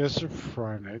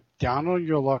schizophrenic, down on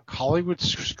your luck Hollywood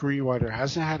screenwriter,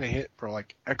 hasn't had a hit for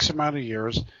like X amount of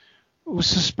years, who's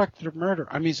suspected of murder.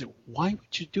 I mean, why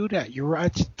would you do that? You're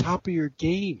at the top of your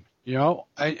game, but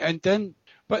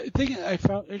the thing I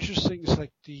found interesting is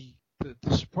like the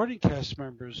supporting cast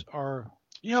members are,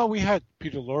 we had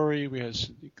Peter Lorre, we had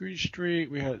Sidney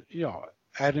Greenstreet, we had,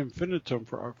 ad infinitum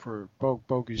for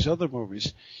Bogey's other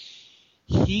movies.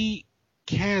 He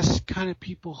cast kind of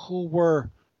people who were,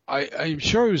 I'm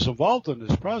sure he was involved in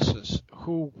this process,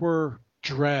 who were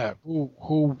drab,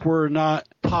 who were not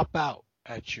pop out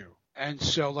at you. And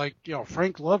so, like,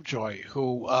 Frank Lovejoy,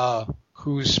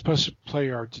 who's supposed to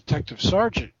play our detective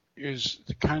sergeant, is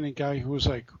the kind of guy who was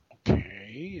like,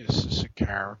 okay, is this a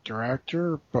character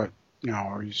actor? But,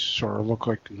 he sort of looked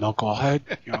like a knucklehead.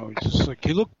 He's just like,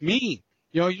 he looked mean.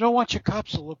 You don't want your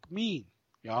cops to look mean.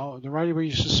 The right away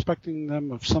you're suspecting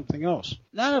them of something else.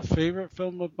 Not a favorite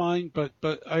film of mine, but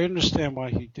I understand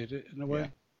why he did it in a way. Yeah.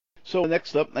 So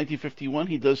next up, 1951,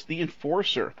 he does The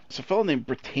Enforcer. It's a fellow named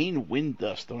Brattain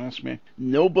Windust, don't ask me.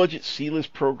 No-budget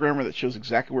C-list programmer that shows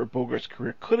exactly where Bogart's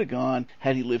career could have gone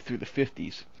had he lived through the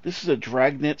 50s. This is a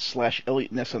Dragnet /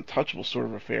 Elliot Ness Untouchable sort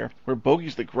of affair, where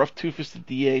Bogey's the gruff two-fisted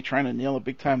DA trying to nail a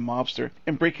big-time mobster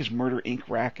and break his Murder Inc.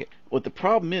 racket. What the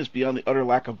problem is, beyond the utter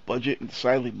lack of budget and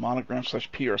decidedly monogram /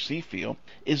 PRC feel,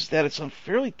 is that it's on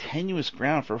fairly tenuous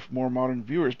ground for more modern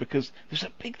viewers, because there's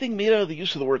a big thing made out of the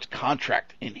use of the words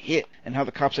contract and hit, and how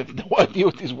the cops have no idea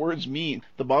what these words mean.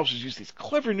 The mobsters use these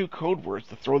clever new code words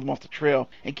to throw them off the trail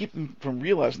and keep them from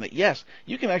realizing that, yes,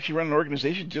 you can actually run an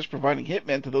organization just providing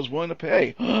hitmen to those willing to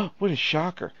pay. What a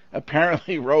shocker.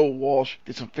 Apparently, Raoul Walsh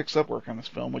did some fix-up work on this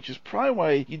film, which is probably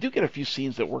why you do get a few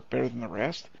scenes that work better than the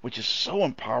rest, which is so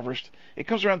impoverished. It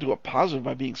comes around to a positive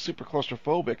by being super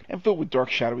claustrophobic and filled with dark,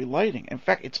 shadowy lighting. In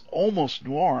fact, it's almost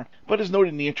noir, but as noted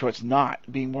in the intro, it's not,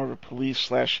 being more of a police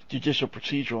 / judicial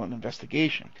procedural and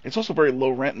investigation. It's also very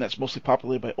low rent, and that's mostly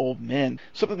populated by old men,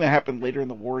 something that happened later in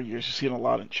the war years. You see it a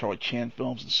lot in Charlie Chan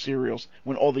films and serials,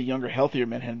 when all the younger, healthier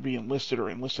men had re-enlisted or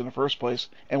enlisted in the first place,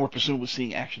 and were presumably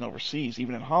seeing action overseas,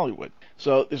 even in Hollywood.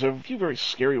 So there's a few very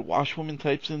scary washwoman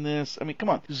types in this. I mean, come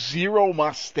on. Zero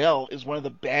Mostel is one of the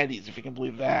baddies, if you can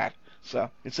believe that.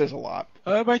 So it says a lot.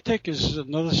 My take is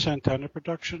another Santana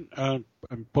production, and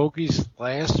Bogey's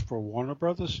last for Warner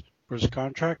Brothers for his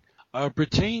contract.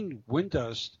 Brittain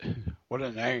Windust, what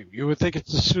a name. You would think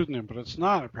it's a pseudonym, but it's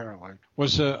not, apparently.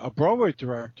 Was a Broadway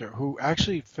director who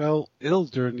actually fell ill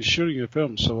during the shooting of the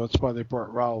film, so that's why they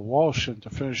brought Raoul Walsh in to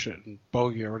finish it, and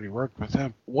Bogey already worked with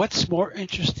him. What's more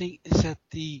interesting is that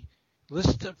the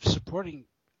list of supporting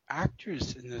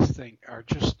actors in this thing are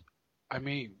just, I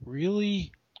mean,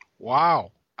 really,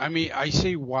 wow. I mean, I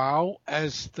say wow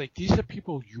as, like, these are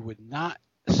people you would not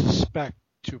suspect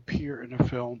to appear in a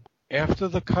film after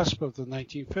the cusp of the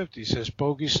 1950s, as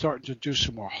Bogey's starting to do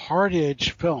some more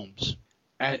hard-edged films.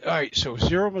 And, all right, so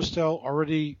Zero Mostel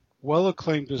already well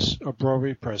acclaimed as a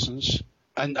Broadway presence,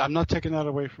 and I'm not taking that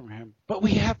away from him. But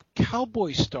we have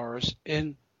cowboy stars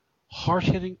in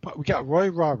hard-hitting. We got Roy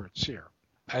Roberts here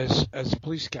as a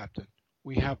police captain.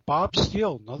 We have Bob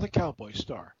Steele, another cowboy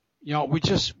star. You know, we're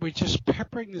just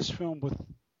peppering this film with.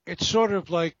 It's sort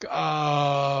of like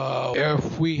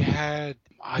if we had,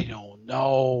 I don't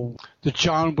know, the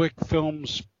John Wick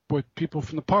films with people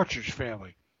from the Partridge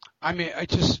Family. I mean,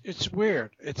 it's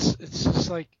weird. It's just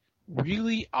like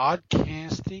really odd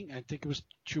casting. I think it was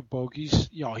True Bogey's.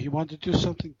 You know, he wanted to do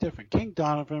something different. King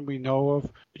Donovan, we know of.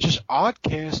 Just odd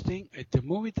casting. The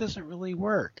movie doesn't really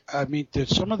work. I mean,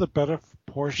 there's some of the better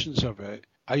portions of it.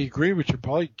 I agree with you,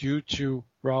 probably due to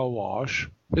Raoul Walsh.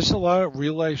 There's a lot of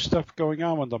real-life stuff going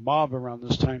on with the mob around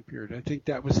this time period. I think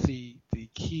that was the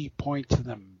key point to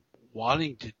them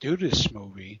wanting to do this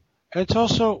movie. And it's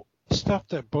also stuff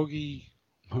that Bogart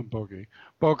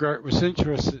was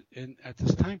interested in at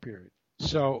this time period.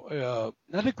 So,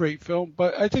 not a great film,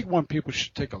 but I think one people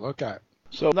should take a look at.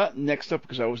 So, not next up,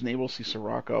 because I wasn't able to see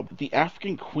Sirocco, but The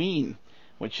African Queen,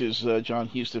 which is a John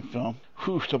Huston film.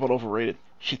 Whew, talk about overrated.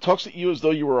 She talks at you as though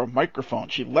you were a microphone.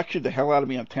 She lectured the hell out of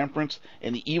me on temperance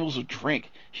and the evils of drink.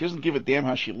 She doesn't give a damn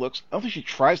how she looks. I don't think she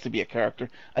tries to be a character.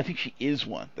 I think she is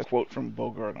one. The quote from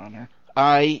Bogart on her.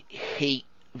 I hate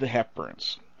the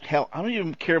Hepburns. Hell, I don't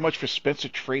even care much for Spencer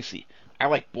Tracy. I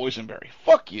like Boysenberry.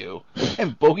 Fuck you.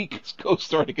 And Bogey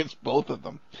co-starred against both of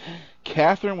them.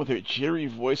 Catherine, with her jittery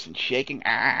voice and shaking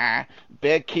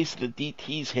bad case of the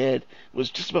DT's head, was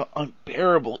just about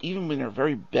unbearable, even in her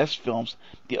very best films,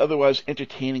 the otherwise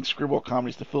entertaining screwball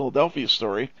comedies The Philadelphia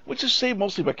Story, which is saved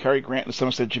mostly by Cary Grant and to some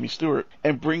extent Jimmy Stewart,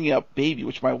 and Bringing Up Baby,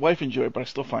 which my wife enjoyed, but I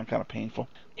still find kind of painful.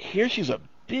 Here she's a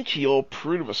bitchy old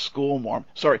prude of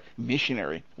a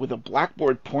missionary, with a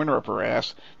blackboard pointer up her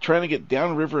ass, trying to get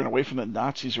downriver and away from the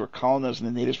Nazis who were colonizing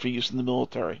the natives for use in the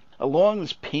military. Along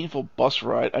this painful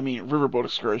riverboat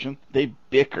excursion, they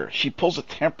bicker. She pulls a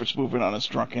temperance movement on his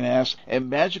drunken ass, and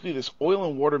magically this oil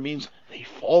and water means they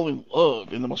fall in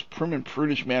love in the most prim and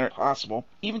prudish manner possible,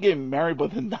 even getting married by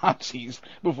the Nazis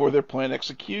before their planned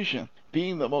execution.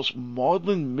 Being the most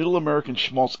maudlin middle American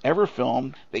schmaltz ever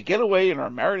filmed, they get away and are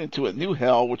married into a new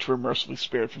hell, which we're mercifully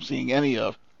spared from seeing any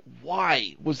of.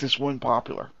 Why was this one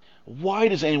popular? Why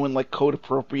does anyone like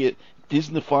code-appropriate,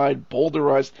 Disneyfied,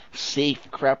 boulderized, safe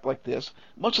crap like this,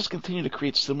 much less continue to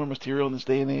create similar material in this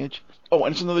day and age? Oh,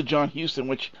 and it's another John Huston,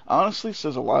 which honestly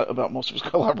says a lot about most of his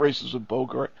collaborations with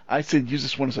Bogart. I said use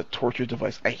this one as a torture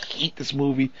device. I hate this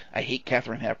movie. I hate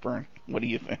Katharine Hepburn. What do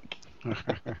you think?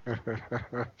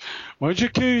 Why don't you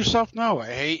kill yourself? No, I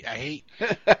hate.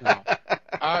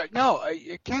 No.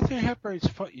 Katharine Hepburn's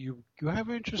fun. You have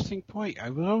an interesting point. I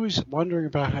was always wondering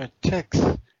about her tics,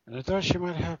 and I thought she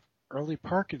might have early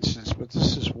Parkinson's, but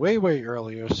this is way, way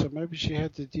earlier, so maybe she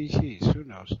had the DTs. Who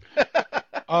knows?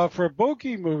 For a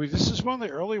Bogey movie, this is one of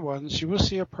the early ones. You will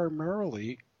see her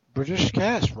primarily British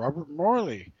cast. Robert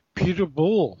Morley, Peter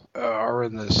Bull are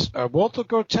in this. Walter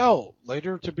Gotell,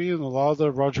 later to be in a lot of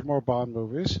the Roger Moore Bond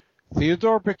movies.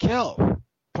 Theodore Bickel,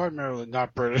 primarily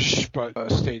not British, but a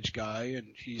stage guy, and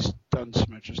he's done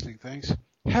some interesting things.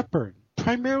 Hepburn,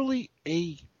 primarily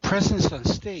a presence on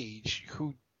stage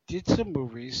who did some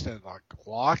movies that like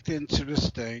locked into this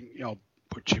thing,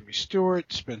 with Jimmy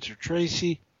Stewart, Spencer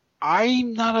Tracy.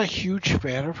 I'm not a huge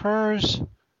fan of hers,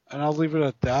 and I'll leave it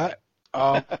at that.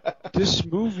 This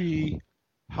movie,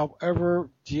 however,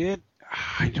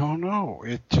 I don't know,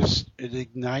 it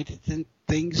ignited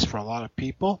things for a lot of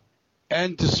people.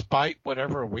 And despite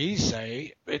whatever we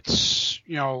say, it's,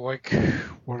 like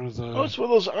one of the... Oh, it's one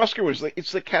of those Oscar wins. Like,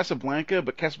 it's like Casablanca,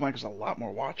 but Casablanca's a lot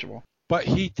more watchable. But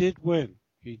he did win.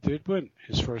 He did win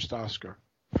his first Oscar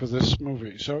for this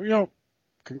movie. So,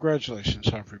 congratulations,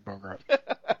 Humphrey Bogart.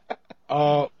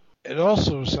 It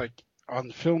also is like on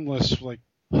the film list, like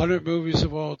 100 movies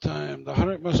of all time, the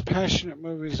 100 most passionate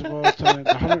movies of all time,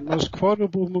 the 100 most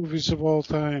quotable movies of all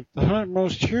time, the 100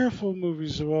 most cheerful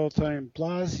movies of all time,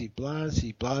 blasey,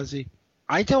 blasey, blasey.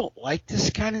 I don't like this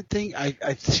kind of thing.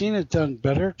 I've seen it done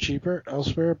better, cheaper,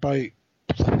 elsewhere by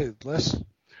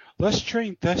less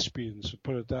trained thespians, to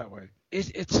put it that way.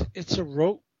 It's a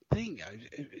rote thing.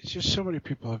 It's just so many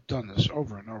people have done this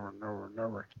over and over and over and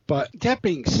over. But that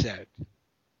being said,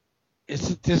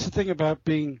 there's a thing about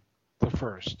being the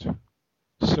first.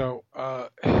 So,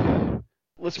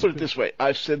 let's put it this way.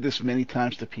 I've said this many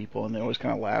times to people, and they always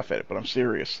kind of laugh at it, but I'm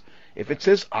serious. If it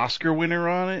says Oscar winner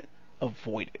on it,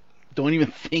 avoid it. Don't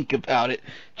even think about it.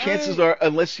 Chances are,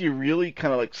 unless you're really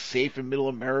kind of like safe and middle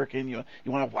American, you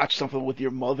want to watch something with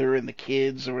your mother and the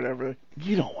kids or whatever,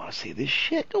 you don't want to see this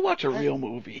shit. Go watch a real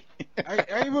movie.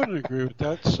 I wouldn't agree with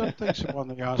that. Some things have won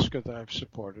the Oscar that I've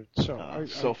supported.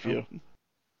 So Few.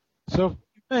 So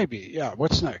maybe, yeah.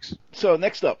 What's next? So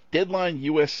next up, Deadline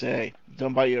USA,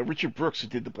 done by Richard Brooks, who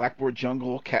did The Blackboard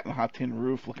Jungle, Cat in the Hot Tin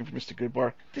Roof, Looking for Mr.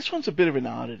 Goodbar. This one's a bit of an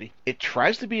oddity. It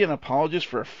tries to be an apologist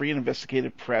for a free and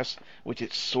investigative press, which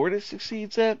it sort of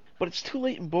succeeds at, but it's too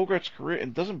late in Bogart's career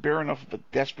and doesn't bear enough of a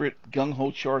desperate,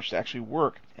 gung-ho charge to actually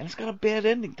work, and it's got a bad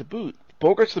ending to boot.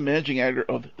 Bogart's the managing editor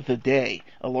of The Day,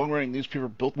 a long-running newspaper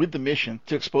built with the mission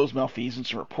to expose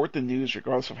malfeasance and report the news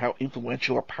regardless of how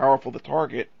influential or powerful the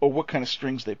target or what kind of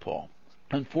strings they pull.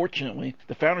 Unfortunately,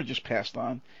 the founder just passed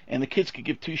on, and the kids could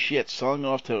give two shits selling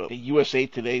off to a USA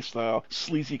Today-style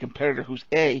sleazy competitor who's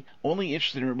A, only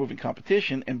interested in removing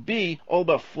competition, and B, all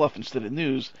about fluff instead of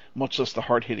news, much less the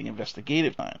hard-hitting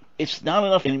investigative time. It's not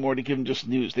enough anymore to give them just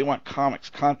news. They want comics,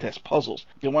 contests, puzzles.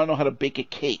 They want to know how to bake a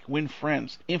cake, win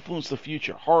friends, influence the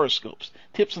future, horoscopes,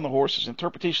 tips on the horses,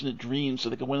 interpretation of dreams so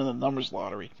they can win in the numbers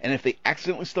lottery. And if they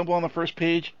accidentally stumble on the first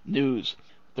page, news.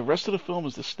 The rest of the film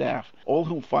is the staff, all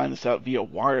whom find this out via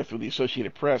wire through the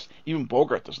Associated Press. Even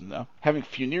Bogart doesn't know. Having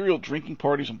funereal drinking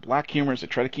parties and black humor as they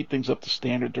try to keep things up to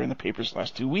standard during the paper's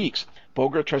last 2 weeks.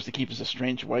 Bogart tries to keep his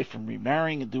estranged wife from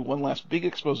remarrying and do one last big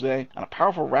expose on a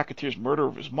powerful racketeer's murder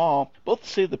of his moll, both to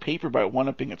save the paper by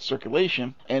one-upping its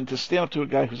circulation, and to stand up to a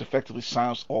guy who's effectively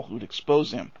silenced all who'd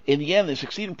expose him. In the end, they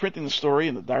succeed in printing the story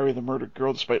in the Diary of the Murdered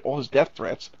Girl despite all his death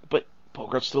threats, but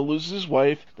Bogart still loses his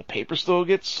wife, the paper still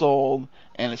gets sold,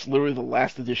 and it's literally the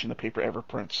last edition the paper ever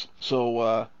prints.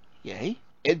 So, yay?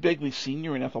 Ed Begley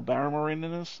Sr. and Ethel Barrymore are in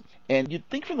this, and you'd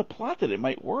think from the plot that it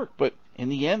might work, but in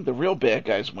the end, the real bad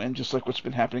guys win, just like what's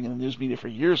been happening in the news media for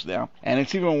years now, and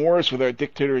it's even worse with our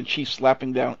dictator-in-chief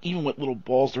slapping down even what little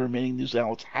balls the remaining news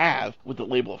outlets have with the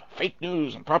label of fake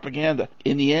news and propaganda.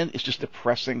 In the end, it's just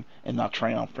depressing and not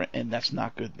triumphant, and that's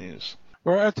not good news.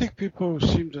 Well, I think people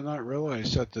seem to not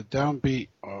realize that the downbeat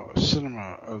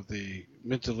cinema of the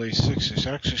mid to late 60s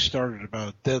actually started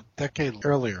about a decade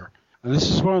earlier. And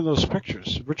this is one of those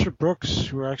pictures. Richard Brooks,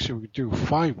 who actually would do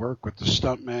fine work with The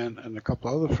Stuntman and a couple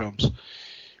other films,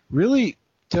 really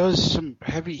does some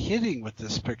heavy hitting with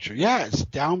this picture. Yeah, it's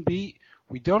downbeat.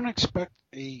 We don't expect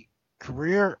a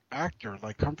career actor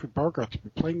like Humphrey Bogart to be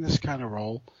playing this kind of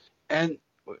role. And,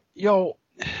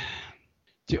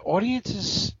 the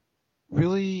audiences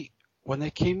really, when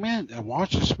they came in and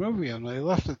watched this movie and they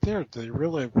left it there, did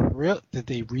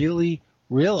they really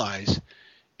realize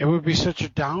it would be such a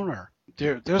downer?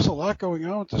 There's a lot going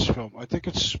on with this film. I think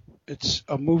it's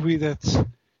a movie that's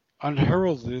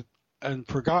unheralded and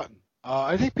forgotten.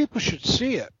 I think people should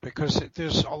see it because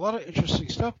there's a lot of interesting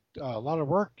stuff, a lot of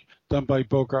work done by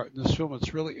Bogart in this film.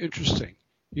 It's really interesting.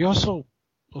 He also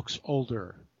looks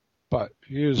older, but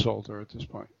he is older at this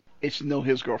point. It's no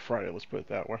His Girl Friday, let's put it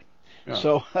that way. Yeah.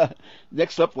 So,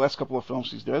 next up, last couple of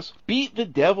films he does. Beat the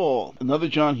Devil, another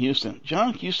John Huston.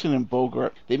 John Huston and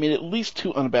Bogart, they made at least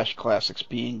 2 unabashed classics,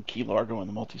 being Key Largo and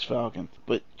The Maltese Falcon.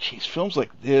 But, geez, films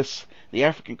like this, The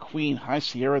African Queen, High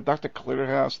Sierra, Dr.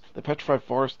 Clitterhouse, The Petrified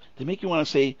Forest, they make you want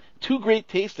to say 2 great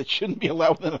tastes that shouldn't be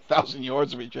allowed within 1,000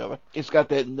 yards of each other. It's got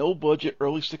that no-budget,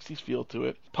 early 60s feel to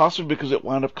it, possibly because it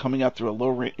wound up coming out through a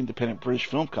low-rate independent British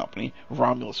film company,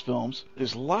 Romulus Films.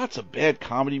 There's lots of bad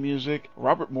comedy music,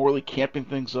 Robert Morley camping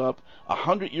things up, a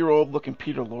 100-year-old looking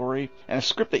Peter Lorre, and a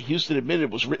script that Huston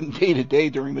admitted was written day to day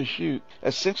during the shoot.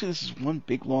 Essentially, this is one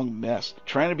big long mess,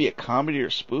 trying to be a comedy or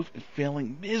spoof and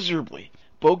failing miserably.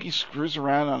 Bogey screws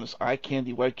around on his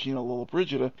eye-candy wife Gina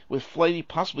Lollobrigida with flighty,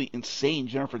 possibly insane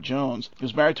Jennifer Jones,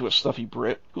 who's married to a stuffy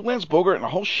Brit, who lands Bogart in a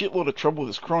whole shitload of trouble with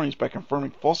his cronies by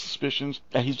confirming false suspicions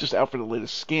that he's just out for the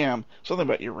latest scam, something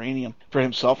about uranium, for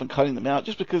himself and cutting them out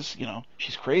just because,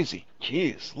 she's crazy.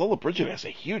 Jeez, Lollobrigida has a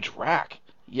huge rack.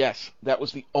 Yes, that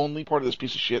was the only part of this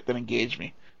piece of shit that engaged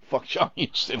me. Fuck John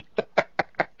Huston.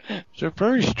 It's a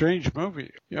very strange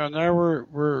movie. Now we're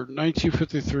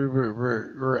 1953.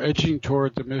 We're edging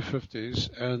toward the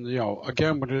mid-50s, and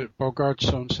again with Bogart's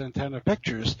own Santana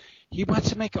Pictures, he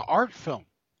wants to make an art film.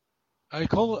 I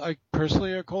call it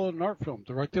an art film,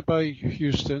 directed by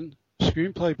Huston,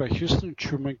 screenplay by Huston,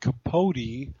 Truman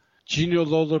Capote, Gina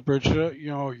Lollobrigida,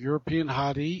 European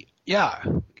hottie. Yeah,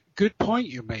 good point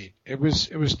you made. It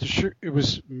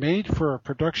was made for a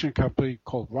production company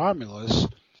called Romulus,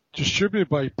 distributed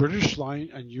by British Line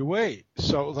and UA.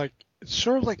 So, it's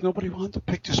sort of like nobody wanted to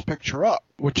pick this picture up,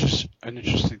 which is an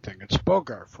interesting thing. It's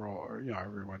Bogart, for all,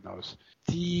 everyone knows.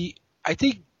 I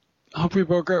think Humphrey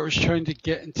Bogart was trying to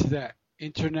get into that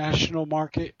international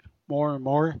market more and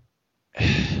more.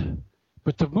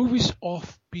 But the movie's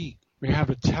offbeat. We have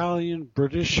Italian,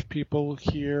 British people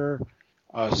here,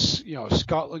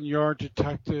 Scotland Yard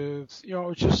detectives,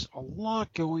 just a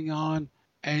lot going on.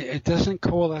 And it doesn't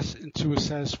coalesce into a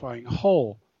satisfying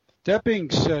whole. That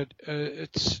being said,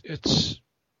 it's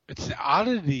an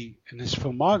oddity in his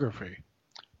filmography,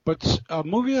 but a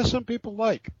movie that some people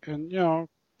like, and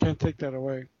can't take that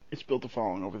away. It's built a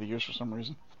following over the years for some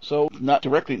reason. So, not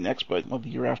directly next, but the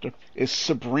year after, is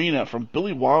Sabrina from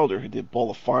Billy Wilder, who did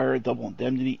Ball of Fire, Double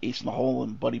Indemnity, Ace in the Hole,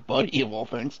 and Buddy Buddy, of all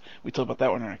things. We talked about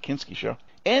that one on our Kinski show.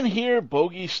 And here,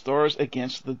 Bogey stars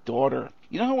against the daughter.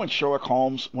 You know how in Sherlock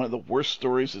Holmes, one of the worst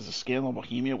stories is The Scandal in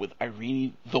Bohemia with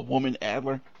Irene, the Woman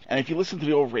Adler? And if you listen to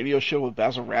the old radio show with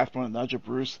Basil Rathbone and Nadja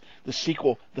Bruce, the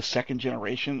sequel, The Second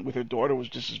Generation, with her daughter was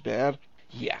just as bad?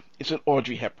 Yeah, it's an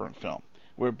Audrey Hepburn film,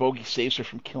 where Bogey saves her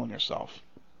from killing herself.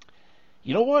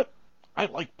 You know what? I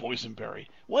like Boysenberry.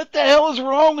 What the hell is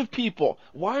wrong with people?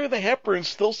 Why are the Hepburns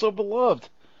still so beloved?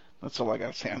 That's all I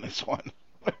gotta say on this one.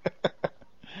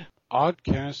 Odd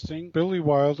casting. Billy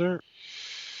Wilder.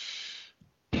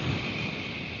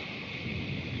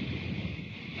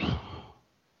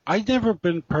 I've never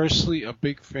been personally a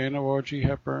big fan of Audrey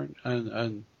Hepburn,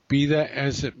 and be that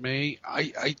as it may,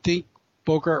 I think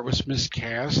Bogart was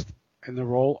miscast in the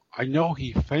role. I know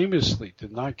he famously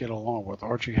did not get along with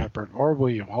Audrey Hepburn or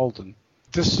William Holden.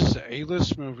 This is an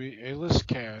A-list movie, A-list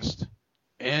cast,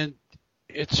 and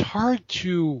it's hard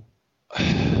to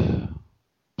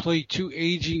play 2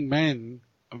 aging men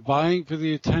vying for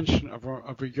the attention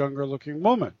of a younger-looking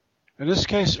woman. In this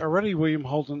case, already William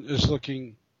Holden is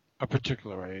looking a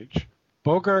particular age.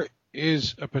 Bogart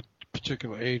is a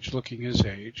particular age, looking his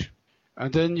age.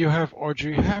 And then you have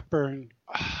Audrey Hepburn.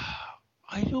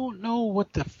 I don't know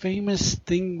what the famous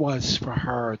thing was for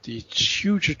her, the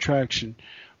huge attraction.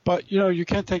 But, you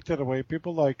can't take that away.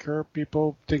 People like her.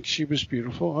 People think she was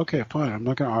beautiful. Okay, fine. I'm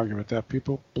not going to argue with that.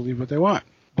 People believe what they want.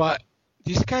 But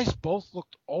these guys both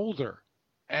looked older.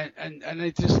 And I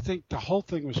just think the whole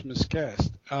thing was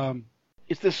miscast.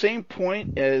 It's the same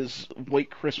point as White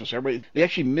Christmas. They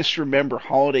actually misremember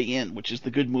Holiday Inn, which is the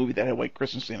good movie that had White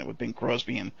Christmas in it with Bing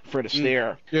Crosby and Fred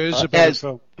Astaire. Yeah, it's a better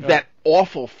film. Yeah. That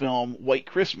awful film, White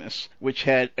Christmas, which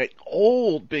had an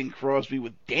old Bing Crosby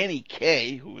with Danny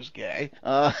Kaye, who was gay,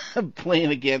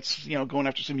 playing against, going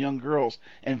after some young girls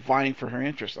and vying for her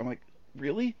interest. I'm like,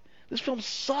 really? This film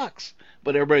sucks.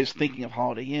 But everybody's thinking of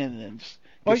Holiday Inn and just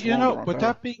but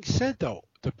that being said, though,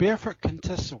 the Barefoot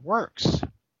Contessa works.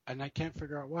 And I can't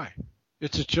figure out why.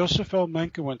 It's a Joseph L.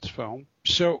 Mankiewicz film.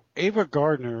 So Ava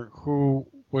Gardner, who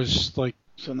was like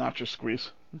Sinatra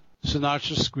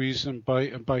Squeeze, and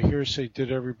by hearsay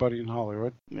did Everybody in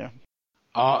Hollywood. Yeah.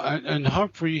 And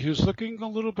Humphrey, who's looking a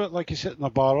little bit like he's hitting the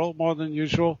bottle more than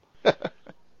usual,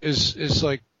 is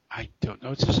like, I don't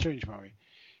know. It's a strange movie.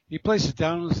 He plays a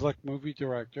down on his luck movie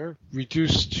director,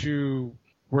 reduced to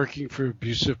working for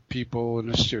abusive people in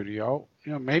a studio.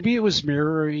 Maybe it was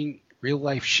mirroring real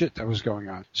life shit that was going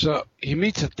on. So he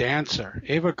meets a dancer,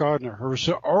 Ava Gardner, who was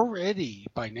already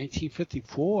by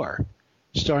 1954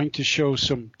 starting to show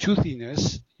some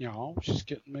toothiness. She's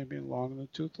getting maybe long in the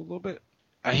tooth a little bit.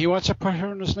 And he wants to put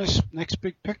her in his next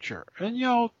big picture. And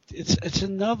it's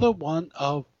another one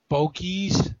of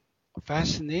Bogey's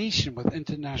fascination with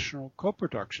international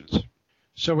co-productions.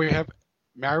 So we have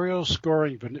Mario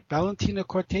scoring Valentina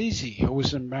Cortese, who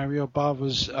was in Mario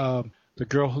Bava's The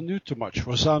Girl Who Knew Too Much,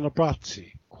 Rossana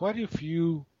Brazzi. Quite a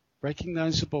few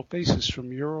recognizable faces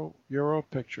from Euro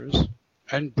pictures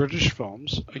and British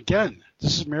films. Again,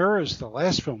 this mirrors the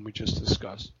last film we just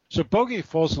discussed. So Bogey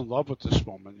falls in love with this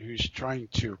woman who's trying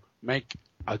to make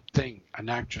an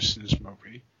actress in this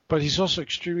movie. But he's also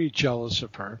extremely jealous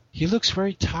of her. He looks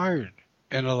very tired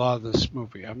in a lot of this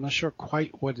movie. I'm not sure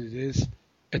quite what it is.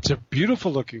 It's a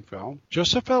beautiful looking film.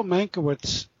 Joseph L.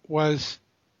 Mankiewicz was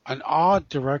an odd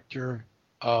director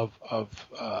of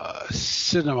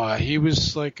cinema. He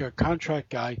was like a contract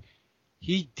guy.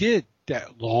 He did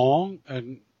that long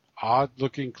and odd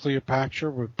looking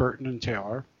Cleopatra with Burton and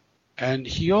Taylor. And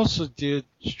he also did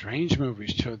strange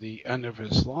movies to the end of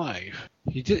his life.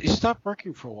 He stopped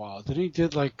working for a while. Then he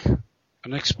did like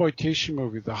an exploitation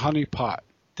movie, The Honey Pot.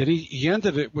 Then he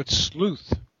ended it with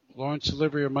Sleuth, Laurence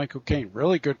Olivier and Michael Caine.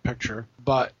 Really good picture.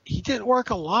 But he didn't work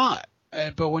a lot.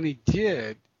 But when he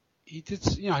did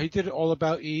All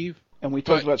About Eve. And we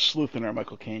talked about Sleuth in our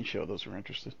Michael Caine show. Those who are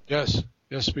interested. Yes,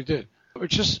 we did.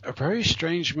 It's just a very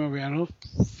strange movie. I don't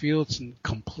feel it's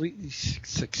completely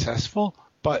successful,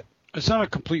 but it's not a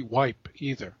complete wipe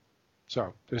either.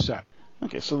 So there's that.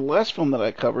 Okay, so the last film that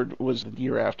I covered was the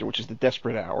year after, which is The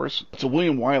Desperate Hours. It's a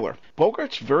William Wyler.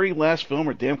 Bogart's very last film,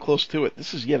 or damn close to it.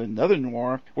 This is yet another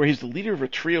noir, where he's the leader of a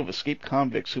trio of escaped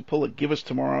convicts who pull a give us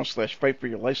tomorrow / fight for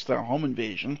your lifestyle home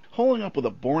invasion, holding up with a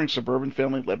boring suburban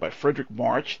family led by Frederick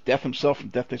March, Death himself from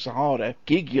Death Takes a Holiday,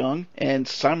 Gig Young, and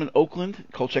Simon Oakland,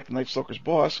 Kolchak the Night Stalker's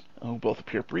boss, who both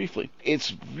appear briefly.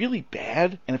 It's really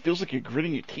bad, and it feels like you're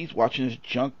gritting your teeth watching this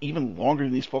junk even longer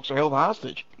than these folks are held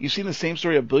hostage. You've seen the same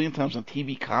story a billion times on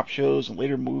TV cop shows and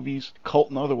later movies, cult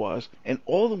and otherwise, and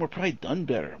all of them were probably done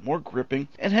better, more gripping,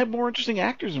 and had more interesting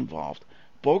actors involved.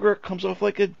 Bogart comes off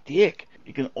like a dick.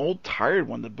 Like an old, tired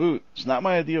one to boot. It's not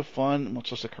my idea of fun,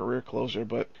 much less a career closer,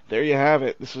 but there you have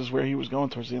it. This is where he was going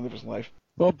towards the end of his life.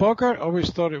 Well, Bogart always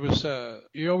thought it was a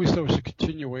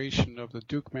continuation of the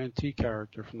Duke Mantee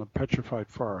character from the Petrified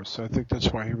Forest. I think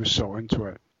that's why he was so into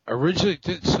it. Originally,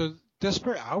 so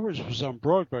Desperate Hours was on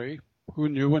Broadway. Who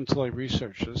knew until I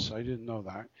researched this? I didn't know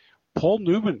that. Paul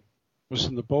Newman was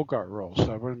in the Bogart role,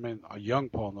 so I would have been a young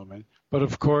Paul Newman. But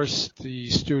of course, the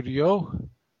studio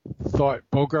thought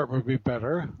Bogart would be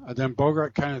better, and then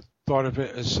Bogart kind of thought of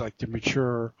it as like the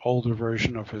mature, older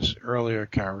version of his earlier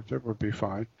character would be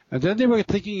fine. And then they were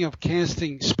thinking of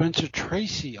casting Spencer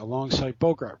Tracy alongside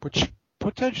Bogart, which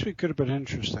potentially could have been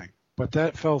interesting, but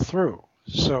that fell through.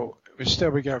 So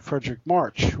instead we got Frederick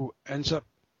March, who ends up,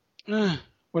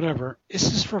 whatever.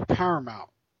 This is for Paramount.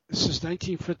 This is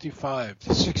 1955.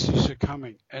 The 60s are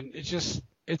coming. And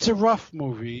it's a rough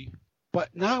movie, but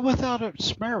not without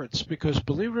its merits, because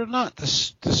believe it or not,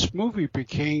 this movie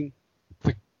became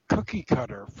the cookie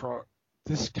cutter for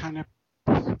this kind of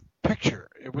picture.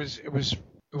 It was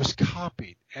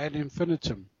copied ad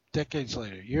infinitum, decades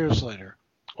later, years later,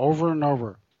 over and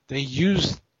over. They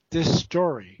used this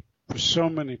story for so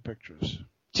many pictures,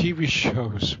 TV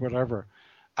shows, whatever.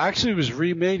 Actually, it was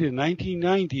remade in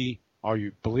 1990,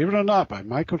 you believe it or not, by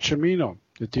Michael Cimino,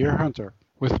 The Deer Hunter,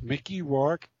 with Mickey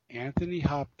Rourke, Anthony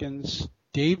Hopkins,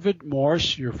 David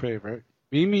Morse, your favorite,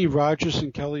 Mimi Rogers,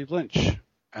 and Kelly Lynch.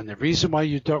 And the reason why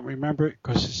you don't remember it,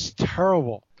 because it's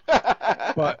terrible.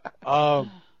 But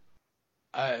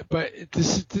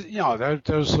this is, that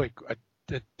was like a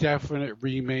definite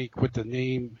remake with the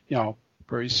name,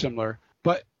 very similar.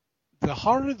 But The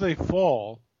Harder They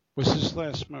Fall was his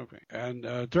last movie, and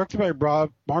directed by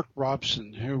Mark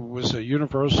Robson, who was a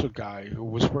Universal guy who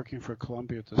was working for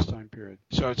Columbia at this time period.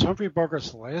 So it's Humphrey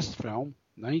Bogart's last film,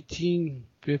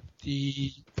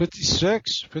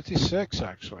 56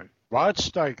 actually. Rod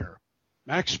Steiger,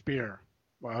 Max Spear,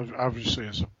 well, obviously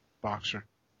as a boxer.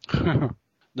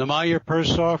 Nemanja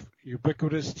Persoff,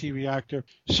 ubiquitous TV actor.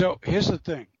 So here's the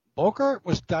thing. Bogart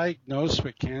was diagnosed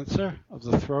with cancer of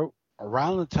the throat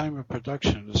around the time of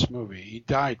production of this movie. He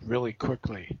died really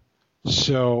quickly.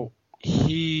 So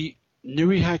he knew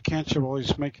he had cancer while he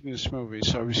was making this movie,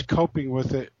 so he was coping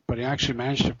with it, but he actually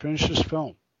managed to finish this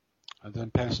film and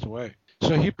then passed away.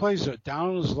 So he plays a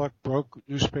down on his luck broke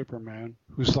newspaper man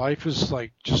whose life is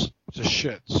like just the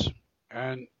shits.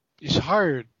 And he's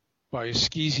hired by a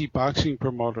skeezy boxing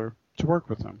promoter to work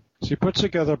with him. So he puts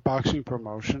together a boxing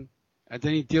promotion, and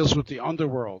then he deals with the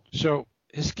underworld. So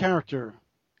his character,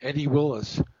 Eddie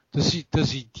Willis, does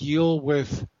he deal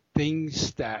with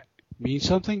things that mean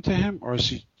something to him, or is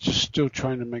he just still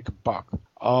trying to make a buck?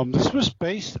 This was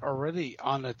based already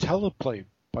on a teleplay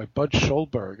by Bud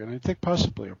Schulberg, and I think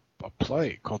possibly a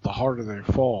play called The Harder They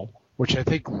Fall, which I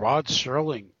think Rod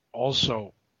Serling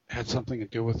also had something to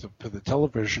do with for the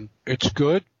television. It's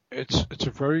good. It's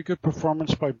a very good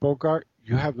performance by Bogart.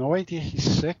 You have no idea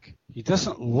he's sick. He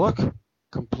doesn't look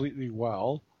completely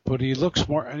well, but he looks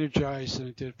more energized than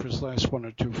he did for his last one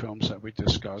or two films that we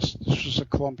discussed. This was a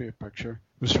Columbia picture.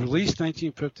 It was released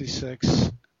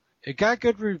 1956. It got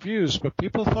good reviews, but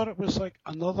people thought it was like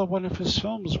another one of his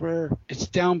films where it's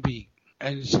downbeat.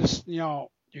 And it's just, you're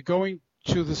going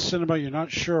to the cinema, you're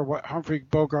not sure what Humphrey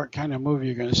Bogart kind of movie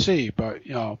you're going to see, but,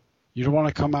 you don't want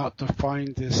to come out to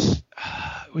find this.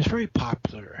 It was very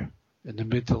popular in the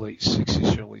mid to late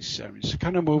 60s, early 70s. The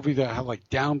kind of movie that had like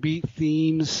downbeat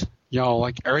themes,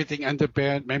 like everything ended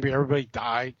bad, maybe everybody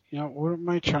died. What am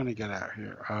I trying to get at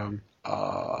here?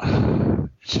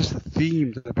 It's just a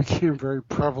theme that became very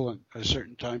prevalent at a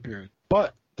certain time period.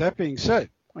 But that being said,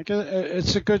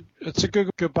 it's a good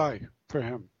goodbye for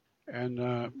him, and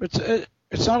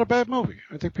it's not a bad movie.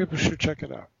 I think people should check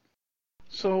it out.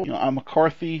 So,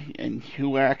 McCarthy and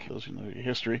HUAC, those who know your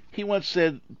history, he once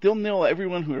said, they'll nail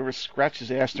everyone who ever scratched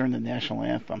his ass during the national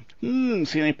anthem.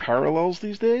 See any parallels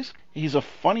these days? He's a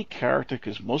funny character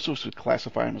because most of us would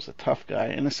classify him as a tough guy.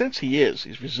 In a sense, he is.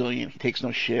 He's resilient. He takes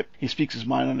no shit. He speaks his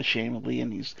mind unashamedly,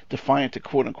 and he's defiant to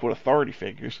quote-unquote authority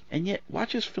figures. And yet,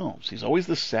 watch his films. He's always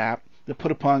the sap, the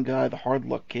put-upon guy, the hard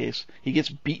luck case. He gets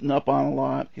beaten up on a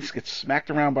lot. He gets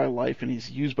smacked around by life, and he's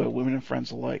used by women and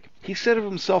friends alike. He said of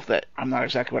himself that, I'm not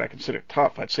exactly what I consider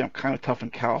tough. I'd say I'm kind of tough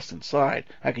and calloused inside.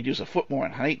 I could use a foot more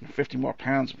in height and 50 more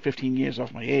pounds and 15 years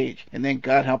off my age. And then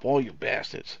God help all you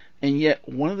bastards. And yet,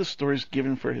 one of the stories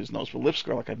given for his nose for lip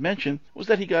scar, like I mentioned, was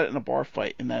that he got in a bar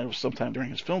fight, and that it was sometime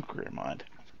during his film career, mind.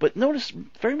 But notice,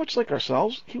 very much like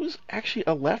ourselves, he was actually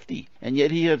a lefty, and yet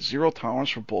he had zero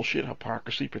tolerance for bullshit,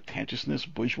 hypocrisy, pretentiousness,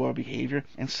 bourgeois behavior,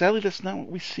 and sadly that's not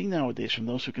what we see nowadays from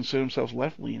those who consider themselves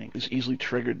left-leaning, these easily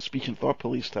triggered speech and thought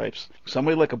police types.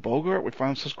 Somebody like a Bogart would find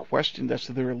themselves questioned as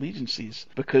to their allegiances,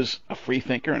 because a free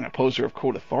thinker and opposer of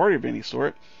quote authority of any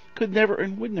sort could never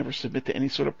and would never submit to any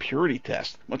sort of purity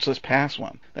test, much less pass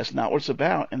one. That's not what it's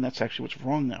about, and that's actually what's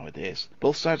wrong nowadays.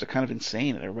 Both sides are kind of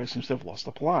insane, and everybody seems to have lost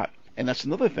the plot. And that's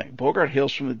another thing. Bogart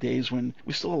hails from the days when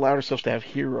we still allowed ourselves to have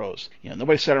heroes.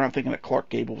 Nobody sat around thinking that Clark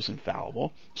Gable was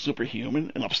infallible,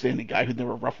 superhuman, an upstanding guy who'd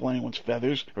never ruffle anyone's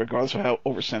feathers, regardless of how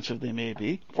oversensitive they may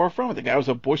be. Far from it. The guy was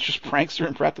a boisterous prankster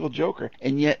and practical joker.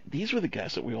 And yet, these were the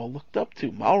guys that we all looked up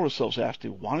to, modeled ourselves after,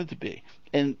 wanted to be.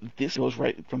 And this goes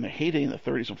right from the heyday in the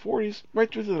 30s and 40s, right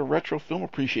through to the retro film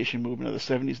appreciation movement of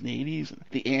the 70s and 80s, and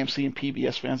the AMC and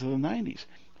PBS fans of the 90s.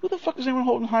 Who the fuck is anyone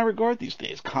holding in high regard these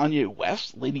days? Kanye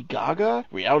West? Lady Gaga?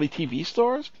 Reality TV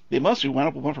stars? They must have went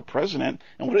up with one for president,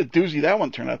 and what a doozy that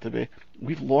one turned out to be.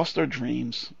 We've lost our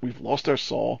dreams, we've lost our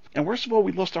soul, and worst of all,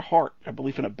 we lost our heart, our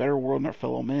belief in a better world and our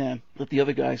fellow man. Let the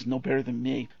other guys know better than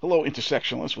me. Hello,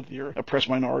 intersectionalists with your oppressed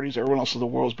minorities. Everyone else in the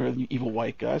world is better than you evil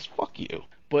white guys. Fuck you.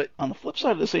 But on the flip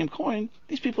side of the same coin,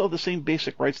 these people have the same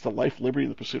basic rights to life, liberty,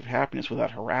 and the pursuit of happiness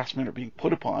without harassment or being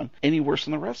put upon any worse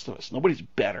than the rest of us. Nobody's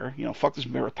better. Fuck this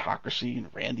meritocracy and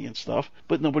Randy and stuff.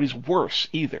 But nobody's worse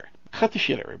either. Cut the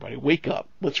shit, everybody. Wake up.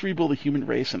 Let's rebuild a human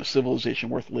race and a civilization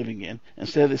worth living in,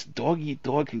 instead of this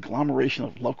dog-eat-dog conglomeration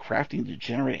of Lovecraftian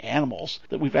degenerate animals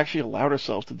that we've actually allowed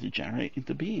ourselves to degenerate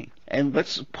into being. And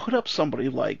let's put up somebody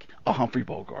like a Humphrey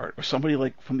Bogart or somebody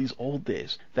like from these old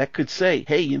days that could say,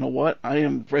 hey, you know what? I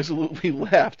am resolutely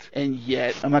left, and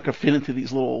yet I'm not going to fit into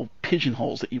these little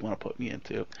pigeonholes that you want to put me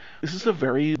into. This is a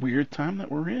very weird time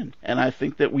that we're in, and I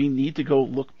think that we need to go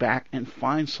look back and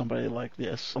find somebody like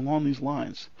this along these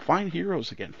lines. Find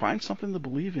heroes again. Find something to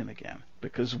believe in again,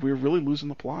 because we're really losing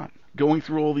the plot. Going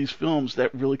through all these films,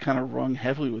 that really kind of rung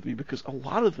heavily with me, because a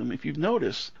lot of them, if you've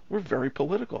noticed, were very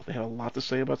political. They had a lot to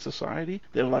say about society.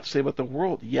 They had a lot to say about the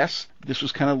world. Yes, this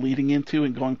was kind of leading into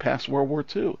and going past World War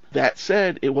II. That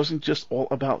said, it wasn't just all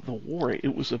about the war.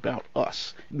 It was about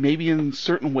us. Maybe in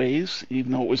certain ways,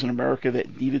 even though it was an America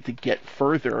that needed to get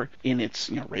further in its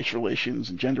race relations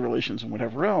and gender relations and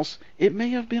whatever else, it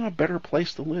may have been a better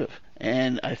place to live.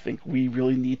 And I think we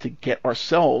really need to get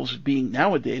ourselves, being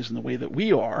nowadays in the way that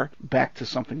we are, back to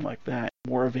something like that.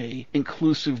 More of a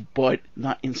inclusive but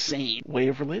not insane way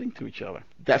of relating to each other.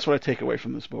 That's what I take away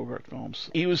from this Bogart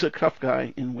films. He was a tough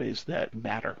guy in ways that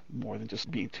matter more than just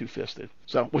being two-fisted.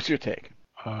 So, what's your take?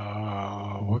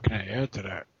 What can I add to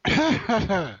that?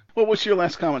 Well, what's your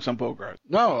last comments on Bogart?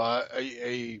 No,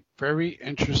 a very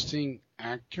interesting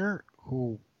actor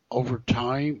who, over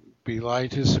time,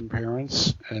 belied his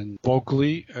appearance, and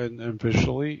vocally and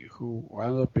visually, who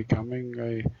wound up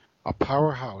becoming a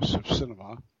powerhouse of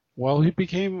cinema. Well, he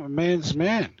became a man's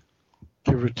man,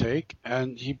 give or take,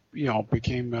 and he,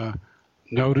 became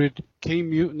noted. King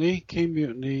Mutiny.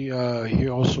 He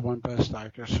also won Best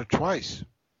Actor, so twice.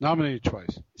 Nominated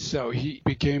twice. So he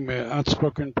became an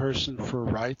outspoken person for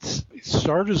rights. He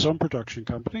started his own production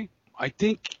company. I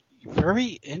think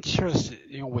very interested,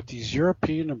 with these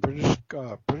European and British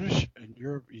and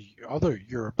other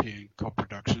European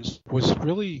co-productions, was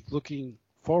really looking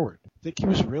forward. I think he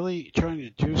was really trying to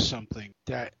do something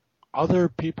that other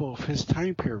people of his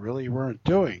time period really weren't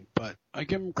doing. But I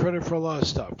give him credit for a lot of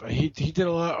stuff. He did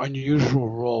a lot of unusual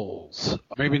roles.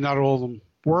 Maybe not all of them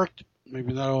worked.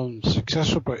 Maybe not all of them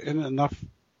successful, but enough,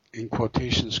 in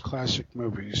quotations, classic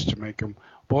movies to make them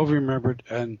well remembered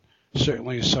and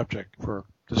certainly a subject for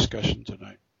discussion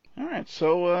tonight. All right,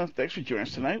 so thanks for joining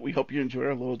us tonight. We hope you enjoyed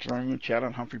our little drawing room chat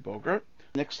on Humphrey Bogart.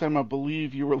 Next time, I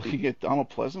believe you were looking at Donald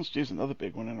Pleasence. Geez, another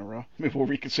big one in a row. Maybe we'll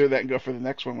reconsider that and go for the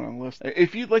next one on the list.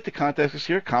 If you'd like to contact us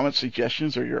here, comments,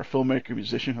 suggestions, or you're a filmmaker or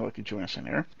musician who'd like to join us on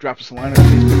air, drop us a line on our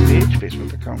Facebook page,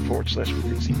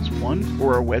 facebook.com/WeirdScenes1,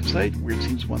 or our website,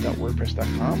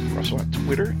 WeirdScenes1.wordpress.com. We're also on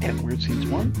Twitter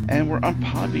 @WeirdScenes1, and we're on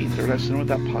Podbean,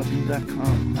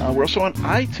 thirdEyeCinema.podbean.com. We're also on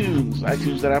iTunes,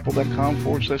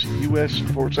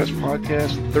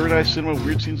 iTunes.apple.com/US/podcast, Third Eye Cinema,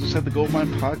 Weird Scenes Inside the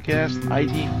Goldmine podcast,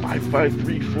 ID 553-402044.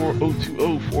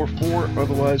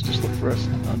 Otherwise, just look for us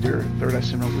under Third Eye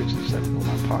Cinema, Weird Scenes Inside the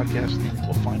Goldmine podcast, and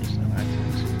you'll find us on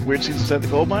iTunes. Weird Scenes Inside the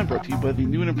Goldmine, brought to you by the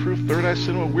new and improved Third Eye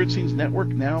Cinema Weird Scenes Network,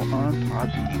 now on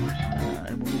Podbean.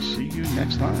 And we'll see you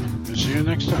next time. See you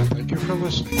next time. Thank you for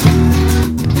listening.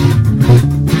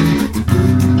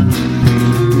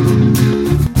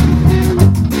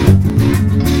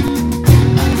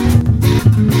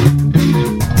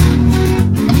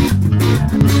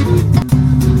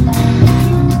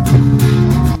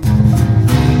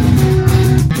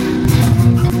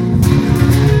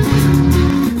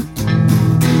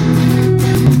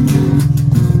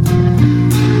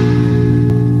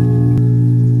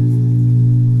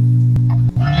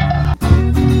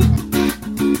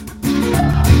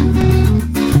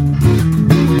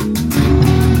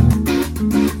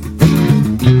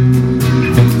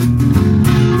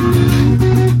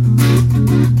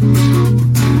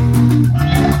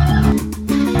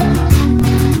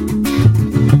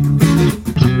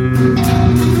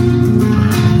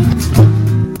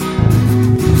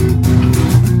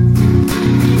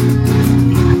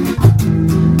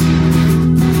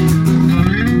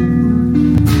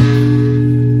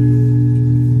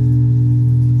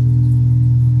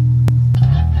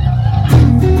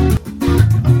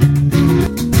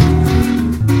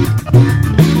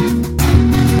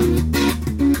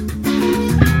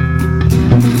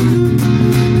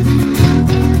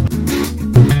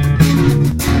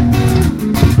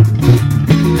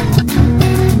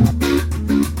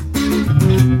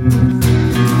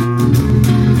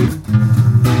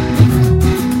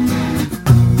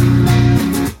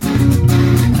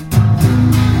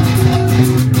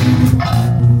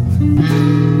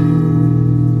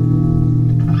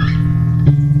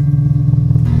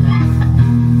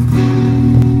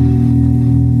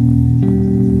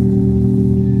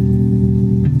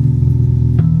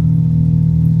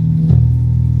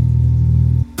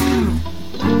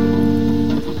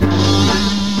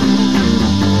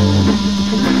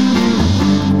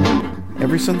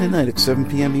 Sunday night at 7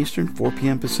 p.m. Eastern, 4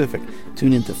 p.m. Pacific.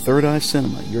 Tune into Third Eye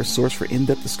Cinema, your source for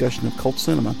in-depth discussion of cult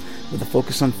cinema with a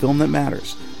focus on film that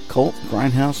matters. Cult,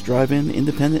 grindhouse, drive-in,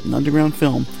 independent, and underground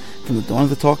film from the dawn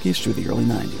of the talkies through the early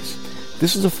 90s.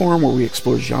 This is a forum where we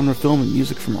explore genre film and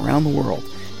music from around the world,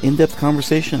 in-depth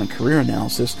conversation and career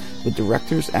analysis with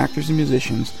directors, actors, and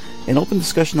musicians, and open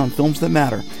discussion on films that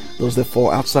matter, those that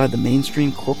fall outside the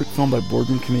mainstream corporate film by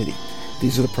boardroom committee.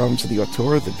 These are the province of the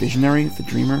auteur, the visionary, the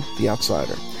dreamer, the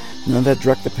outsider. None of that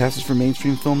dreck that passes for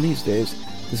mainstream film these days.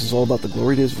 This is all about the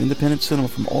glory days of independent cinema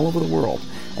from all over the world,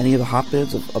 any of the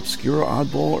hotbeds of obscure,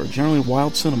 oddball, or generally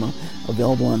wild cinema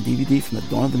available on DVD from the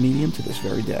dawn of the medium to this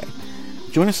very day.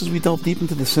 Join us as we delve deep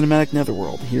into the cinematic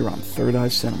netherworld here on Third Eye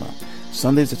Cinema,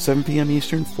 Sundays at 7 p.m.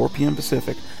 Eastern, 4 p.m.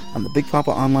 Pacific, on the Big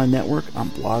Papa Online Network on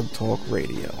Blog Talk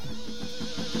Radio.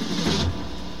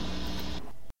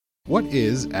 What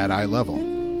is At Eye Level?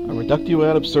 A reductio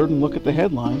ad absurdum look at the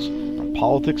headlines, from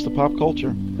politics to pop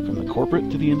culture, from the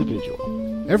corporate to the individual.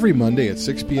 Every Monday at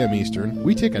 6 p.m. Eastern,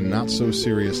 we take a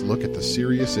not-so-serious look at the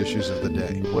serious issues of the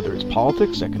day. Whether it's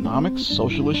politics, economics,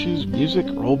 social issues, music,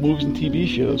 or old movies and TV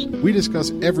shows, we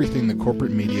discuss everything the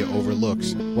corporate media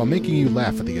overlooks while making you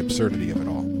laugh at the absurdity of it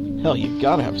all. Hell, you've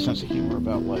got to have a sense of humor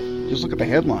about life. Just look at the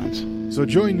headlines. So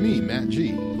join me, Matt G.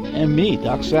 And me,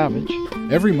 Doc Savage.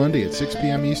 Every Monday at 6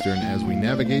 p.m. Eastern as we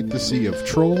navigate the sea of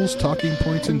trolls, talking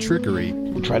points, and trickery.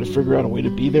 And try to figure out a way to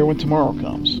be there when tomorrow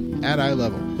comes. At Eye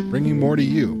Level, bringing more to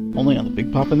you. Only on the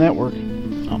Big Papa Network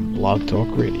on Blog Talk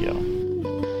Radio.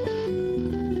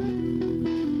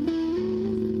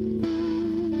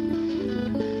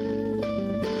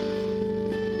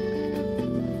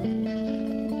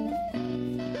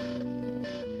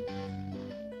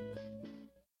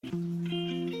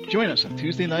 Join us on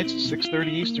Tuesday nights at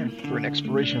 6:30 Eastern for an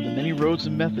exploration of the many roads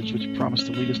and methods which promise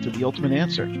to lead us to the ultimate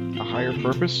answer, a higher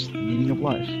purpose, the meaning of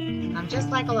life. I'm just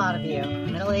like a lot of you, a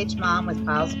middle-aged mom with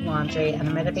piles of laundry and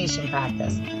a meditation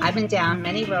practice. I've been down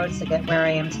many roads to get where I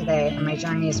am today, and my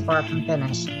journey is far from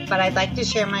finished. But I'd like to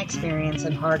share my experience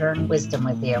and hard-earned wisdom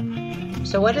with you.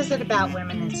 So what is it about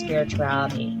women and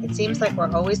spirituality? It seems like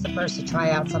we're always the first to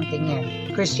try out something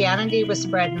new. Christianity was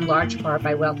spread in large part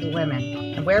by wealthy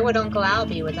women. And where would Uncle Al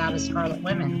be without his Scarlet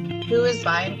Women? Who is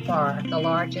by and far the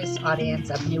largest audience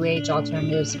of New Age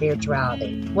alternative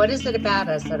spirituality? What is it about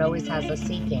us that always has us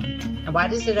seeking? And why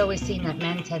does it always seem that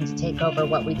men tend to take over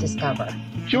what we discover?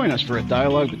 Join us for a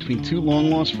dialogue between two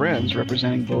long-lost friends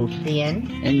representing both the yin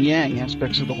and yang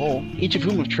aspects of the whole, each of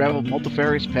whom have traveled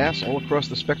multifarious paths all across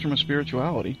the spectrum of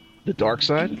spirituality, the dark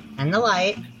side and the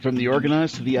light, from the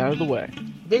organized to the out of the way.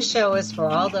 This show is for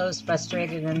all those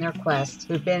frustrated in their quest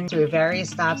who've been through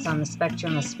various stops on the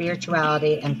spectrum of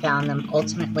spirituality and found them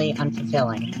ultimately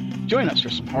unfulfilling. Join us for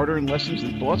some hard-earned lessons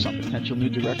and thoughts on potential new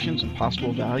directions and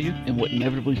possible value in what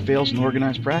inevitably fails in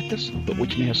organized practice, but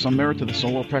which may have some merit to the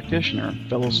solo practitioner and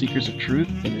fellow seekers of truth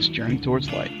in this journey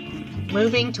towards light.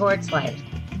 Moving towards light.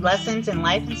 Lessons in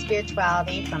life and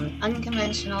spirituality from an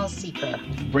unconventional seeker.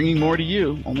 Bringing more to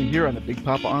you, only here on the Big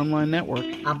Papa Online Network.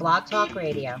 On Blog Talk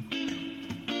Radio.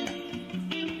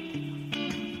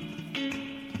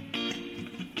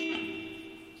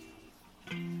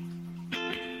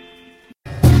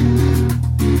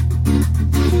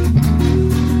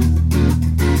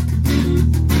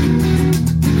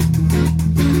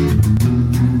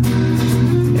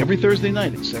 Every Thursday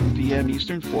night at 7 p.m.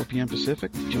 Eastern, 4 p.m.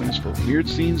 Pacific, join us for Weird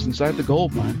Scenes Inside the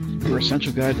Gold Mine, your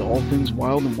essential guide to all things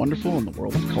wild and wonderful in the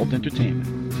world of cult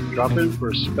entertainment. Drop in for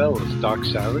a spell as Doc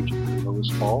Savage,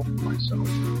 Lois Hall, and myself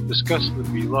discuss the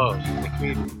beloved, the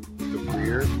hated, the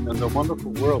weird, and the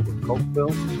wonderful world of cult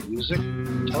films, music,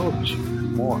 television,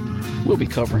 and more. We'll be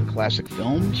covering classic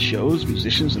films, shows,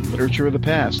 musicians, and literature of the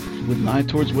past, with an eye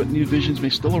towards what new visions may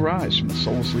still arise from the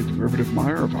soullessly derivative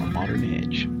mire of our modern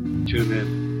age. Tune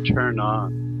in, turn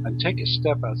on, and take a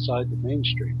step outside the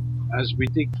mainstream as we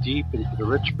dig deep into the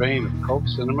rich vein of cult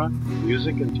cinema,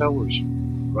 music, and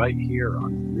television, right here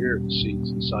on Weird Scenes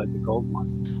Inside the Gold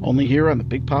Mine. Only here on the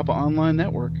Big Papa Online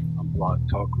Network. On Blog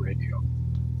Talk Radio.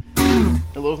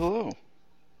 Hello, hello.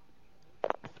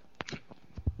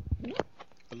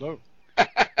 Hello.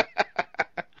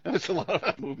 That's a lot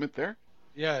of movement there.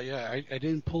 Yeah, I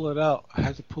didn't pull it out. I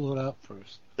had to pull it out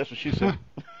first. That's what she said.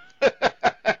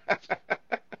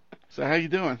 So how you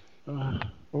doing?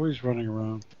 Always running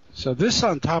around. So this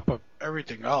on top of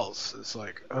everything else is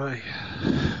like,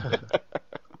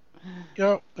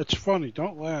 it's funny.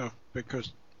 Don't laugh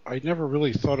because I never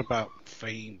really thought about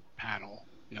Fame panel.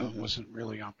 It wasn't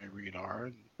really on my radar.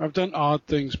 And I've done odd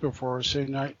things before, say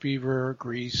Night Fever,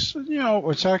 Grease.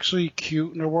 It's actually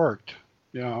cute and it worked.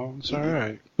 It's all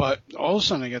right. But all of a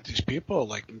sudden I get these people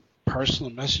like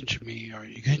personally messaging me, "Are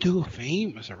you gonna do a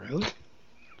Fame?" I said, "Really?"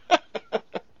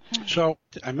 So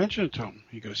I mentioned it to him.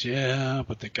 He goes, "Yeah,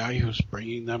 but the guy who's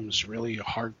bringing them is really a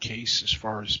hard case as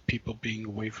far as people being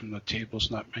away from the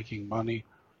tables, not making money."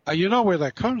 You know where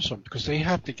that comes from because they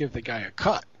have to give the guy a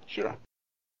cut. Sure.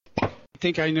 I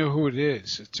think I know who it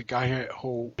is. It's a guy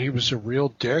who he was a real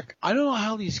dick. I don't know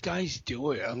how these guys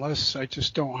do it unless I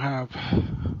just don't have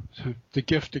the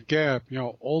gift of gab.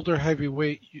 Older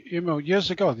heavyweight.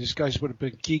 Years ago, these guys would have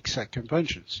been geeks at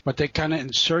conventions, but they kind of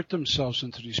insert themselves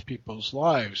into these people's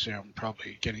lives.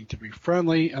 Probably getting to be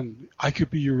friendly, and I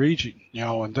could be your agent.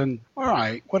 And then all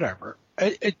right, whatever.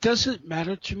 It doesn't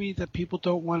matter to me that people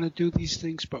don't want to do these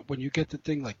things, but when you get the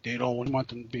thing like they don't want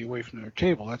them to be away from their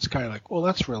table, that's kind of like, well,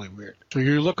 that's really weird. So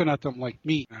you're looking at them like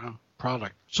meat,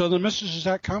 product. So the missus is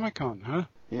at Comic-Con, huh?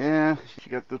 Yeah, she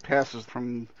got the passes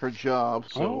from her job.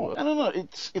 So Oh. I don't know.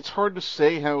 It's hard to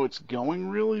say how it's going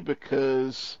really,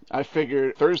 because I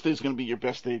figure Thursday's going to be your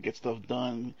best day to get stuff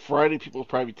done. Friday people will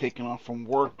probably be taking off from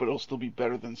work, but it'll still be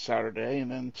better than Saturday. And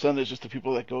then Sunday's just the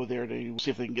people that go there to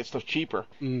see if they can get stuff cheaper.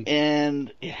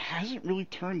 And it hasn't really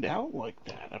turned out like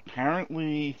that.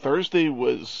 Apparently Thursday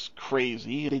was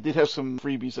crazy. They did have some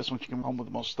freebies. That's when she came home with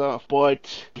the most stuff.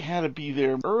 But you had to be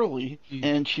there early,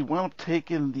 and she wound up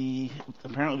taking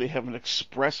apparently they have an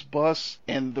express bus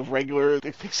and the regular,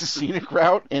 it takes a scenic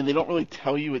route, and they don't really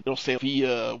tell you it. They'll say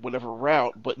via whatever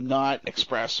route, but not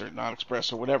express or not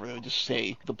express or whatever. They just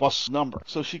say the bus number.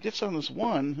 So she gets on this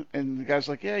one, and the guy's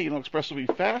like, yeah, express will be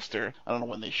faster. I don't know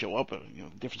when they show up,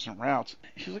 difference in routes.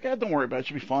 She's like, don't worry about it.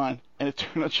 She'll be fine. And it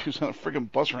turned out she was on a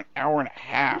friggin' bus for an hour and a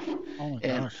half. Oh my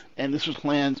gosh. And this was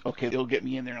planned, okay, they'll get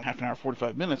me in there in half an hour,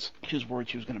 45 minutes. She was worried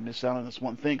she was going to miss out on this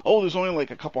one thing. Oh, there's only like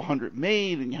a couple hundred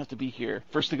made, and you have to be here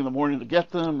first thing in the morning to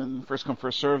get them, and first come,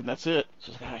 first served, and that's it.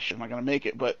 So I was like, gosh, am I going to make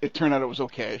it? But it turned out it was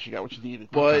okay. She got what she needed.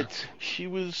 But she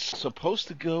was supposed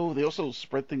to go. They also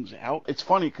spread things out. It's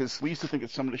funny because we used to think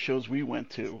that some of the shows we went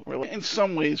to were in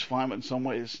some ways fine, but in some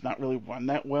ways not really run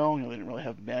that well. They didn't really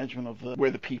have management of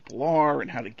where the people are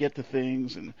and how to get to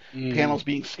things, and panels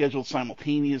being scheduled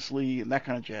simultaneously and that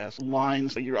kind of jazz.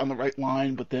 Lines that you're on the right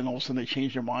line, but then all of a sudden they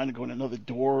change their mind and go in another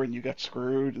door and you got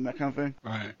screwed and that kind of thing.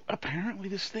 Right. Apparently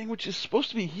this thing, which is supposed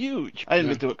to be huge, I hadn't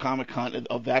been to a Comic-Con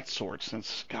of that sort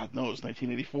since, God knows,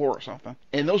 1984 or something.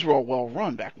 And those were all well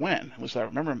run back when. At least I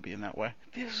remember them being that way.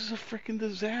 This is a freaking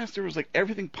disaster. It was like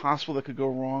everything possible that could go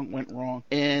wrong went wrong.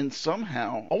 And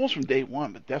somehow, almost from day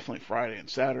one, but definitely Friday and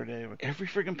Saturday, every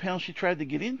freaking panel she tried to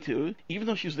get into, even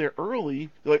though she was there early,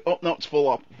 they're like, oh, no, it's full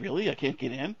up. Really? I can't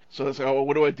get in? So it's like, oh,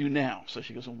 what do I do now? So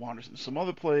she goes and wanders into some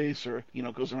other place, or,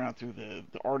 goes around through the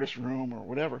artist room or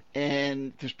whatever.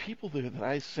 And there's people there that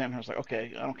I sent her. I was like,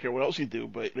 okay, I don't care what else you do,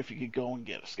 but if you could go and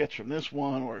get a sketch from this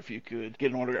one, or if you could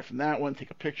get an autograph from that one,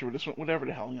 take a picture with this one, whatever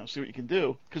the hell, see what you can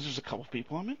do. Because there's a couple of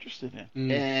people I'm interested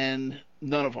in. And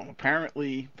none of them.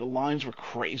 Apparently, the lines were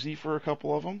crazy for a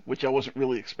couple of them, which I wasn't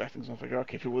really expecting. So I figured,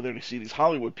 okay, people were there to see these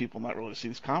Hollywood people, not really to see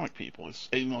these comic people. It's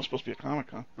supposed to be a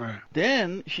Comic-Con. Right.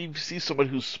 Then she sees somebody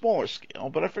who's smaller scale,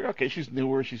 but I figured, okay, she's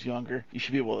newer, she's younger. You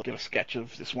should be able to get a sketch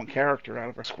of this one character out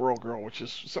of her, Squirrel Girl, which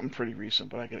is something pretty recent,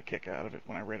 but I get a kick out of it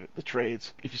when I read the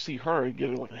trades. If you see her, you get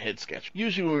her like a head sketch.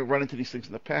 Usually when we run into these things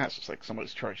in the past, it's like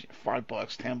somebody's charging $5,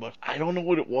 $10. I don't know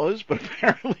what it was, but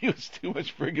apparently it was too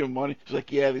much friggin' money. She's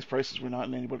like, yeah, these prices were not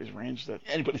in anybody's range that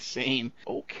anybody's sane.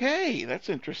 Okay, that's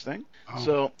interesting. Oh.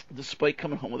 So, despite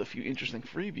coming home with a few interesting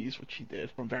freebies, which she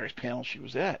did from various panels she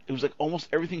was at, it was like almost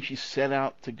everything she set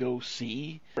out to go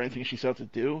see, or anything she set out to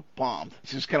do, bombed.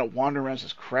 She's just kind of wandering around.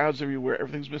 There's crowds everywhere.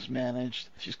 Everything's mismanaged.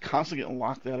 She's constantly getting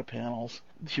locked out of panels.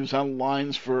 She was on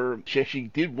lines she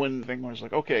actually did one thing where it's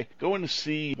like, okay, go in to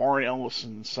see Warren Ellis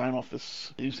and sign off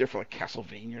this. He was there for like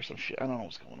Castlevania or some shit. I don't know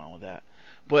what's going on with that.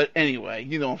 But anyway,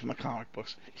 you know him from the comic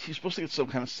books. She's supposed to get some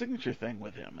kind of signature thing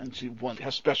with him, and she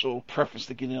has special preference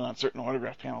to get in on certain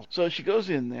autograph panels. So she goes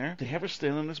in there. They have her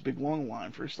stand on this big long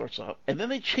line for he starts up, and then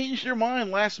they change their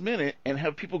mind last minute and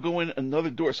have people go in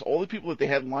another door. So all the people that they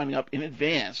had lining up in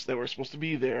advance that were supposed to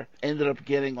be there ended up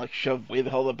getting like shoved way the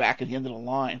hell to the back at the end of the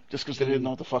line just because they didn't know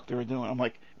what the fuck they were doing. I'm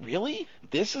like, really?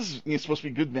 This is supposed to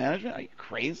be good management? Are you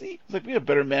crazy? It's like, we have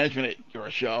better management at your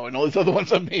show and all these other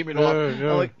ones I'm naming off.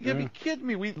 I'm like, be kidding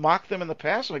me. We mocked them in the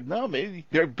past. I'm like, no, maybe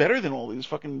they're better than all these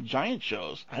fucking giant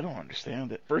shows. I don't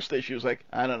understand it. First day she was like,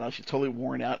 I don't know, she's totally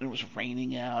worn out and it was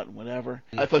raining out and whatever.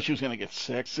 I thought she was going to get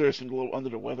sick. Seriously, a little under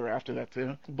the weather after that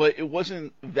too. But it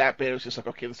wasn't that bad. It was just like,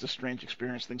 okay, this is a strange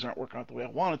experience. Things aren't working out the way I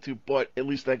wanted to, but at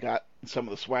least I got some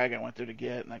of the swag I went there to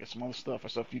get, and I got some other stuff. I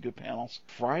saw a few good panels.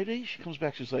 Friday, she comes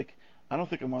back, she's like, I don't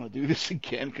think I want to do this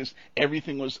again because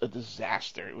everything was a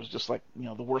disaster. It was just like,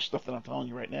 the worst stuff that I'm telling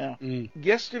you right now.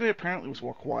 Yesterday apparently was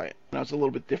more quiet. Now it's a little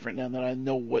bit different now that I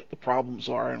know what the problems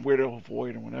are and where to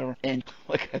avoid and whatever. And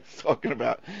like I was talking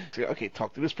about, okay,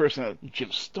 talk to this person.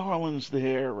 Jim Starlin's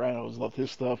there, right? I always loved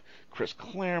his stuff. Chris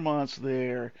Claremont's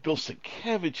there. Bill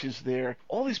Sienkiewicz is there.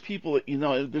 All these people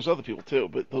that, there's other people too,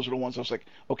 but those are the ones I was like,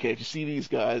 okay, if you see these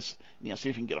guys, see if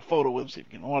you can get a photo with them, see if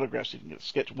you can get an autograph, see if you can get a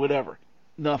sketch, whatever.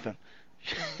 Nothing.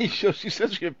 She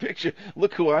sends me a picture.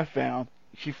 Look who I found.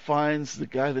 She finds the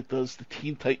guy that does the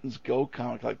Teen Titans Go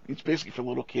comic. Like, it's basically for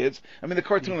little kids. I mean, the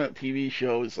cartoon on the TV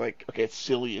show is like, okay, it's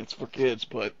silly, it's for kids,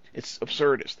 but it's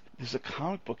absurdist. There's a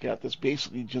comic book out that's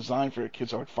basically designed for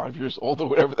kids who are like 5 years old or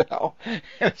whatever the hell. And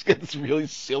it's got this really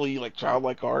silly, like,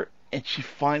 childlike art. And she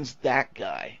finds that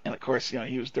guy. And, of course,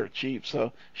 he was dirt cheap,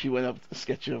 so she went up with a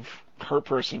sketch of her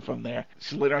person from there.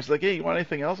 She later on was like, hey, you want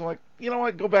anything else? I'm like, you know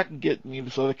what? Go back and get me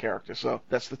this other character. So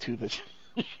that's the two that she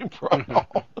brought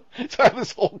home. So I had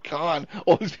this whole con.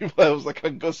 All these people, I was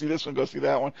like, go see this one, go see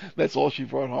that one. That's all she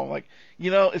brought home. Like,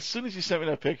 as soon as you sent me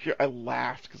that picture, I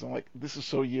laughed because I'm like, this is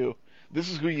so you. This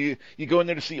is who you go in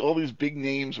there to see all these big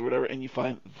names or whatever, and you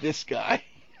find this guy.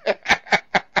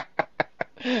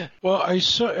 Well, I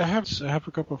have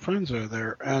a couple of friends that are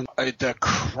there, and the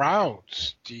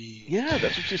crowds, yeah,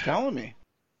 that's what she's telling me.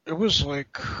 It was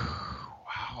like,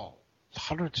 wow,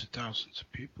 hundreds of thousands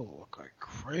of people. Look like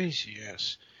crazy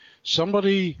ass.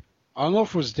 Somebody, I don't know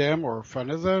if it was them or a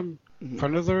friend of them,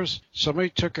 friend of theirs.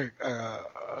 Somebody took a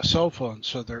cell phone,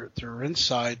 so they're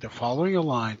inside. They're following a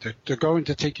line. They're going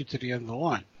to take you to the end of the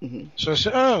line. Mm-hmm. So I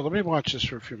said, oh, let me watch this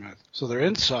for a few minutes. So they're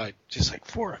inside, just like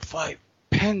 4 or 5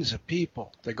 pens of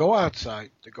people. They go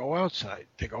outside, they go outside,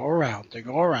 they go around, they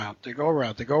go around, they go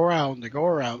around, they go around, they go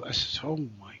around. I said, oh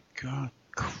my God,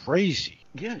 crazy.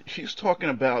 Yeah, she's talking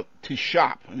about to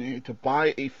shop, to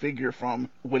buy a figure from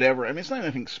whatever. I mean, it's not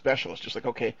anything special. It's just like,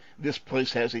 okay, this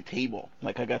place has a table.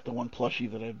 Like, I got the one plushie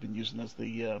that I've been using as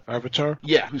the... Avatar?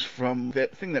 Yeah, who's from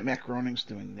that thing that Matt Groening's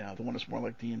doing now, the one that's more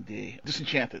like D&D.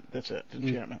 Disenchanted, that's it,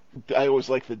 Disenchantment. I always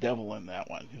like the devil in that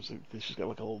one. She's got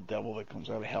like a little devil that comes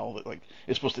out of hell that like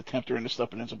is supposed to tempt her into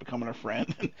stuff and ends up becoming her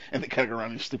friend, and they kind of go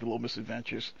around these stupid little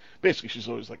misadventures. Basically, she's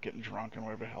always like getting drunk and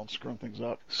whatever the hell and screwing things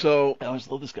up. So I always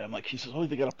love this guy. I'm like, she says, oh,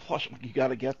 they got a plush. I'm like, you got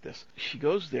to get this. She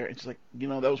goes there, and she's like,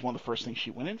 that was one of the first things she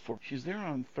went in for. She's there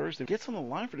on Thursday, gets on the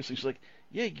line for this, and she's like,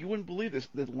 yeah, you wouldn't believe this.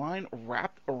 The line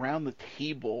wrapped around the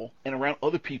table and around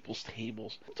other people's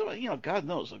tables. So, God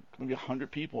knows, like maybe 100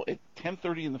 people at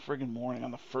 10:30 in the friggin' morning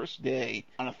on the first day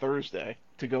on a Thursday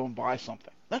to go and buy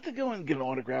something. Not to go and get an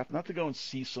autograph, not to go and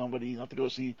see somebody, not to go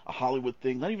see a Hollywood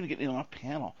thing, not even to get in on a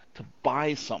panel, to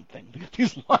buy something. They got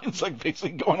these lines like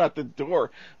basically going out the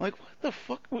door. I'm like, what the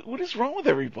fuck? What is wrong with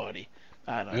everybody?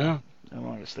 I don't know. I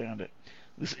don't understand it.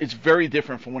 It's very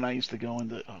different from when I used to go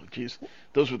into,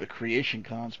 those were the creation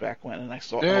cons back when, and I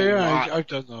saw a lot. I've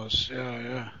done those.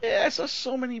 Yeah, I saw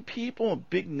so many people,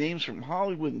 big names from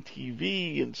Hollywood and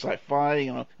TV and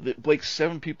sci-fi. Blake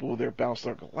Seven people were there,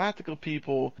 Battlestar Galactica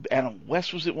people. Adam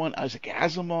West was at one. Isaac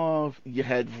Asimov. You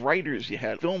had writers. You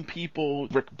had film people.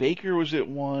 Rick Baker was at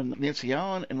one. Nancy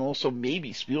Allen, and also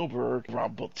maybe Spielberg,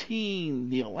 Rob Bottin,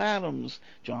 Neil Adams,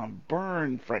 John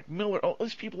Byrne, Frank Miller. All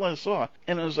these people I saw,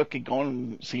 and I was like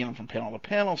going. Seeing them from panel to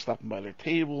panel, stopping by their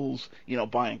tables,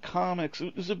 buying comics.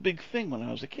 It was a big thing when I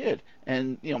was a kid.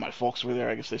 And, my folks were there.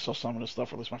 I guess they saw some of this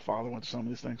stuff, or at least my father went to some of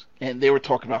these things. And they were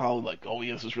talking about how, like, oh,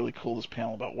 yeah, this is really cool, this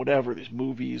panel about whatever, these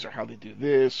movies, or how they do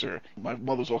this, or my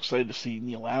mother's all excited to see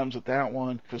Neil Adams at that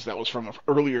one, because that was from an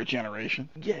earlier generation.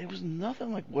 Yeah, it was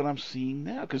nothing like what I'm seeing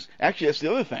now, because actually that's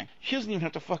the other thing. She doesn't even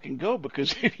have to fucking go,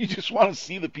 because if you just want to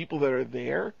see the people that are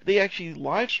there, they actually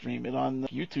live stream it on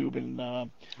YouTube and... oh,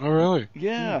 really?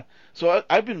 Yeah. So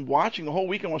I've been watching the whole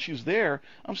weekend while she was there.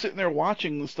 I'm sitting there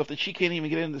watching the stuff that she can't even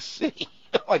get in to see.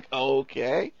 Like,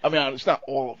 okay. I mean, it's not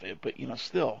all of it, but,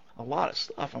 still a lot of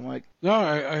stuff. I'm like... No,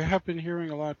 I have been hearing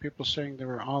a lot of people saying they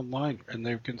were online and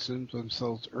they've consumed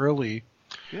themselves early,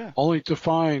 only to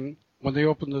find when they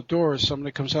open the door,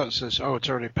 somebody comes out and says, oh, it's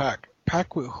already packed.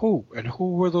 Packed with who? And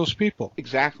who were those people?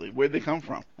 Exactly. Where'd they come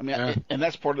from? I mean, and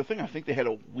that's part of the thing. I think they had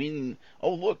to win.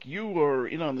 Oh, look, you were,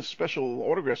 in the special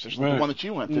autograph session, the one that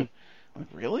you went to. I'm like,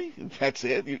 really? That's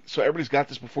it? So everybody's got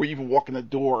this before you even walk in the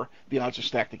door. The odds are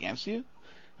stacked against you?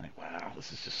 I'm like, wow,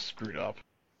 this is just screwed up.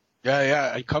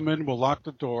 Yeah. I come in, we'll lock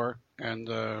the door,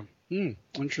 and,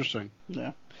 interesting.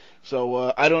 Yeah.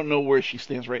 So I don't know where she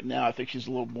stands right now. I think she's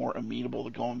a little more amenable to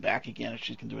going back again if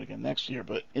she can do it again next year.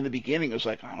 But in the beginning, it was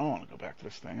like, I don't want to go back to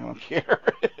this thing. I don't care.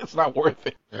 It's not worth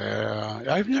it. Yeah,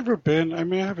 I've never been. I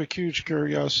mean, I have a huge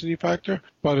curiosity factor.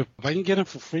 But if I can get it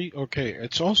for free, okay.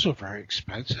 It's also very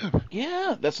expensive.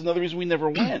 Yeah, that's another reason we never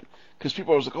went. Because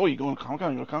people always like, oh, you going to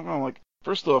Comic-Con? You go to Comic-Con? I'm like,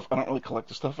 first off, I don't really collect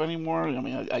the stuff anymore. I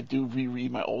mean, I do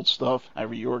reread my old stuff. I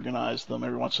reorganize them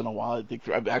every once in a while. I dig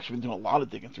through. I've actually been doing a lot of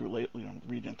digging through lately.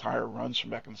 Read entire runs from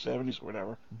back in the 70s or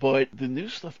whatever. But the new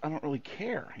stuff, I don't really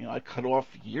care. I cut off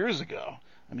years ago.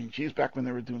 I mean, geez, back when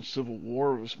they were doing Civil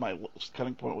War was my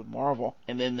cutting point with Marvel.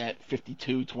 And then that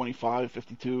 52, 25,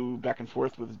 52 back and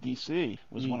forth with DC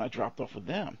was when I dropped off with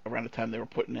them. Around the time they were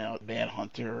putting out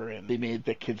Manhunter and they made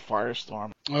that kid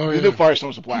Firestorm. Oh, The new yeah. Firestorm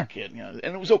was a black kid, and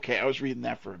it was okay. I was reading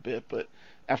that for a bit, but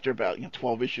after about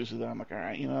 12 issues of that, I'm like, all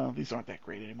right, these aren't that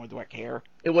great anymore. Do I care?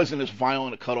 It wasn't as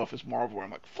violent a cutoff as Marvel, where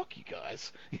I'm like, fuck you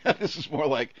guys. This is more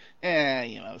like,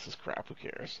 this is crap. Who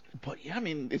cares? But yeah, I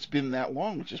mean, it's been that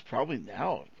long, which is probably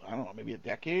now, I don't know, maybe a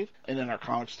decade. And then our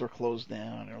comic store closed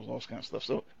down, and there was all this kind of stuff.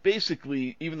 So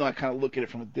basically, even though I kind of look at it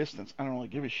from a distance, I don't really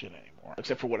give a shit anymore,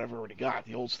 except for what I've already got,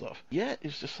 the old stuff. Yet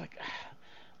it's just like,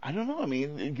 I don't know. I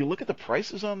mean, you look at the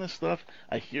prices on this stuff.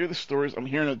 I hear the stories. I'm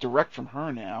hearing it direct from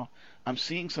her now. I'm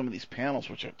seeing some of these panels,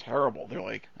 which are terrible. They're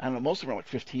like, I don't know, most of them are like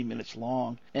 15 minutes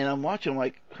long. And I'm watching, I'm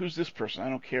like, who's this person? I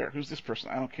don't care. Who's this person?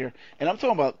 I don't care. And I'm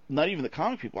talking about not even the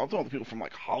comic people. I'm talking about the people from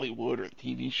like Hollywood or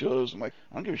TV shows. I'm like,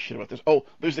 I don't give a shit about this. Oh,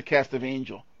 there's the cast of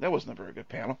Angel. That wasn't a very good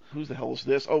panel. Who's the hell is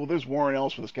this? Oh, there's Warren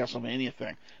Ellis for this Castlevania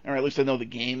thing. All right, at least I know the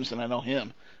games and I know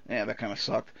him. Yeah, that kind of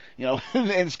sucked. And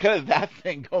it's kind of that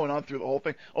thing going on through the whole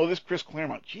thing. Oh, this Chris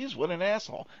Claremont. Jeez, what an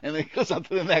asshole. And then it goes on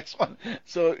to the next one.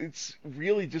 So it's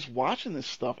really just watching this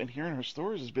stuff and hearing her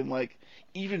stories has been like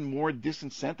even more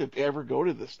disincentive to ever go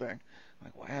to this thing.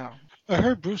 Like, wow. I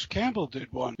heard Bruce Campbell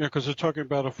did one. Yeah, because they're talking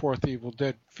about a fourth Evil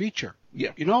Dead feature.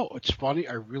 Yeah. It's funny.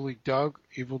 I really dug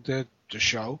Evil Dead, the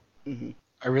show. Mm-hmm.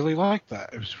 I really liked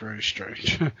that. It was very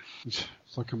strange. It's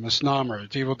like a misnomer.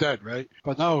 It's Evil Dead, right?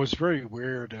 But no, it was very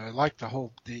weird. I liked the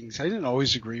whole things. I didn't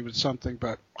always agree with something,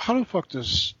 but how the fuck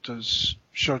does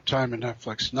Showtime and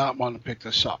Netflix not want to pick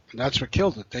this up? And that's what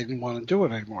killed it. They didn't want to do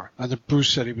it anymore. And then Bruce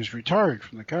said he was retiring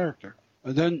from the character.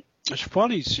 And then it's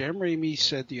funny. Sam Raimi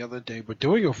said the other day, we're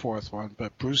doing a fourth one,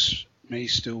 but Bruce may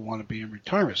still want to be in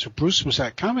retirement. So Bruce was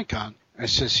at Comic-Con and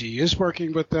says he is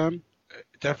working with them.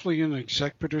 Definitely in an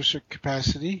exec producer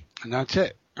capacity, and that's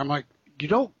it. I'm like, you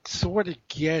don't sort of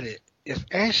get it. If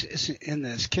Ash isn't in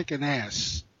this kicking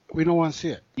ass, we don't want to see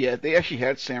it. Yeah, they actually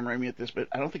had Sam Raimi at this, but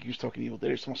I don't think he was talking Evil Dead.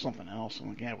 He was talking something else. I'm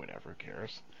like, yeah, whatever, who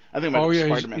cares? I think about the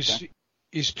Spider-Man thing.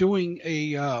 He's doing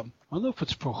a, I don't know if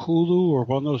it's for Hulu or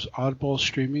one of those oddball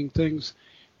streaming things.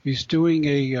 He's doing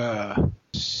a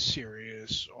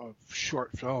series of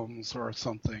short films or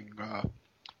something,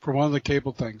 for one of the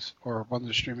cable things or one of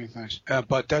the streaming things.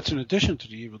 But that's in addition to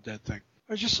the Evil Dead thing.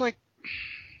 It's just like,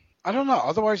 I don't know.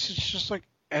 Otherwise, it's just like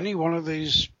any one of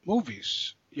these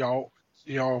movies.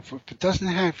 If it doesn't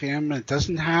have him, it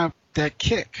doesn't have that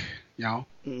kick,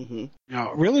 Mm-hmm.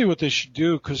 Really what they should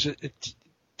do, because they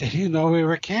didn't know we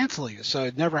were canceling it, so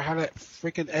it never had a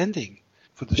freaking ending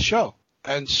for the show.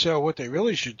 And so what they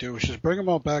really should do is just bring them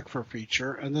all back for a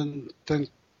feature and then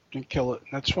kill it.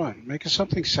 That's fine. Make it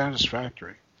something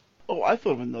satisfactory. Oh, I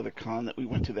thought of another con that we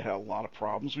went to that had a lot of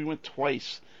problems. We went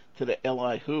twice to the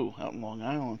L.I. Who out in Long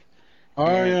Island.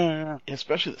 Oh, yeah.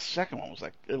 Especially the second one was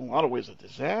like, in a lot of ways, a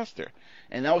disaster.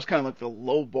 And that was kind of like the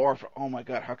low bar for, oh my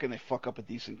God, how can they fuck up a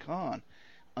decent con?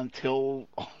 Until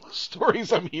all the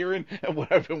stories I'm hearing and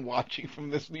what I've been watching from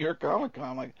this New York Comic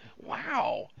Con, I'm like,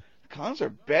 wow, cons are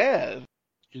bad.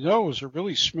 It was a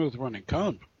really smooth running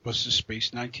con. Was the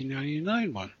Space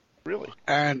 1999 one. Really?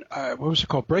 And what was it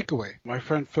called? Breakaway. My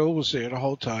friend Phil was there the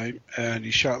whole time, and he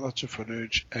shot lots of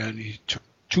footage, and he took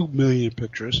 2 million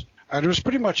pictures. And it was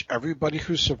pretty much everybody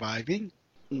who's surviving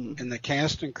in the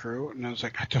cast and crew. And I was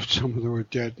like, I thought some of them were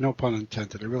dead. No pun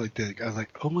intended. I really did. I was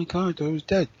like, oh my God, they was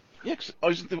dead. Yeah, because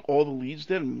isn't all the leads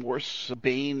dead? Morse,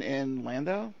 Bane, and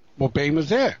Landau? Well, Bane was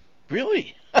there.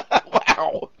 Really?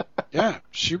 Wow. Yeah,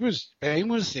 Bane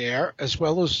was there, as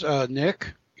well as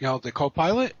Nick, the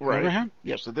co-pilot. Right. Remember him?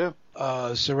 Yes, I do.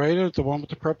 Zareta, the one with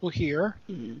the purple hair.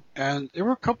 Mm-hmm. And there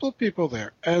were a couple of people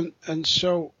there. And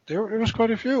so there was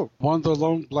quite a few. One of the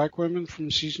lone black women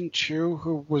from season 2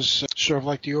 who was sort of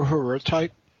like the Uhura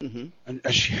type. Mm-hmm.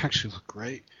 And she actually looked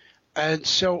great. And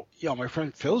so, my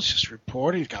friend Phil's just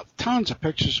reporting. He's got tons of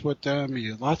pictures with them. He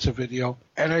had lots of video.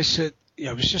 And I said,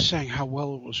 I was just saying how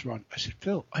well it was run. I said,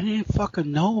 Phil, I didn't fucking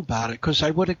know about it because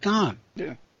I would have gone.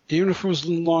 Yeah. Even if it was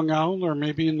in Long Island or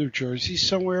maybe in New Jersey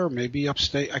somewhere or maybe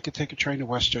upstate, I could take a train to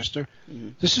Westchester. Mm-hmm.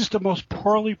 This is the most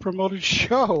poorly promoted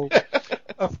show.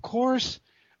 Of course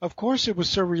it was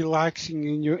so relaxing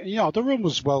and the room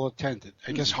was well attended.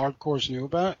 I guess hardcores knew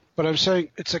about it. But I'm saying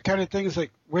it's the kind of thing, it's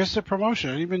like, where's the promotion?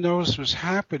 I didn't even know this was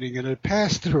happening and it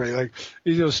passed already.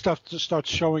 Like, stuff just starts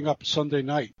showing up Sunday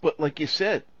night. But like you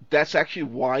said, that's actually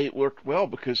why it worked well,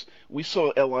 because we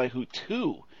saw L.I. Who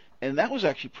 2. And that was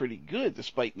actually pretty good,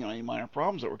 despite any minor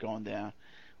problems that were going down.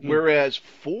 Whereas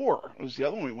 4 was the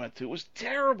other one we went to. It was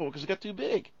terrible because it got too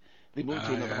big. They moved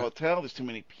to another hotel. There's too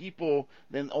many people.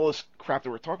 Then all this crap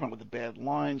that we're talking about with the bad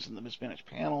lines and the mismanaged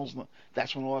panels.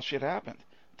 That's when all that shit happened.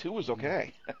 2 was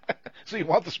okay. So you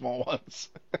want the small ones.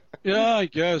 Yeah, I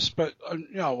guess. But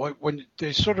when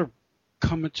they sort of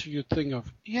come into your thing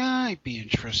of, yeah, I'd be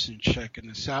interested in checking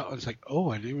this out. And it's like, oh,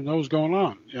 I didn't even know what was going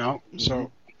on, you know?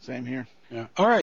 So, Same here. yeah. All right.